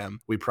send you a DM.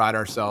 We pride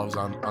ourselves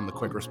on the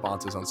quick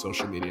responses on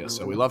social media.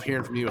 So we love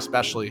hearing from you,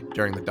 especially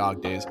during the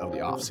dog days of the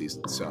off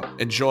season. So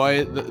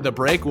enjoy the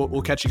break.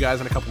 We'll catch you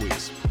guys in a couple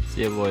weeks.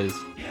 See you, boys.